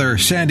Together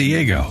San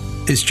Diego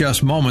is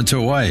just moments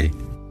away.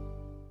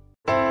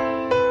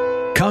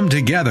 Come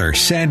Together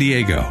San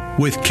Diego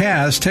with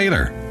Kaz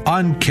Taylor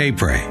on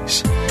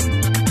K-Praise.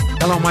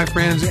 Hello, my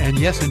friends, and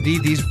yes,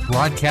 indeed, these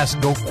broadcasts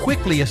go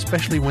quickly,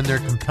 especially when they're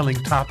compelling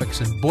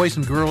topics. And boys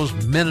and girls,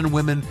 men and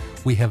women,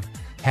 we have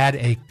had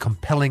a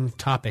compelling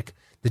topic.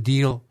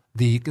 The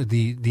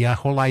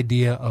whole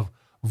idea of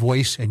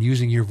voice and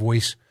using your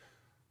voice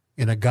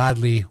in a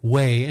godly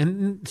way.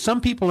 And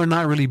some people are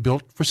not really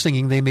built for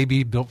singing. They may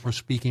be built for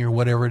speaking or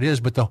whatever it is.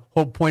 But the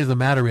whole point of the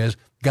matter is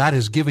God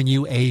has given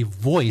you a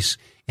voice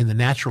in the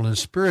natural and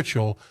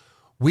spiritual.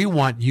 We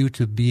want you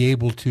to be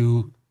able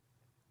to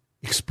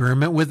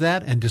experiment with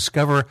that and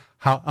discover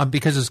how,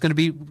 because it's going to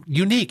be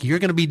unique. You're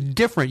going to be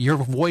different. Your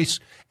voice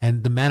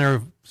and the manner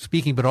of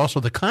speaking, but also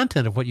the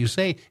content of what you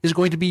say is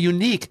going to be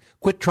unique.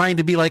 Quit trying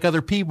to be like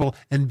other people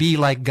and be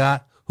like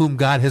God, whom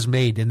God has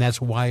made, and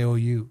that's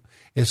YOU.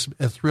 It's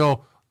a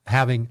thrill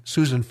having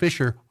Susan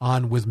Fisher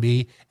on with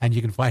me, and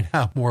you can find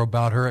out more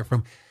about her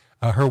from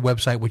her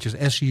website, which is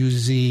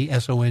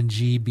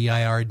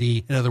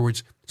SuzSongbird. In other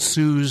words,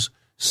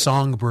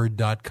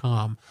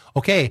 SuzSongbird.com.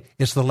 Okay,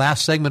 it's the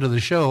last segment of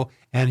the show,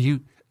 and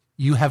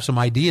you have some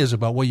ideas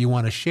about what you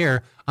want to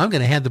share. I'm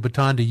going to hand the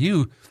baton to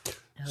you,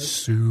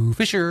 Susan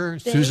Fisher,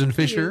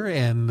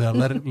 and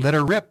let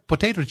her rip,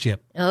 potato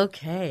chip.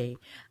 Okay.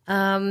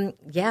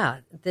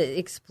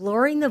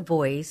 Exploring the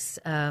voice,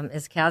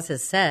 as Kaz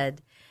has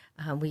said,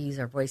 we use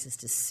our voices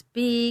to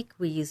speak,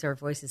 we use our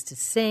voices to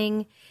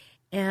sing,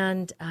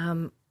 and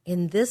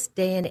in this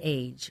day and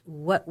age,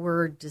 what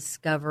we're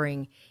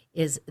discovering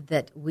is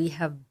that we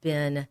have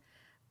been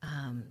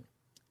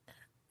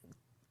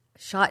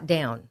shot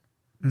down,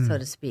 so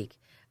to speak,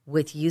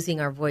 with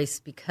using our voice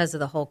because of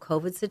the whole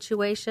COVID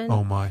situation.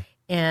 Oh, my.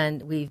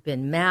 And we've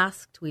been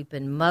masked, we've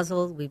been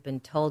muzzled, we've been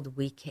told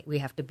we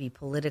have to be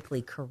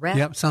politically correct.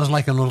 Yep, sounds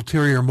like an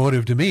ulterior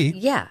motive to me.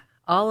 Yeah,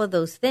 all of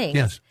those things.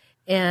 Yes.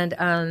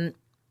 And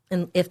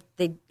if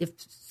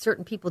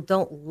certain people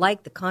don't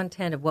like the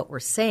content of what we're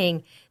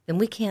saying, then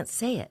we can't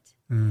say it.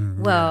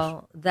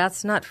 Well,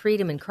 that's not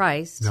freedom in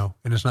Christ. No,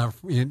 and it's not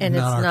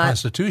our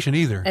Constitution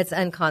either. It's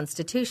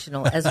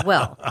unconstitutional as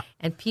well.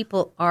 And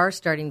people are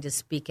starting to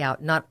speak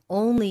out, not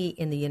only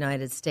in the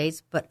United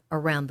States, but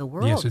around the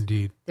world. Yes,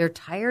 indeed. They're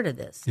tired of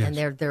this, and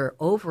they're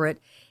over it,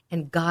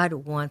 and God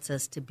wants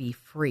us to be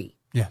free.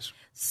 Yes.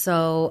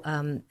 So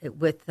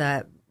with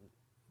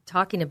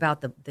talking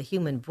about the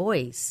human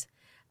voice,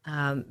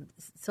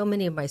 so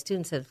many of my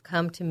students have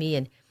come to me,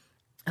 and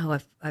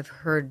I've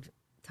heard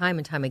time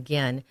and time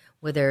again,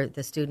 whether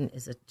the student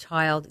is a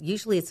child,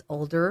 usually it's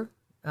older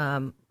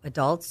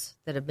adults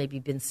that have maybe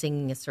been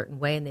singing a certain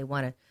way and they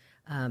want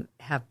to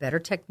have better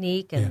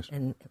technique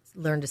and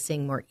learn to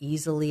sing more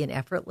easily and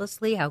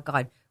effortlessly, how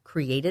God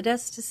created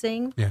us to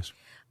sing. Yes.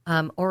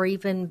 Or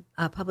even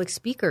public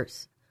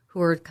speakers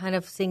who are kind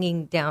of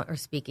singing down or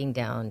speaking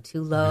down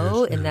too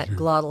low in that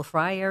glottal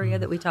fry area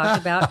that we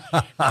talked about.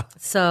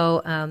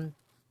 So,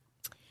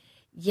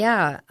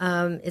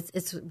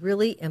 it's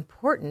really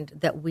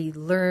important that we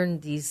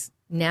learn these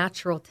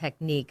natural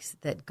techniques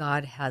that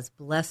God has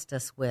blessed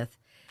us with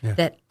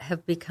that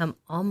have become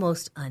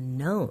almost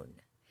unknown.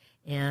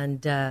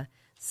 And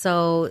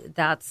so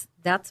that's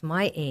that's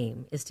my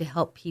aim, is to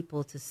help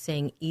people to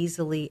sing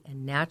easily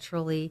and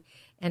naturally,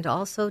 and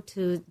also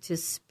to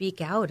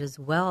speak out as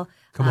well.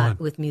 Come on.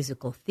 With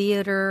musical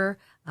theater,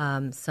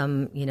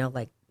 some,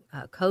 like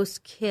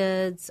Coast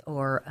Kids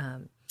or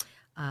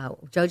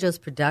JoJo's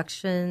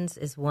Productions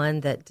is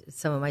one that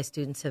some of my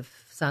students have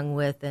sung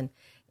with, and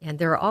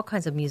there are all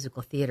kinds of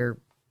musical theater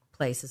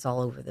places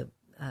all over the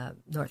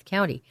North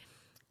County.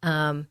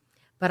 But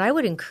I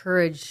would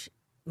encourage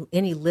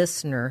any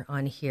listener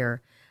on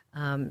here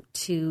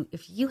to,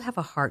 if you have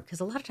a heart, because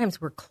a lot of times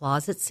we're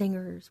closet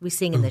singers. We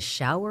sing in the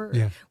shower.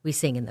 Yeah. We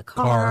sing in the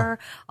car.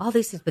 All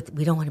these things, but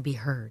we don't want to be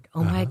heard.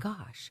 Oh, my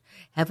gosh.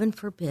 Heaven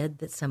forbid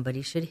that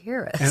somebody should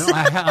hear us. And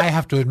I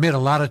have to admit, a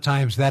lot of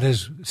times that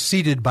is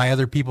seeded by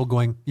other people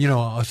going,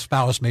 a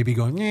spouse maybe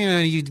going, yeah,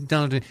 you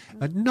don't.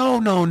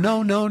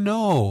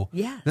 No.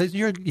 Yeah.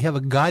 You have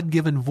a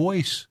God-given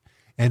voice,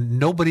 and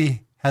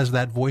nobody has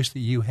that voice that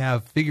you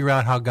have. Figure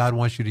out how God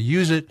wants you to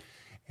use it,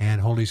 and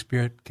Holy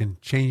Spirit can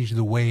change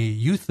the way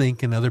you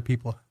think and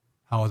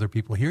how other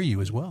people hear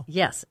you as well.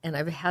 Yes, and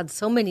I've had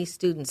so many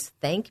students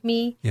thank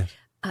me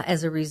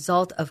as a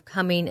result of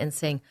coming and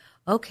saying,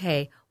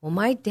 okay, well,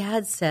 my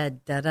dad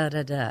said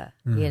da-da-da-da,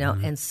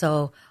 and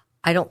so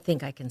I don't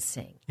think I can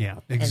sing. Yeah,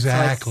 exactly. And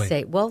so I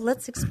say, well,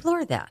 let's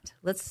explore that.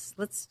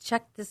 Let's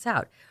check this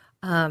out.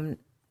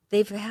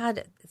 They've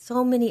had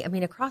so many,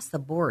 across the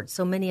board,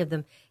 so many of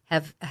them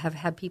have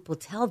had people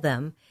tell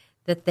them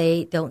that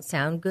they don't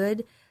sound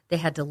good. They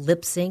had to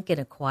lip sync in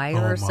a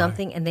choir or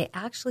something, and they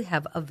actually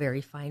have a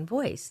very fine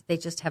voice. They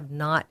just have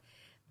not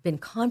been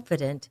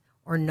confident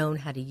or known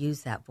how to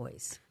use that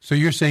voice. So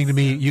you're saying to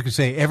me, you could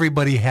say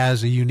everybody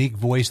has a unique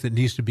voice that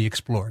needs to be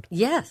explored.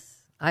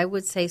 Yes, I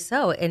would say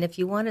so. And if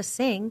you want to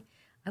sing,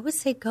 I would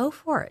say go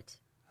for it.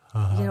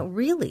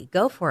 Really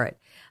go for it.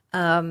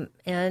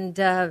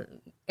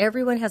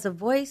 Everyone has a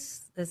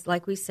voice. As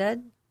like we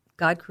said,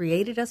 God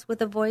created us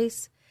with a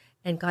voice.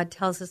 And God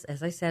tells us,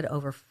 as I said,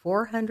 over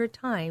 400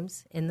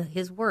 times in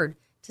His Word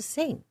to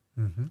sing.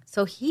 Mm-hmm.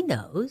 So He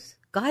knows.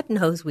 God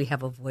knows we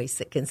have a voice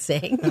that can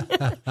sing.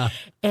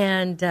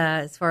 And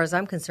as far as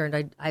I'm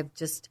concerned,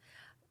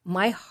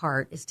 my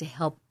heart is to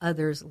help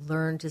others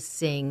learn to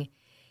sing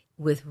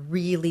with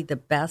really the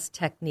best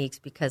techniques,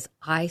 because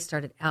I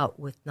started out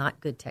with not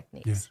good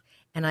techniques. Yes.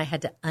 And I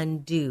had to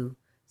undo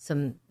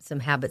some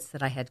habits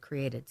that I had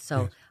created.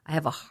 So yes. I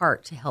have a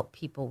heart to help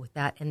people with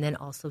that, and then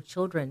also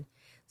children,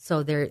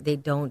 so they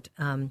don't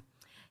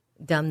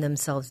dumb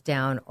themselves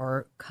down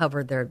or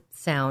cover their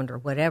sound or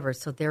whatever,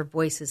 so their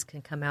voices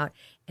can come out.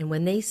 And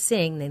when they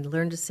sing, they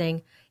learn to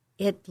sing,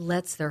 it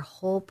lets their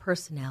whole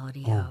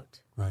personality out.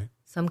 Right.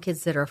 Some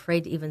kids that are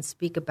afraid to even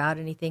speak about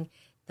anything,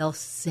 they'll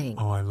sing.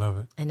 Oh, I love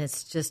it. And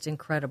it's just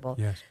incredible.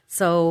 Yes.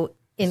 So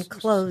in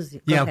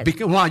closing, I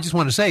just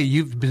want to say,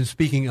 you've been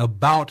speaking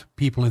about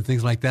people and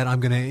things like that. I'm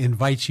going to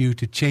invite you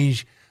to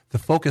change the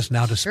focus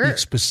now to speak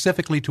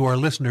specifically to our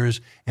listeners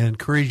and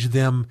encourage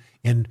them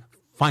in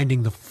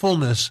finding the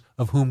fullness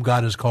of whom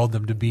God has called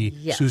them to be.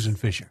 Yes. Susan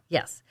Fisher.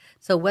 Yes.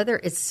 So whether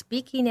it's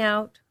speaking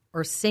out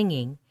or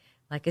singing,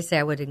 like I say,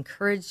 I would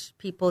encourage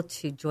people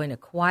to join a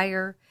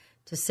choir,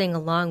 to sing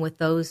along with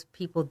those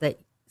people that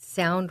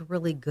sound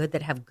really good,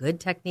 that have good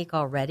technique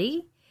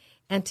already,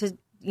 and to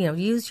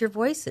use your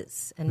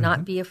voices and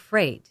not be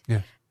afraid,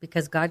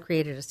 because God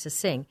created us to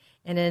sing.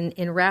 And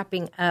in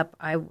wrapping up,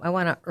 I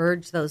want to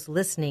urge those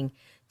listening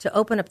to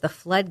open up the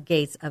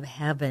floodgates of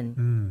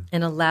heaven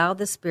and allow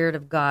the Spirit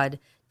of God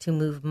to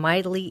move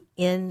mightily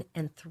in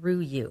and through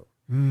you.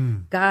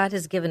 God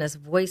has given us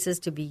voices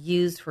to be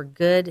used for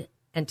good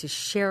and to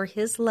share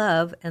His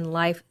love and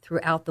life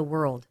throughout the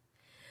world.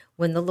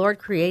 When the Lord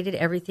created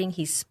everything,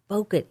 He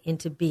spoke it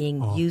into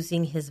being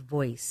using His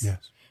voice.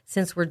 Yes.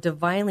 Since we're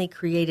divinely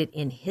created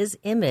in His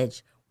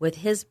image with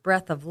His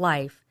breath of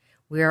life,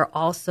 we are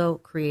also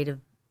creative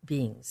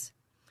beings.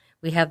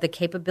 We have the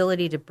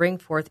capability to bring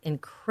forth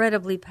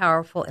incredibly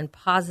powerful and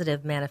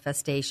positive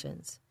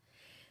manifestations.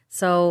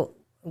 So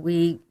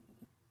we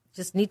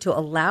just need to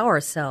allow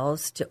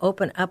ourselves to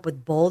open up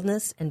with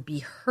boldness and be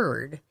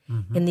heard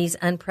in these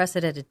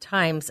unprecedented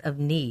times of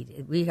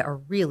need. We are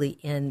really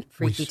in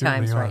freaky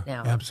times right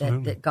now.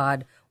 Absolutely. That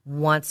God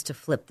wants to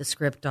flip the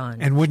script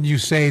on. And wouldn't you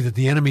say that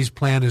the enemy's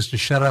plan is to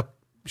shut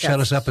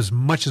us up as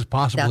much as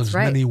possible, in as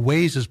many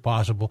ways as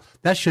possible?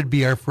 That should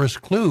be our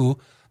first clue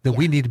that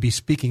we need to be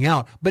speaking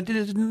out. But it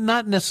is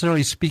not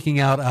necessarily speaking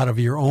out of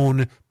your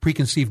own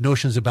preconceived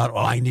notions about,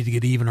 I need to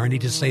get even, or I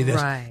need to say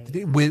this.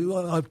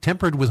 Right.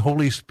 Tempered with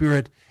Holy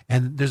Spirit,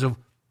 and there's a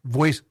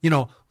voice,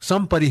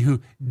 somebody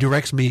who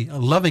directs me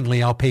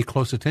lovingly, I'll pay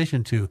close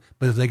attention to.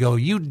 But if they go,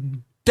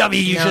 you dummy,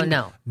 you shouldn't.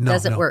 No,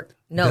 doesn't work.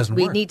 No,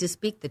 we need to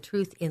speak the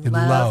truth in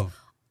love.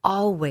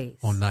 Always.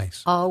 Oh,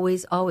 nice.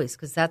 Always,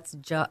 because that's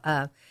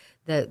the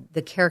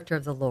character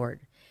of the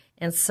Lord.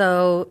 And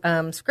so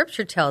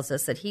Scripture tells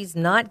us that He's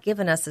not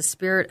given us a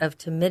spirit of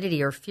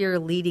timidity or fear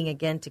leading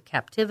again to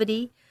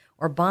captivity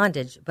or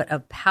bondage, but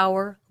of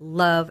power,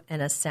 love,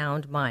 and a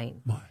sound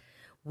mind.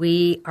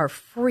 We are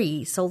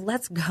free, so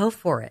let's go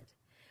for it.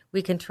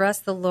 We can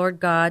trust the Lord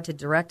God to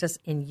direct us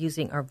in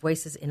using our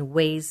voices in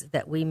ways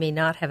that we may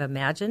not have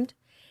imagined.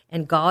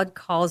 And God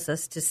calls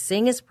us to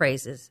sing his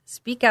praises,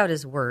 speak out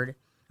his word,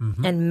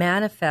 and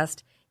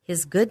manifest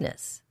his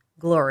goodness,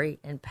 glory,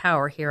 and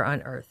power here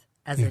on earth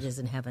as it is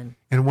in heaven.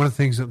 And one of the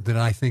things that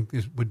I think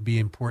would be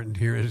important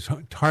here is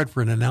it's hard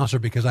for an announcer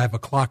because I have a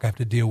clock I have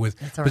to deal with.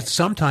 But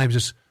sometimes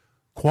it's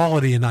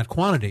quality and not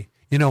quantity.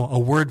 You know, a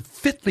word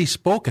fitly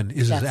spoken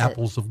is as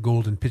apples of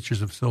gold and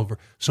pitchers of silver.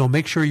 So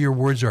make sure your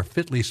words are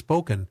fitly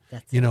spoken.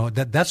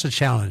 That's a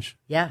challenge.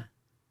 Yeah.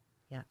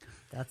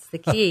 That's the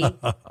key.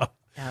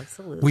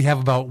 Absolutely. We have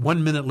about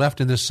 1 minute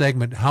left in this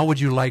segment. How would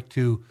you like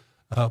to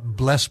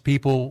bless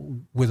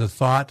people with a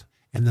thought?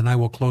 And then I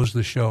will close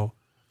the show.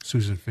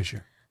 Susan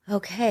Fisher.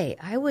 Okay.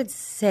 I would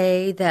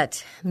say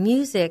that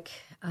music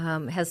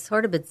has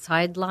sort of been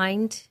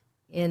sidelined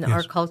in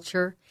our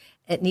culture.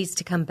 It needs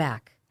to come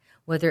back,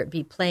 whether it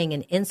be playing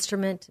an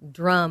instrument,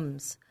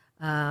 drums,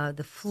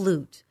 the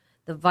flute,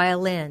 the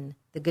violin,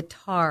 the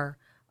guitar,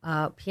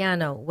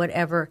 piano,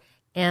 whatever.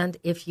 And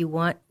if you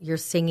want your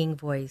singing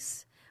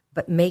voice,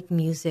 but make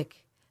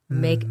music,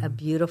 make a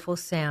beautiful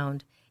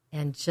sound,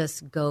 and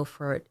just go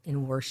for it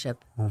in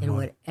worship in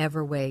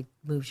whatever way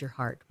moves your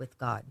heart with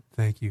God.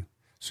 Thank you.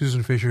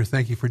 Susan Fisher,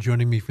 thank you for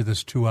joining me for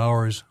this 2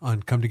 hours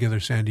on Come Together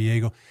San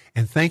Diego.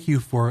 And thank you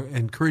for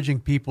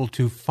encouraging people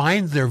to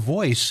find their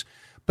voice,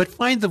 but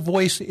find the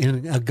voice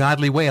in a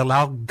godly way.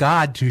 Allow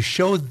God to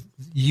show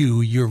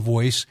you your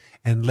voice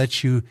and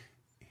let you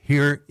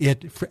hear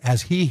it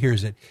as he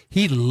hears it.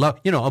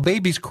 A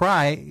baby's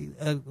cry,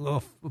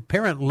 a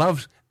parent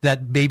loves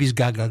that baby's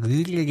gaga,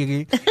 they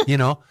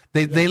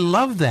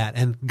love that.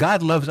 And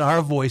God loves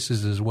our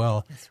voices as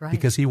well. That's right.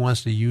 Because he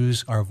wants to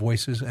use our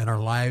voices and our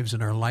lives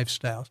and our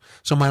lifestyles.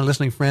 So my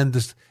listening friend,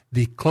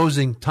 the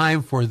closing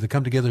time for the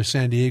Come Together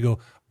San Diego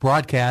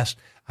broadcast.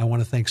 I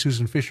want to thank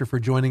Susan Fisher for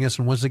joining us.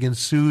 And once again,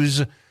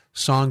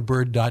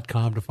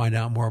 SuzSongbird.com to find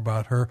out more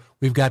about her.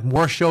 We've got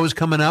more shows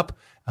coming up.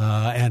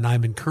 And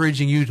I'm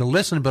encouraging you to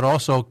listen, but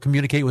also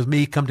communicate with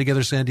me, Come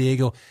Together San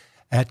Diego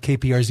at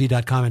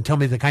kprz.com, and tell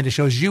me the kind of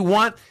shows you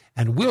want,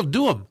 and we'll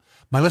do them.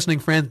 My listening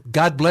friend,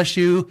 God bless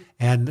you,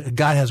 and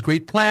God has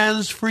great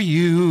plans for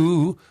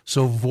you.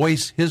 So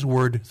voice his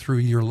word through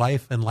your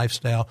life and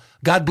lifestyle.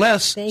 God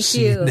bless.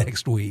 See you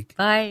next week.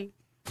 Bye.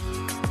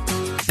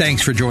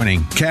 Thanks for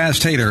joining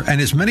Kaz Taylor and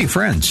his many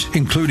friends,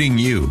 including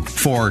you,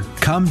 for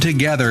Come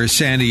Together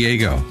San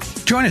Diego.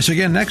 Join us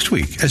again next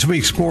week as we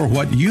explore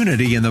what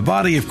unity in the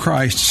body of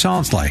Christ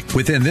sounds like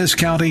within this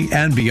county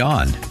and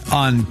beyond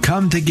on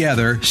Come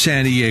Together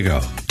San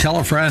Diego. Tell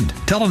a friend,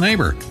 tell a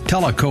neighbor,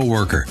 tell a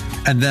coworker,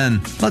 and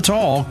then let's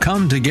all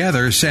come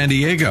together San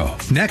Diego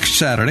next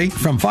Saturday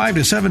from 5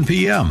 to 7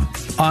 p.m.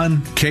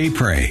 on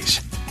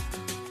K-Praise.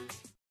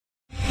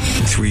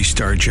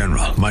 3-star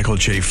General Michael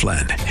J.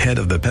 Flynn, head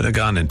of the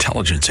Pentagon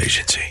Intelligence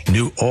Agency,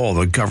 knew all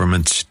the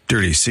government's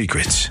dirty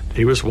secrets.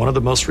 He was one of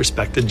the most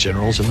respected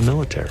generals in the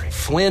military.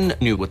 Flynn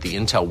knew what the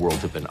intel world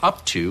had been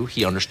up to.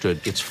 He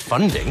understood its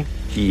funding.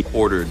 He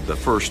ordered the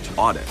first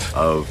audit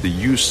of the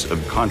use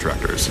of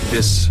contractors.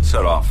 This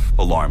set off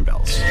alarm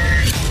bells.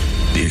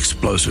 The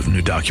explosive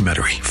new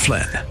documentary,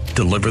 Flynn,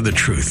 Deliver the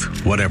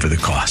Truth, Whatever the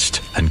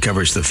Cost,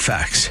 uncovers the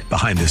facts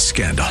behind this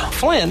scandal.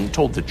 Flynn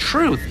told the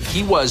truth.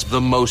 He was the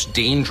most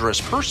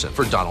dangerous person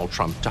for Donald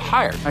Trump to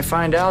hire. I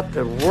find out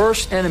the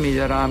worst enemy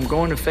that I'm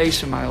going to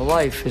face in my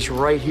life is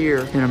right here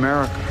in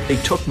America. They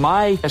took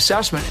my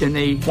assessment and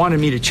they wanted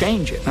me to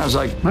change it. And I was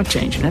like, I'm not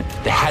changing it.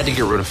 They had to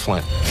get rid of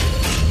Flynn.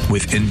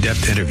 With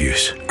in-depth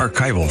interviews,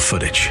 archival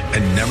footage,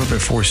 and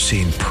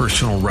never-before-seen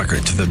personal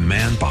records of the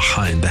man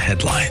behind the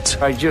headlines.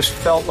 I just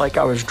felt like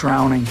I was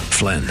drowning.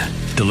 Flynn,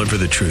 Deliver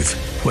the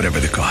Truth, Whatever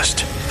the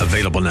Cost.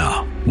 Available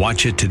now.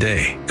 Watch it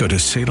today. Go to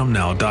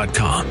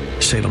salemnow.com.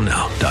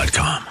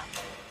 salemnow.com.